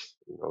rest,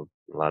 a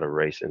lot of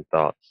racing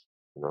thoughts,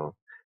 you know.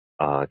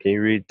 Can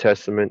you read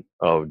Testament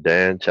of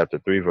Dan, chapter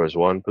 3, verse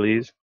 1,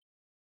 please?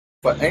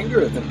 For anger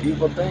is an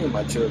evil thing,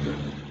 my children,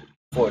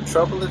 for it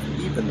troubleth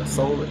even the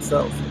soul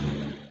itself.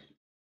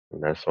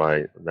 And that's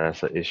why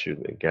that's an issue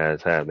that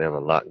guys have. They have a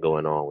lot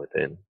going on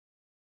within.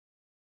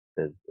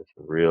 It's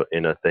a real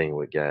inner thing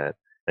with God.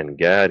 And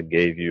God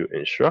gave you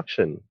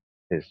instruction,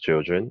 his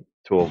children,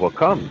 to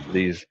overcome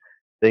these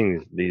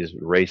things, these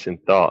racing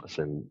thoughts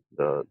and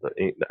the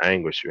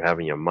anguish you have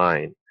in your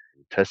mind.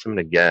 Testament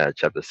of God,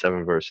 chapter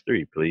 7, verse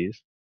 3,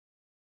 please.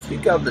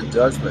 Seek out the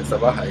judgments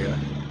of Ahia,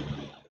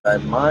 thy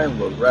mind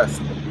will rest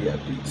and be at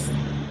peace.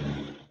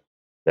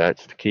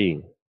 That's the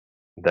key.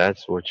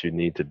 That's what you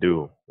need to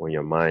do when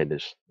your mind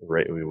is,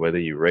 whether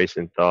you're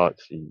racing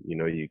thoughts,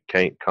 you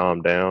can't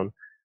calm down.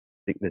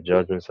 Seek the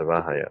judgments of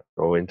Ahia.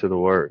 Go into the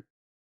word.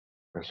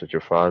 That's what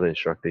your father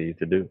instructed you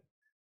to do.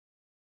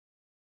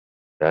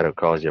 That'll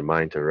cause your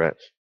mind to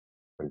rest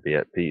and be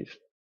at peace.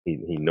 He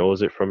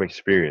knows it from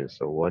experience,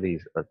 so what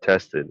he's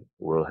attested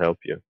will help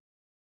you.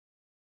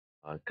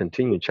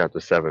 Continue chapter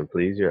 7,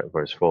 please. You're at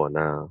verse 4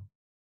 now.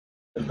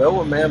 And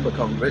though a man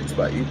become rich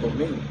by evil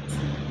means,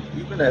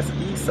 even as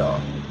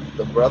Esau,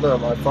 the brother of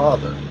my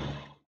father,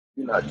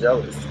 be not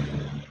jealous.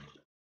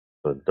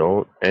 So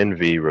don't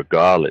envy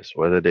regardless,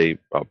 whether they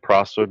are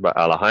prospered by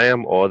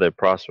Alahayim or they're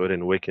prospered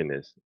in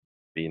wickedness.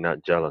 Be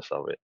not jealous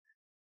of it.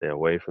 Stay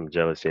away from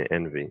jealousy and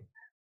envy.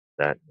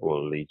 That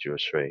will lead you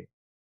astray.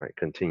 All right,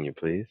 continue,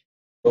 please.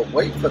 But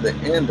wait for the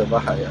end of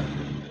Ahia.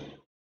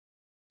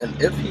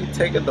 And if he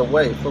taketh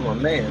away from a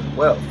man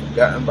wealth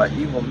gotten by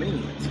evil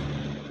means,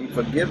 he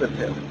forgiveth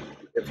him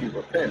if he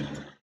repent.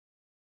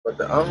 But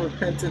the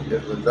unrepentant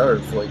is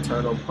reserved for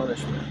eternal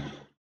punishment.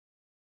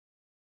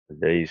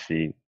 There you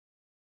see,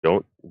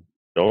 don't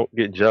don't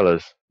get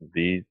jealous.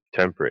 Be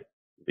temperate.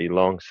 Be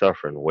long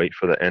suffering. Wait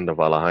for the end of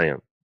Alahayim.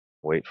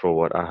 Wait for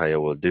what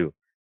Ahaya will do.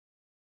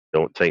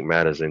 Don't take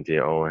matters into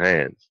your own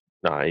hands.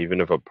 Now, even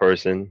if a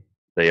person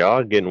they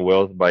are getting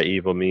wealth by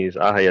evil means,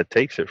 Ahaya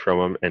takes it from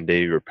them and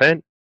they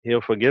repent,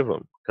 he'll forgive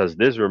them. Because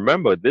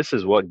remember, this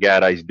is what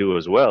Gadites do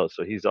as well.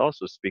 So he's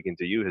also speaking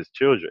to you, his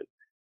children,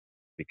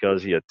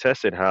 because he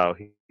attested how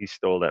he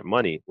stole that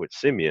money with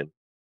Simeon.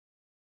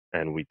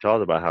 And we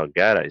talked about how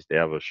Gadites, they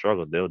have a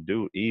struggle. They'll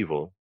do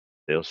evil.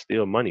 They'll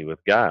steal money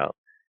with guile.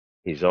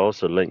 He's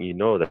also letting you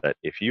know that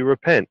if you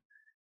repent,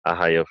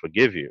 Ahaya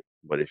forgive you.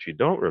 But if you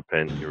don't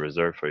repent, you're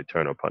reserved for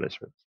eternal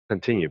punishment.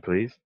 Continue,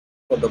 please.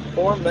 For the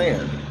poor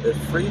man is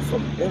free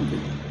from envy.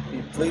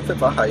 He pleaseth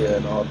Ahia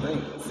in all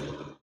things,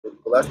 with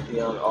blessed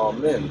beyond all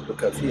men,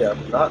 because he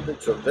hath not the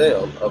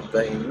travail of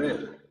vain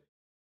men.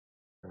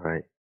 All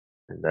right.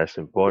 And that's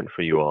important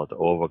for you all to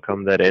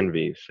overcome that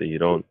envy so you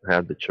don't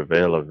have the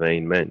travail of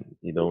vain men.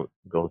 You don't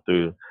go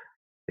through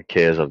the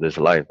cares of this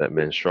life that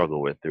men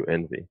struggle with through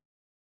envy.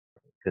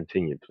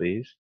 Continue,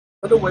 please.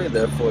 Put away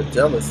therefore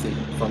jealousy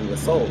from your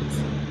souls,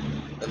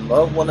 and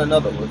love one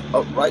another with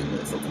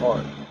uprightness of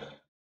heart.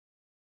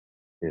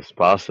 It's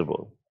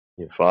possible.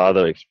 Your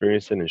father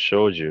experienced it and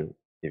showed you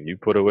if you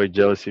put away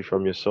jealousy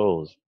from your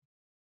souls,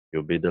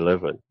 you'll be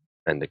delivered.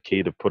 And the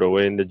key to put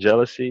away in the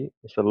jealousy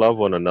is to love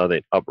one another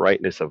in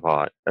uprightness of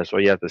heart. That's why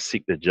you have to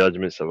seek the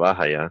judgments of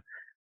Ahaya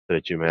so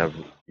that you may have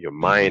your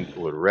mind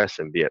will rest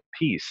and be at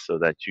peace so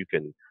that you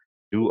can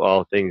do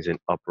all things in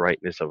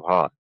uprightness of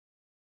heart,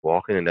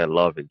 walking in that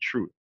love and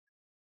truth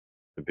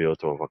to be able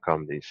to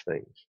overcome these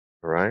things.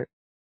 All right?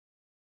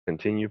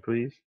 Continue,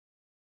 please.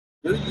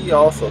 Do ye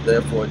also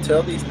therefore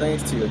tell these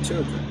things to your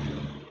children,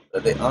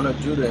 that they honor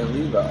Judah and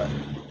Levi.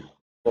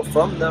 For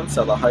from them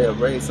shall Ahijah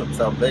raise up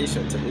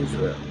salvation to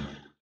Israel.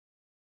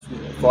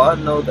 For I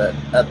know that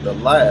at the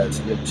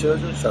last your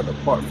children shall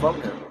depart from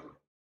him,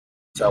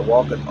 shall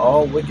walk in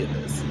all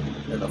wickedness,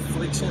 in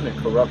affliction and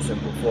corruption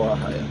before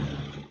Ahijah.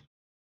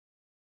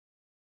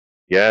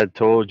 Gad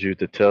told you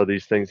to tell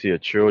these things to your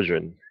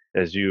children.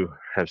 As you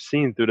have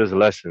seen through this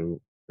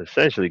lesson,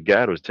 essentially,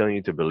 Gad was telling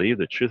you to believe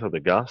the truth of the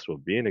gospel,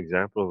 be an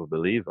example of a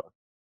believer.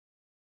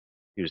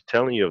 He was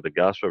telling you of the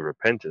gospel of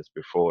repentance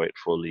before it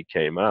fully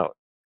came out.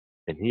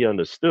 And he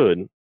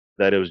understood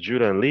that it was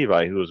Judah and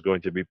Levi who was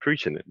going to be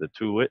preaching it, the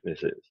two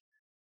witnesses.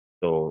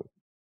 So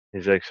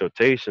his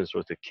exhortations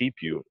was to keep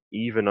you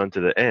even unto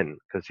the end,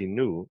 because he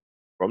knew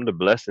from the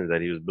blessings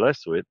that he was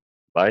blessed with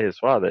by his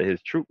father,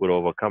 his truth would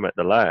overcome at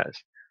the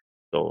last.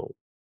 So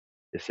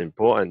it's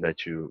important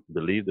that you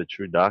believe the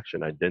true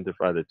doctrine,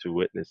 identify the two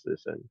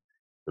witnesses, and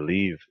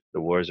believe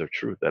the words of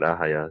truth that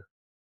Ahaya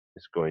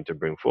is going to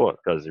bring forth.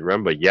 Because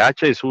remember,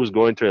 Yache is who's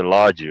going to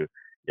enlarge you.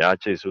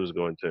 Yache is who's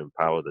going to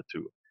empower the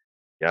two.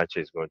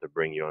 Yache is going to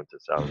bring you unto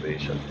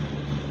salvation.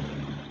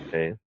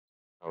 Okay?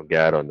 How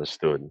God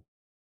understood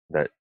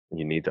that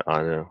you need to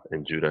honor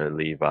in Judah and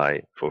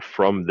Levi, for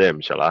from them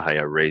shall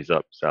Ahaya raise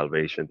up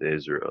salvation to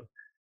Israel.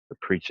 The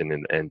preaching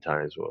in the end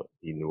times,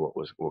 he knew what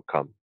will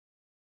come.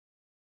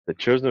 The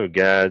children of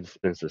Gad,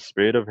 since the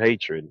spirit of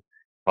hatred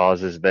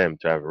causes them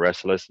to have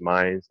restless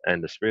minds,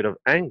 and the spirit of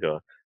anger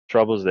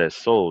troubles their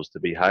souls to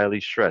be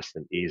highly stressed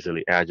and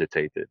easily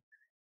agitated.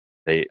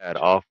 They had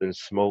often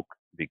smoke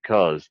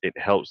because it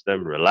helps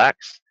them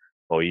relax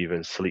or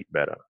even sleep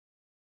better.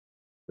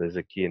 There's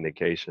a key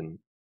indication,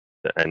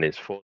 and it's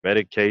for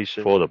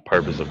medication for the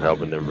purpose of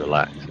helping them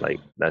relax. Like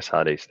that's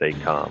how they stay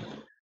calm.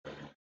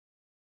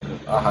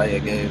 Ahijah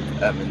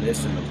gave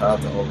admonition of how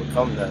to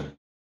overcome that.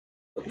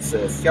 But he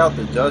says, scout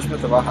the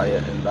judgment of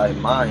Ahijah, and thy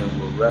mind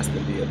will rest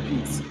and be at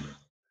peace.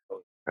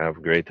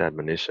 Have great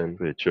admonition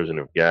for the children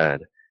of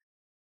God.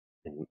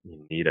 And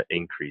you need an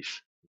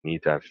increase. You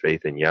need to have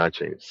faith in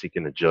Yache,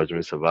 seeking the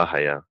judgments of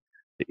Ahaya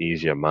to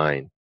ease your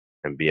mind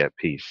and be at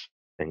peace.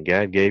 And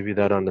God gave you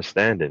that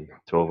understanding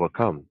to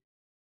overcome.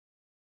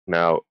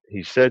 Now,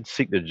 he said,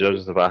 seek the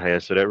judgments of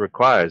Ahaya, so that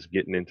requires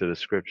getting into the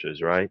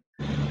scriptures, right?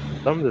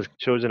 Some of the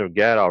children of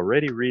Gad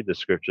already read the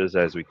scriptures,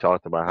 as we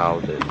talked about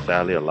how that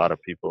sadly a lot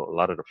of people, a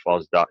lot of the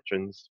false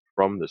doctrines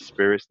from the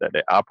spirits that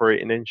they're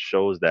operating in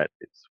shows that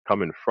it's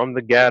coming from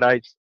the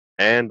Gadites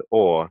and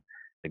or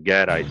the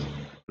Gadites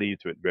lead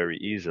to it very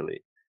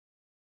easily.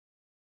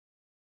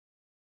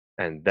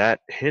 And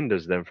that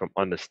hinders them from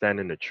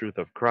understanding the truth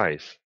of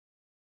Christ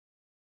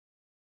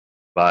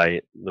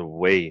by the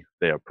way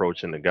they're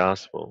approaching the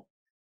gospel,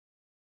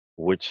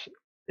 which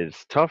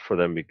is tough for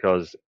them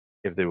because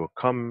if they will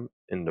come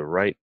in the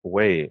right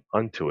way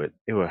unto it,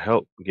 it will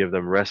help give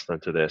them rest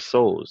unto their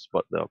souls.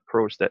 But the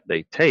approach that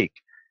they take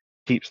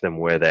keeps them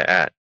where they're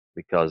at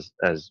because,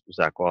 as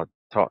Zachar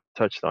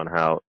touched on,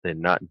 how they're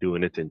not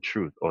doing it in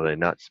truth or they're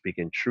not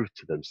speaking truth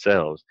to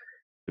themselves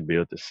to be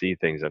able to see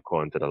things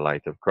according to the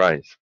light of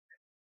Christ.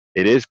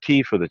 It is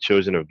key for the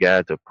children of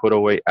God to put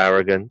away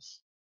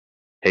arrogance,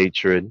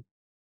 hatred,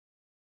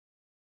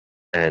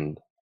 and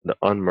the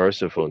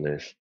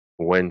unmercifulness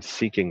when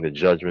seeking the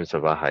judgments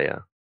of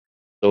Ahaya,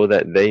 so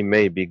that they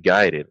may be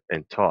guided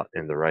and taught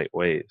in the right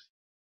ways.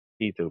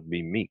 He to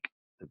be meek,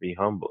 to be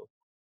humble.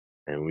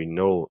 And we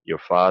know your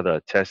father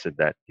attested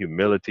that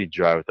humility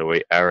driveth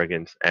away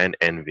arrogance and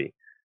envy.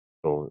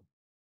 So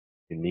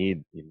you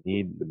need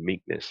the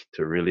meekness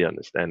to really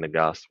understand the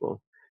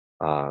gospel.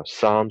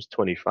 Psalms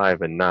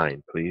 25 and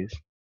 9, please.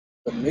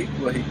 The meek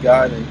will he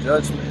guide in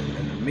judgment,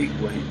 and the meek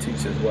will he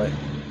teach his way.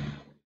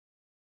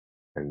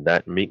 And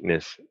that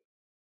meekness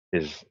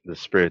is the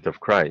spirit of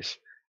Christ.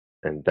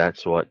 And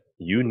that's what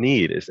you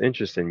need. It's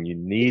interesting. You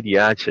need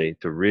Yache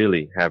to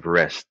really have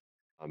rest.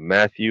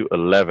 Matthew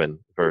 11,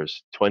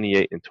 verse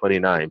 28 and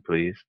 29,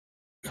 please.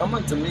 Come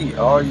unto me,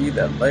 all ye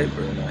that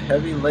labor and are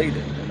heavy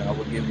laden, and I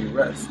will give you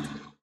rest.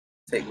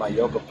 Take my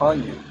yoke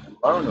upon you, and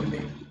learn of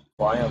me,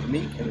 for I am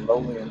meek and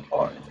lowly in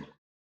heart.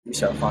 Ye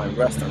shall find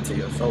rest unto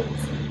your souls.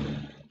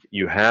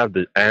 you have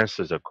the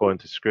answers according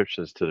to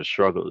scriptures to the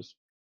struggles.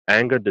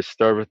 Anger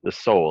disturbeth the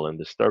soul and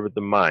disturbeth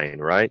the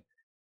mind, right?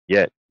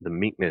 Yet the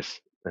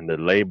meekness and the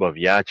labor of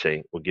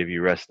Yache will give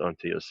you rest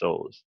unto your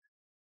souls.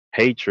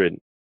 Hatred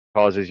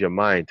causes your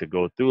mind to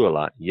go through a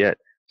lot, yet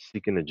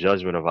seeking the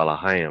judgment of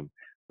Elohim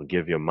will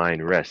give your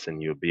mind rest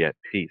and you'll be at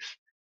peace.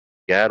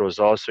 God was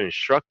also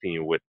instructing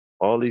you with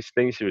all these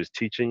things he was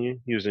teaching you.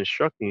 He was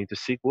instructing you to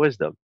seek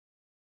wisdom,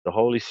 the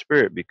Holy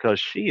Spirit, because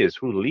she is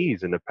who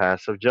leads in the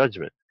paths of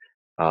judgment.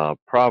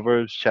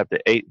 Proverbs chapter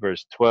 8,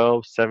 verse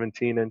 12,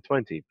 17, and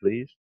 20,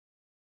 please.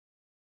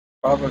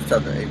 Proverbs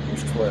chapter 8,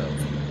 verse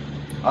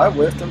 12. I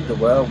wisdom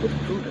dwell with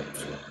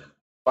prudence.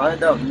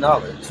 Find out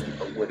knowledge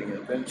of witty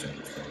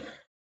inventions.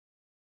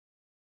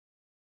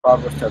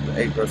 Proverbs chapter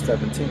 8, verse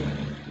 17.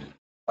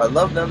 I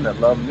love them that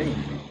love me,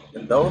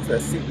 and those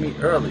that seek me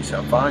early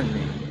shall find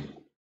me.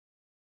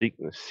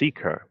 Seek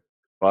her.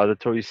 Father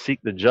told you, seek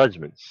the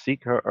judgment.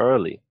 Seek her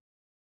early.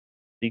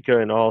 Seek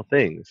her in all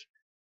things.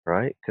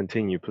 Right?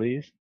 Continue,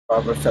 please.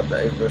 Proverbs chapter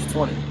 8, verse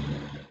 20.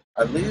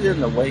 I lead in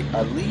the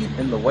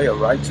way of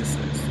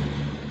righteousness,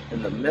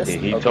 in the midst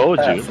And he of the told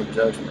paths you, of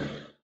judgment.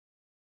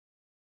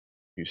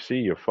 you see,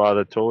 your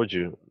father told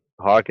you,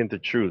 hearken to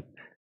truth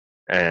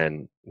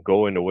and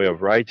go in the way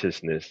of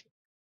righteousness.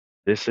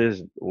 This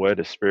is where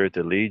the Spirit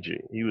to lead you.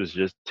 He was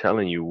just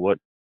telling you what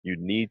you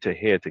need to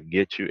hear to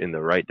get you in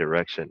the right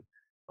direction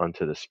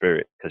unto the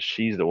Spirit, because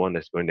she's the one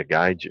that's going to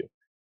guide you.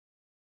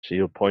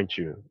 She'll point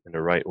you in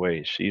the right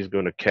way. She's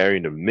going to carry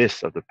the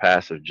mist of the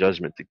path of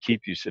judgment to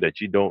keep you so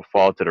that you don't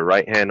fall to the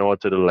right hand or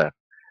to the left.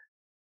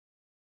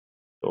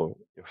 So,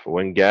 for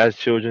when God's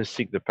children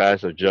seek the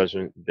path of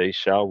judgment, they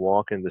shall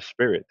walk in the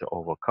Spirit to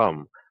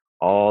overcome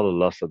all the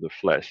lusts of the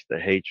flesh, the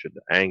hatred,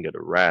 the anger,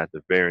 the wrath,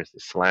 the variance, the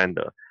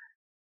slander,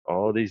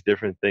 all these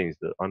different things,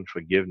 the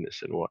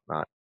unforgiveness and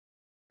whatnot.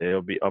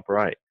 They'll be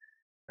upright,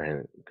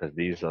 and because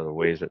these are the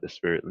ways that the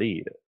Spirit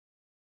lead.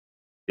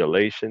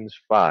 Galatians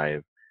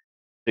 5:16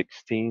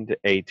 to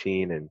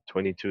 18 and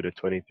 22 to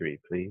 23,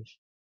 please.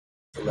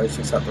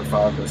 Galatians chapter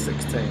 5, verse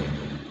 16.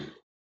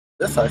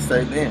 This I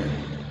say then,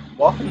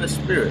 walk in the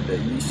Spirit, that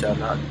ye shall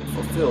not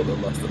fulfill the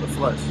lust of the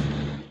flesh.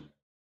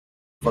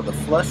 For the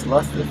flesh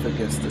lusteth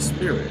against the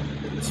Spirit,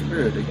 and the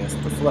Spirit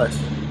against the flesh.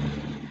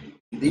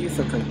 These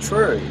are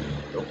contrary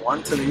the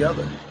one to the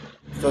other,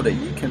 so that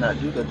ye cannot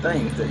do the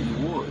things that ye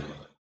would.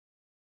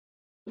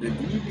 But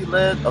if ye be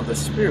led of the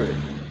Spirit,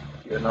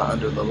 ye are not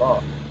under the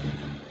law.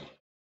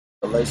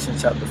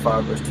 Galatians chapter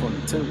 5, verse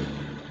 22.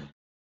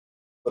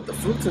 But the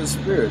fruit of the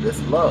Spirit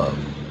is love,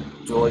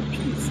 joy,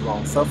 peace,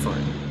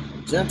 long-suffering,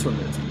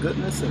 gentleness,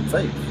 goodness, and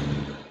faith,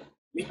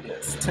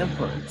 meekness,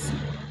 temperance.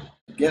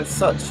 Against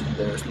such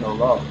there is no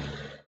law.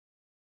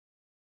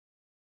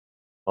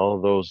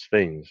 All those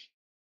things,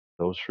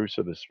 those fruits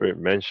of the Spirit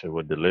mentioned,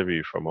 will deliver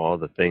you from all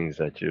the things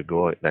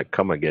that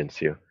come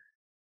against you.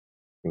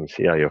 And you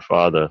see how your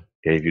Father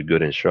gave you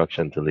good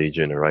instruction to lead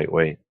you in the right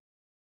way.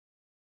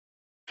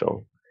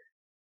 So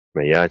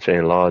may Yache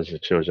enlarge the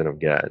children of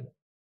God.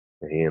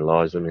 May He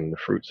enlarge them in the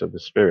fruits of the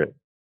Spirit,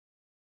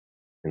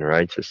 in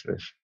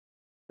righteousness,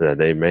 so that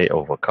they may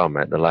overcome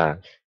at the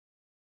last.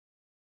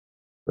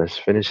 Let's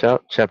finish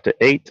out chapter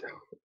 8,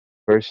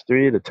 verse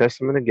 3, the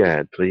Testament of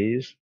God,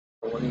 please.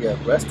 When he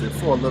had rested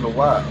for a little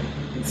while,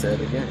 he said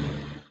again,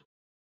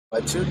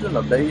 My children,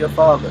 obey your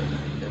father,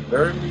 and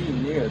bury me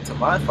near to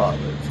my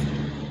fathers.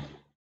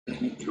 And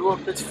he threw up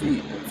his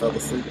feet and fell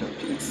asleep in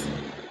peace.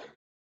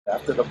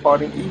 After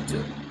departing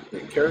Egypt, they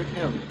carried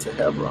him to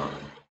Hebron,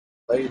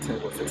 laid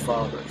him with his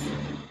fathers.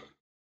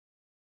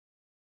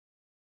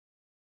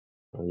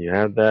 You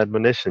have the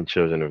admonition,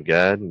 children of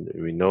God.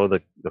 We know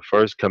that the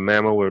first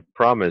commandment with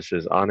promise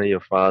is honor your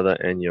father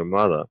and your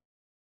mother,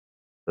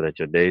 so that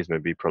your days may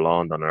be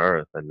prolonged on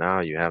earth. And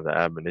now you have the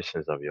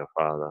admonitions of your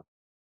father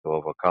to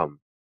overcome.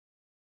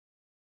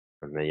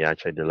 And may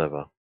Yache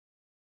deliver.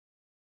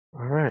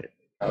 All right.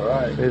 All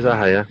right. Here's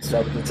Ahaya.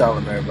 Shabbat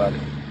shalom, everybody.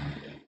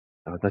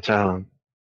 Shabbat shalom.